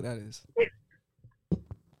right now? I know who that is.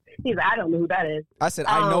 He's like, I don't know who that is. I said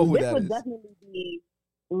I know who this that would is. definitely be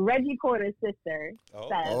Reggie Porter's sister. Oh.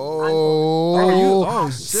 Sev. Oh,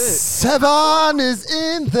 shit. Sevan is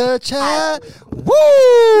in the chat.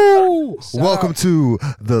 Woo! Shout Welcome out. to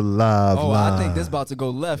the live Oh, line. I think this about to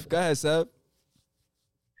go left. Go ahead, Seb.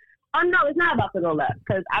 Oh no, it's not about to go left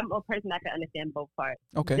because I'm a person that can understand both parts.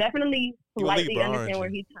 Okay. Definitely You a slightly Libra, aren't understand you? where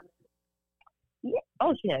he's coming from. Yeah.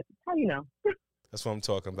 Oh shit. How you know? That's what I'm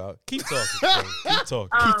talking about. Keep talking, Queen. Keep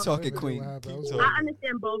talking. Keep talking, Queen. I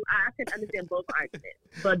understand both. I can understand both arguments.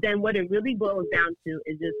 But then what it really boils down to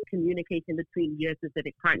is just communication between your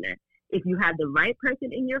specific partner. If you have the right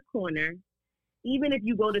person in your corner, even if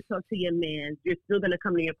you go to talk to your man, you're still going to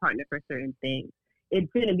come to your partner for certain things. It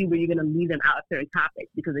shouldn't be where you're going to leave them out of certain topics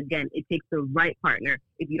because, again, it takes the right partner.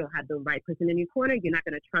 If you don't have the right person in your corner, you're not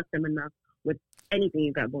going to trust them enough with anything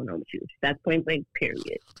you got going on with you. That's point blank,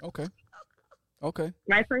 period. Okay.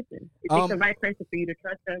 Right person. It takes the right person for you to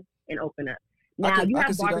trust them and open up. Now, you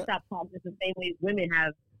have barbershop talks just the same way women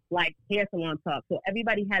have, like, hair salon talk. So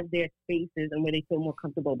everybody has their spaces and where they feel more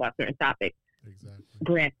comfortable about certain topics. Exactly.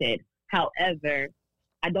 Granted. However,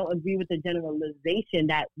 I don't agree with the generalization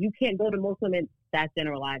that you can't go to most women. That's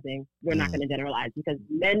generalizing. We're not going to generalize because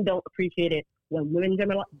men don't appreciate it when women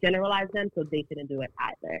generalize them, so they shouldn't do it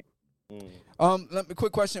either.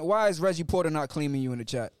 Quick question. Why is Reggie Porter not claiming you in the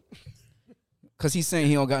chat? Because he's saying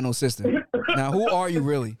he don't got no sister. Now, who are you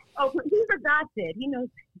really? Oh, he's adopted. He knows.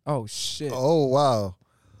 Oh, shit. Oh, wow.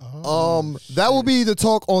 That will be the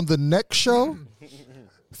talk on the next show.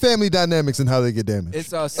 Family dynamics and how they get damaged. It's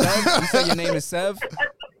Sev. You said your name is Sev?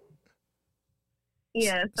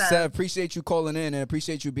 Yeah, Sev, appreciate you calling in and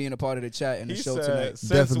appreciate you being a part of the chat and the show tonight. Since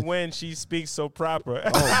Definitely. when she speaks so proper.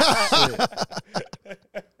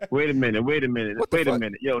 Wait a minute. Wait a minute.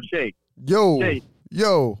 Yo, Shake. Yo. Shake.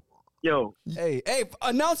 Yo. Yo. Hey,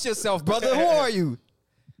 announce yourself, brother. Who are you?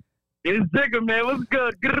 It's Jigga, man. What's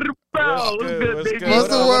good? What's good, baby? What's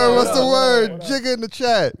the word? What's the word? Jigga in the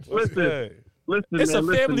chat. Listen, it's man,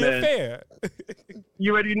 a family man. affair.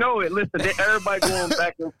 You already know it. Listen, everybody going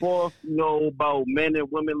back and forth, about men and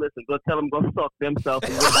women. Listen, go tell them go suck themselves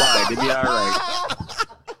and goodbye. They be all right.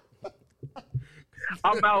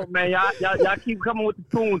 I'm out, man. Y'all keep coming with the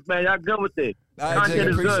tunes, man. Y'all good with it. Content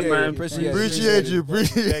is good, man. Appreciate you.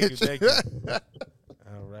 Thank you.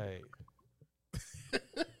 All right.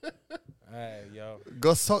 All right, yo.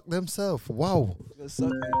 Go suck themselves. Wow.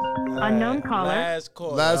 Unknown caller. Last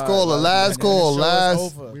call. Last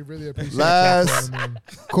call. We really appreciate Last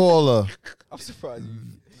caller. I'm surprised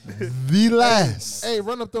you. The last. Hey,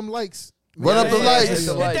 run up them likes. Run up the likes. Hit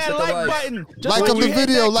the likes. Hit that like button. Like up the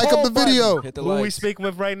video. Like up the video. Hit the Who we likes. speaking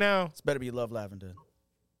with right now? It's better be Love Lavender.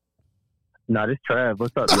 Nah, this Trav.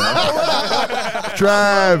 What's up, y'all?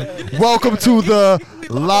 Trav, welcome to the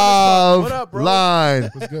live What up, bro? line.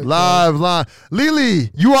 What's good, Live line.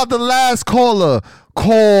 Lily, you are the last caller.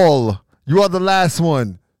 Call. You are the last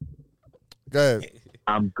one. Go ahead.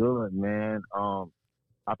 I'm good, man. I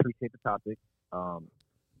appreciate the topic.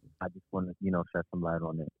 I just want to, shed some light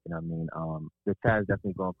on it. You know what I mean? The chat is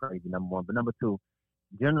definitely going crazy, number one. But number two,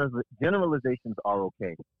 generalizations are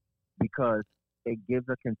okay because it gives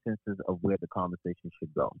a consensus of where the conversation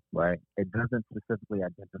should go, right? It doesn't specifically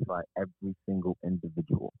identify every single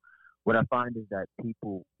individual. What I find is that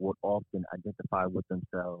people would often identify with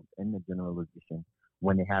themselves in the generalization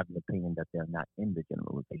when they have an opinion that they're not in the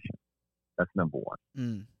generalization. That's number one.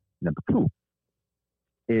 Number two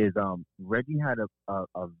is Reggie had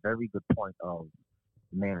a very good point of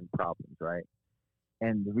man problems, right?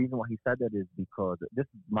 And the reason why he said that is because this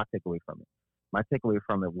is my takeaway from it. My takeaway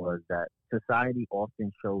from it was that society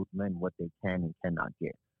often shows men what they can and cannot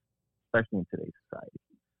get, especially in today's society,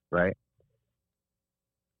 right?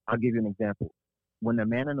 I'll give you an example. When a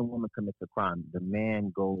man and a woman commits a crime, the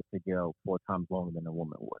man goes to jail 4 times longer than a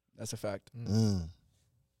woman would. That's a fact.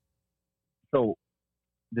 So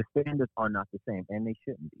the standards are not the same, and they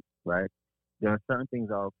shouldn't be, right? There are certain things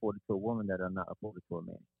that are afforded to a woman that are not afforded to a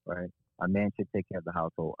man, right? A man should take care of the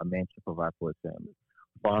household. A man should provide for his family.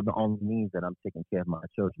 Father only means that I'm taking care of my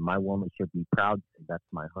children. My woman should be proud to say that's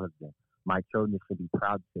my husband. My children should be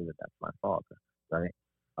proud to say that that's my father, right?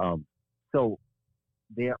 So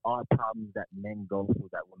there are problems that men go through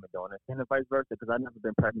that women don't understand, and vice versa. Because I've never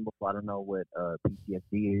been pregnant before. I don't know what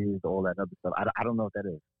PTSD is, all that other stuff. I don't know what that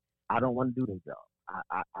is. I don't want to do this job.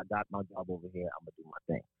 I got my job over here. I'm gonna do my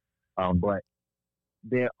thing. But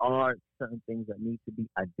there are certain things that need to be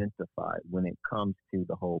identified when it comes to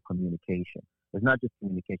the whole communication. It's not just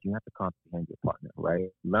communication. You have to comprehend your partner, right?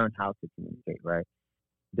 Learn how to communicate, right?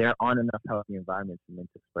 There aren't enough healthy environments for men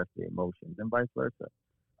to express their emotions, and vice versa.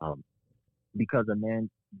 Because a man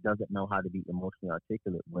doesn't know how to be emotionally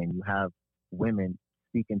articulate when you have women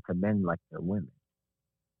speaking to men like they're women.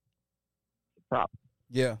 It's a problem.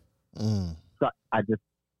 Yeah. So I just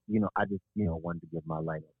wanted to give my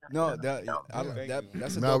light. No, that's a No,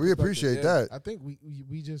 dope we perspective, appreciate yeah. that. I think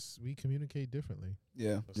we communicate differently.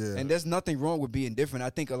 Yeah. Yeah. And there's nothing wrong with being different. I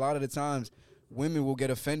think a lot of the times women will get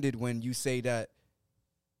offended when you say that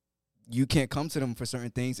you can't come to them for certain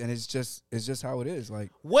things, and it's just how it is.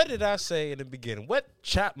 Like, what did I say in the beginning? What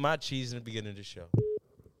chopped my cheese in the beginning of the show?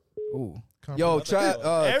 ooh, yo, Trav,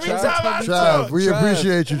 Every time I Trav, talk, we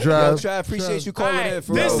appreciate you, yo, Trav. Trav, appreciate you calling in.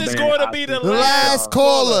 For this real. is going to be the The last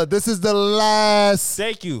caller. This is the last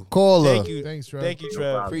Thank you. caller. Thank you. Thanks, Trev. Thank you,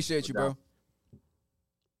 Trev. Appreciate you, bro.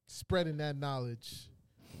 Spreading that knowledge.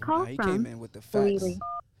 Call Nah, he from came in with the facts. Lily.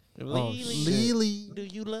 Lily. Do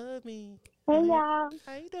you love me? Hey y'all,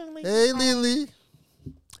 How you doing, Lily? Hey, Lily.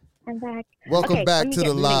 I'm back. Welcome Okay, back let me to get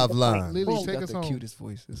the straight live to the point. line. Lily, She's take got us the home. cutest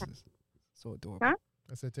voice. This is so adorable. Huh?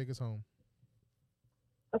 I said, take us home.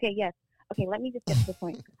 Okay, yes. Okay, let me just get to the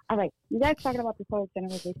point. All right, you guys talking about this whole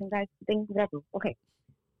generalization, guys, things, whatever. Okay,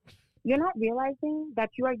 you're not realizing that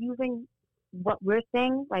you are using what we're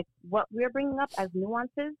saying, like what we're bringing up as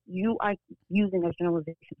nuances. You are using as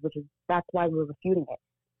generalizations, that's why we're refuting it.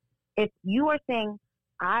 If you are saying,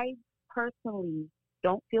 I personally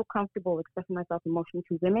don't feel comfortable expressing myself emotionally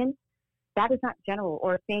to women, that is not general.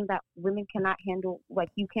 Or saying that women cannot handle, like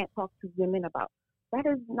you can't talk to women about. That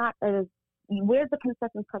is not a. Where's the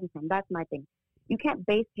consensus coming from? That's my thing. You can't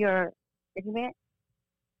base your argument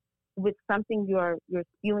with something you're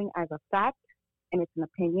spewing as a fact, and it's an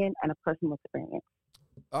opinion and a personal experience.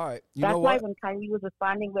 All right, That's know why what? when Kyrie was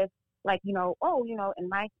responding with, like, in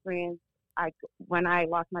my experience, when I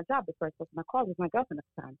lost my job, the first person I called was my girlfriend at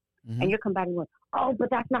the time. Mhm. And you're combating with, oh, but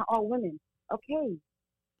that's not all women. Okay.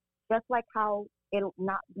 Just like how it'll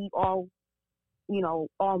not be all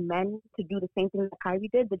men to do the same thing that Kyrie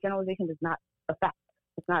did, the generalization is not a fact.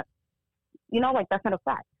 It's not, that's not a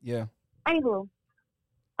fact. Yeah. Anywho,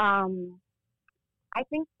 I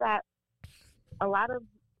think that a lot of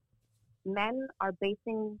men are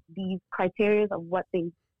basing these criteria of what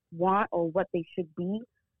they want or what they should be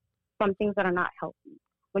from things that are not healthy.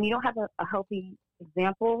 When you don't have a healthy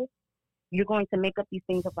example, you're going to make up these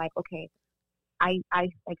things of like, okay, I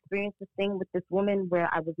experienced this thing with this woman where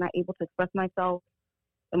I was not able to express myself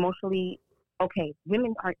emotionally. Okay,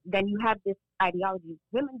 women are, then you have this ideology.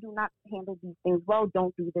 Women do not handle these things well.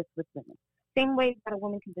 Don't do this with women. Same way that a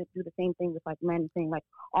woman can just do the same thing with like men, saying like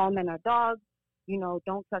all men are dogs,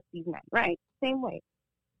 don't trust these men, right? Same way.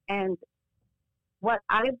 And what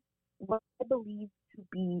I believe to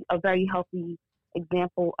be a very healthy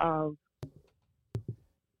example of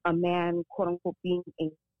a man, quote unquote, being a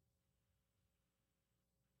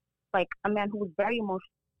man who was very emotionally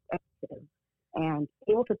sensitive and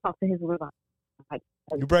able to talk to his women. Like,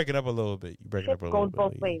 You're breaking up a little bit. Goes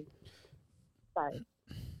both ways. Sorry.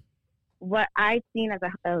 What I've seen as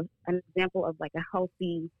an example of like a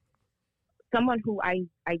healthy, someone who I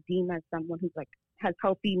deem as someone who's like has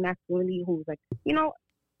healthy masculinity, who's like,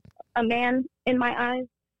 a man in my eyes,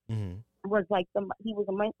 was like he was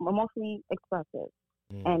emotionally expressive,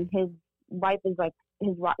 and his wife is like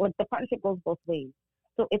the partnership goes both ways.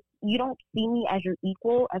 So if you don't see me as your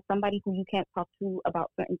equal, as somebody who you can't talk to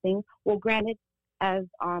about certain things, well, granted, as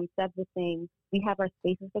Seth was saying, we have our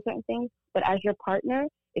spaces for certain things, but as your partner,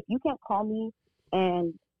 if you can't call me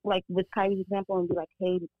and like with Kyrie's example and be like,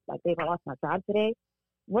 hey, like babe, I lost my job today,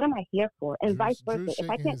 what am I here for? And vice versa. If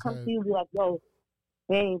I can't come to you and be like, yo,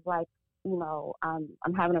 babe, like,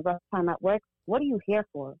 I'm having a rough time at work, what are you here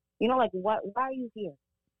for? Why are you here?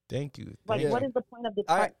 Thank you. Like, what is the point of this?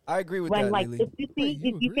 I agree with when, that, like, Lily. if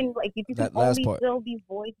you can That last only part. fill these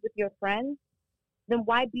voids with your friends, then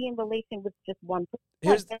why be in relation with just one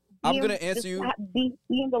person? I'm gonna answer you. Be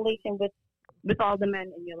in relation with all the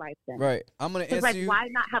men in your life then. Right. I'm gonna answer you. Why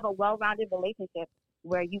not have a well-rounded relationship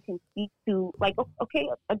where you can speak to, like, okay,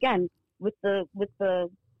 again, with the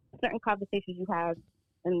certain conversations you have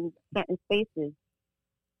in certain spaces,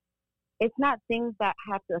 it's not things that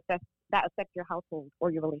have to affect your household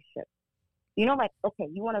or your relationship. Like, okay,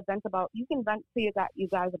 you want to vent about, you can vent to you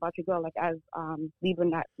guys about your girl, like as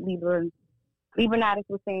Liebernatic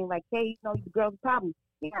was saying, like, hey, the girl's a problem.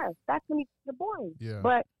 Yes, that's when you the boys. Yeah.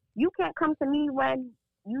 But you can't come to me when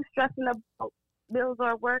you stressing about bills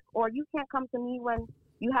or work, or you can't come to me when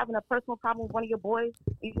you having a personal problem with one of your boys.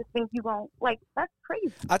 You just think you going, like, that's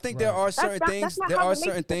crazy. I think there are certain things. not There how are certain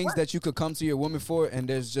relationships things work. that you could come to your woman for, and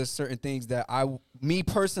there's just certain things that me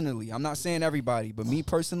personally, I'm not saying everybody, but me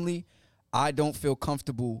personally, I don't feel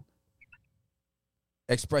comfortable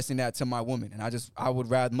expressing that to my woman, and I would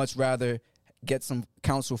much rather get some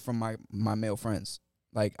counsel from my male friends.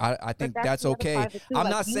 Like, I think that's the other okay. side of it, too. I'm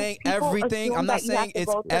Like, not saying people everything. assume I'm not that you have saying to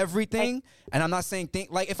it's go to, everything, and I'm not saying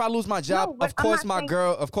like if I lose my job, No, but of course I'm not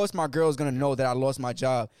my girl is gonna know that I lost my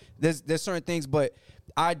job. There's certain things, but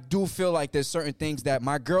I do feel like there's certain things that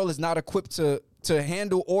my girl is not equipped to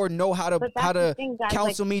handle or know how to But that's the thing, guys,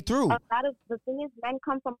 counsel like, me through. A lot of the thing is, men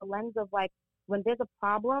come from a lens of like, when there's a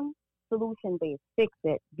problem, solution based, fix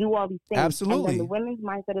it, do all these things. Absolutely. And then the women's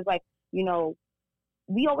mindset is like, you know,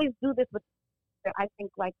 we always do this, but I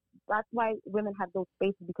think like that's why women have those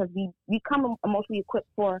spaces, because we come emotionally equipped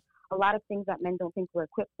for a lot of things that men don't think we're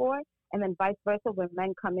equipped for, and then vice versa, where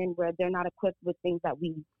men come in where they're not equipped with things that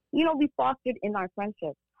we fostered in our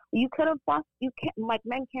friendships. You could have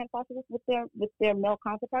men can't foster this with their male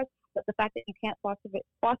counterparts, but the fact that you can't foster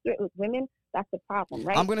it with women, that's the problem,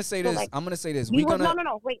 right? I'm gonna say this. Like, I'm gonna say this. No.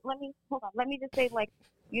 Wait, hold on. Let me just say, like,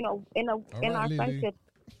 you know, in our friendship,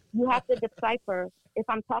 you have to decipher if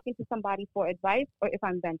I'm talking to somebody for advice or if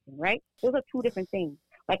I'm venting, right? Those are two different things.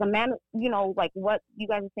 Like a man, you know, like what you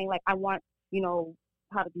guys are saying, like I want, you know,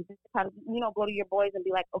 how to do this, how to, you know, go to your boys and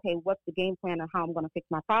be like, okay, what's the game plan and how I'm going to fix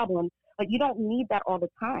my problem? But you don't need that all the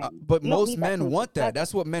time. But most men want that.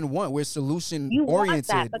 That's what men want. We're solution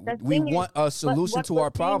oriented. We want a solution to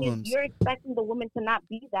our problems. You're expecting the woman to not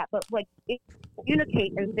be that, but like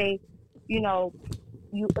communicate and say, you know,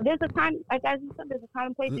 there's a time, like as you said, there's a time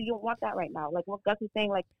and place that you don't want that right now. Like what Gus is saying,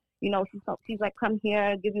 like, you know, she's like, come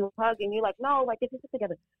here, give you a hug, and you're like, no, like, it's just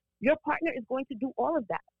together. Your partner is going to do all of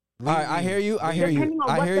that. All right, I hear you. Depending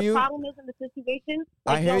on what the problem is in the situation.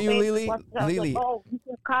 Like, I hear you, Lily. Like, oh, you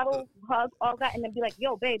can cuddle, hug, all that, and then be like,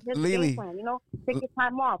 yo, babe, here's the game plan. You know, take your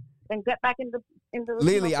time off, then get back in the.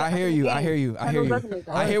 Lily, I hear you. I hear you. I hear you.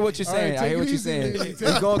 I hear what you're saying. I hear what you're saying.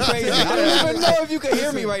 You're going crazy. I don't even know if you can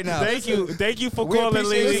hear me right now. Thank you for calling,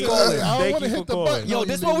 Lily. Thank you for calling. Yo,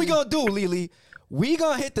 this is what we gonna do, Lily. We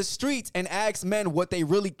gonna hit the streets and ask men what they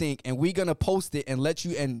really think, and we gonna post it and let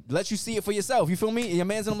you see it for yourself. You feel me? Your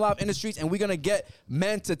man's in them live in the streets, and we gonna get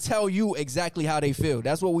men to tell you exactly how they feel.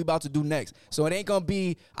 That's what we about to do next. So it ain't gonna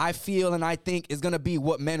be I feel and I think. It's gonna be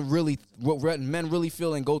what men really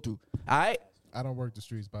feel and go through. All right. I don't work the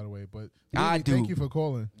streets, by the way, but Lily, I do. Thank you for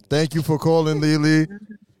calling. Thank you for calling, Lily.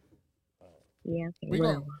 Yeah. We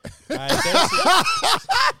go.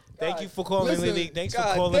 Thank you for calling, Lily. Thanks for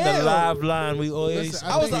calling the live line. We always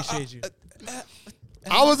appreciate you.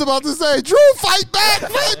 I was about to say, Drew, fight back,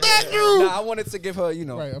 Drew. Nah, I wanted to give her, you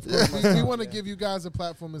know. Right, of course. we want to give you guys a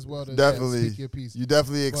platform as well to definitely speak your piece. You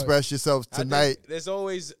definitely express yourself tonight. There's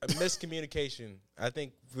always a miscommunication. I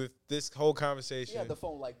think with this whole conversation. She had the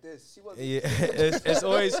phone like this. She wasn't. Yeah, it's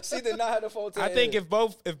always. She did not have the phone. I think if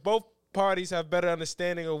both parties have better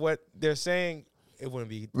understanding of what they're saying, it wouldn't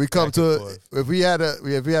be. We come to if we had a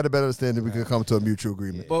better understanding, we could come to a mutual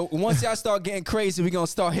agreement. But once y'all start getting crazy, we gonna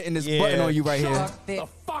start hitting this button on you right here. Shut the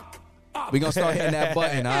fuck up. We gonna start hitting that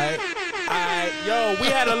button, all right? All right, yo, we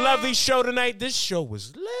had a lovely show tonight. This show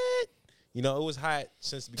was lit. You know, it was hot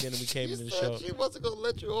since the beginning we came into the show. She wasn't gonna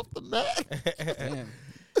let you off the mat. Damn.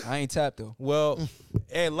 I ain't tapped though. Well,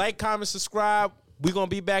 hey, like, comment, subscribe. We're gonna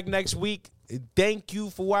be back next week. Thank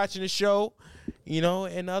you for watching the show. You know,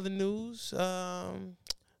 and other news,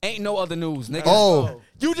 ain't no other news, nigga. Oh,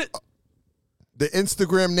 you just. The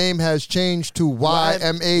Instagram name has changed to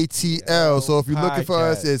YMATL. So if you're looking for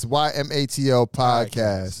us, it's YMATL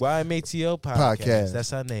Podcast. YMATL Podcast.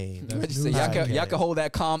 That's our name. Y'all can hold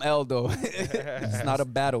that calm L though. It's not a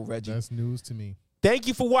battle, Reggie. That's news to me. Thank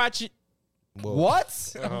you for watching. Whoa.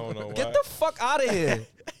 What? I don't know. Get the fuck out of here.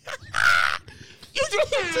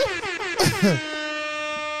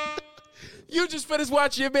 You just finished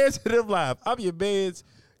watching your man's Hit Him Live. I'm your man's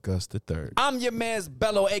Gus the Third. I'm your man's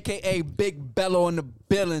Bello, a.k.a. Big Bello in the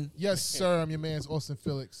building. Yes, sir. I'm your man's Austin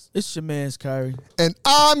Felix. It's your man's Kyrie. And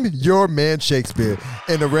I'm your man Shakespeare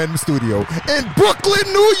in the Random Studio in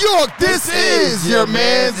Brooklyn, New York. This is your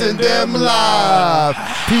man's and them live.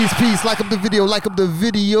 Peace. Like up the video.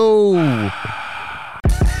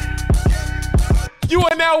 You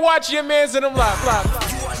are now watching your man's and them live. You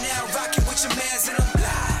are now rocking with your mans in them.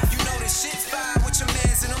 You know this shit fire with your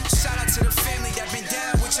mans in them. Shout out to the family that been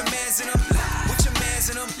down with your mans in them. With your mans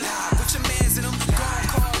in them. With your mans in them. Go and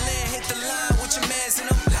call in, hit the line with your mans in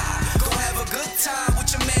them. Go have a good time with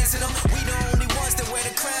your mans in them. We the only ones that wear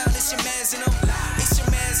the crown. It's your mans in them. It's your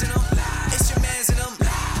mans in them. It's your mans in them.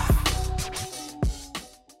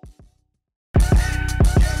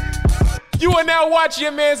 You are now watching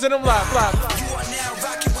your man's and them live. You are now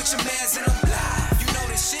rocking with your mans in them. You know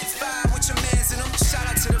this shit fire with your mans in them. Shout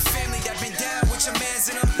out to the family that been down with your mans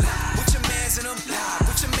in them. With your mans in them.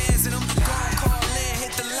 With your mans in them. Go and call in,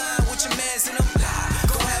 hit the line with your mans in them.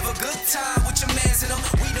 Go have a good time with your mans in them.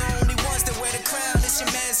 We the only ones that wear the crown. It's your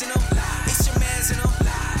mans in them. It's your mans in them.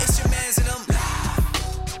 It's your mans in them.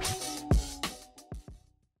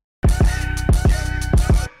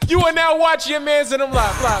 You are now watching your man's and them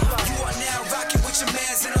live. You are now rocking with your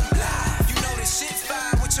mans in them. You know this shit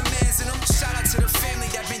fire with your mans in them. Shout out to the family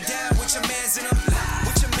that been down with your mans in them.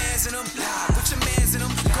 With your mans in them. With your mans in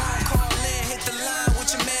them. Go and call in, hit the line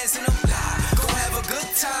with your mans in them.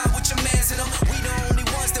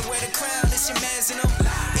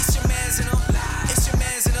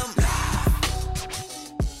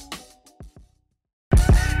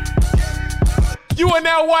 You are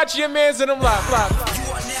now watching your mans in them live. You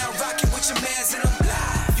are now rocking with your mans in them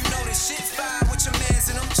live. You know this shit fine with your mans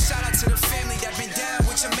in them. Shout out to the family that been down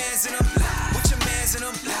with your mans in them live. With your mans in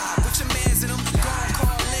them live. With your mans in them. Go and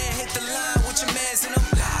call in, hit the line with your mans in them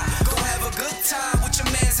live. Go have a good time with your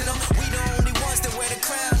mans in them. We the only ones that wear the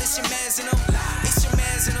crown. It's your mans in them. It's your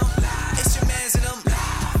mans in them. It's your mans in them.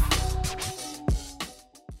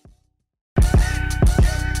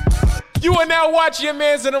 You are now watching your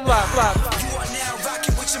mans in them live.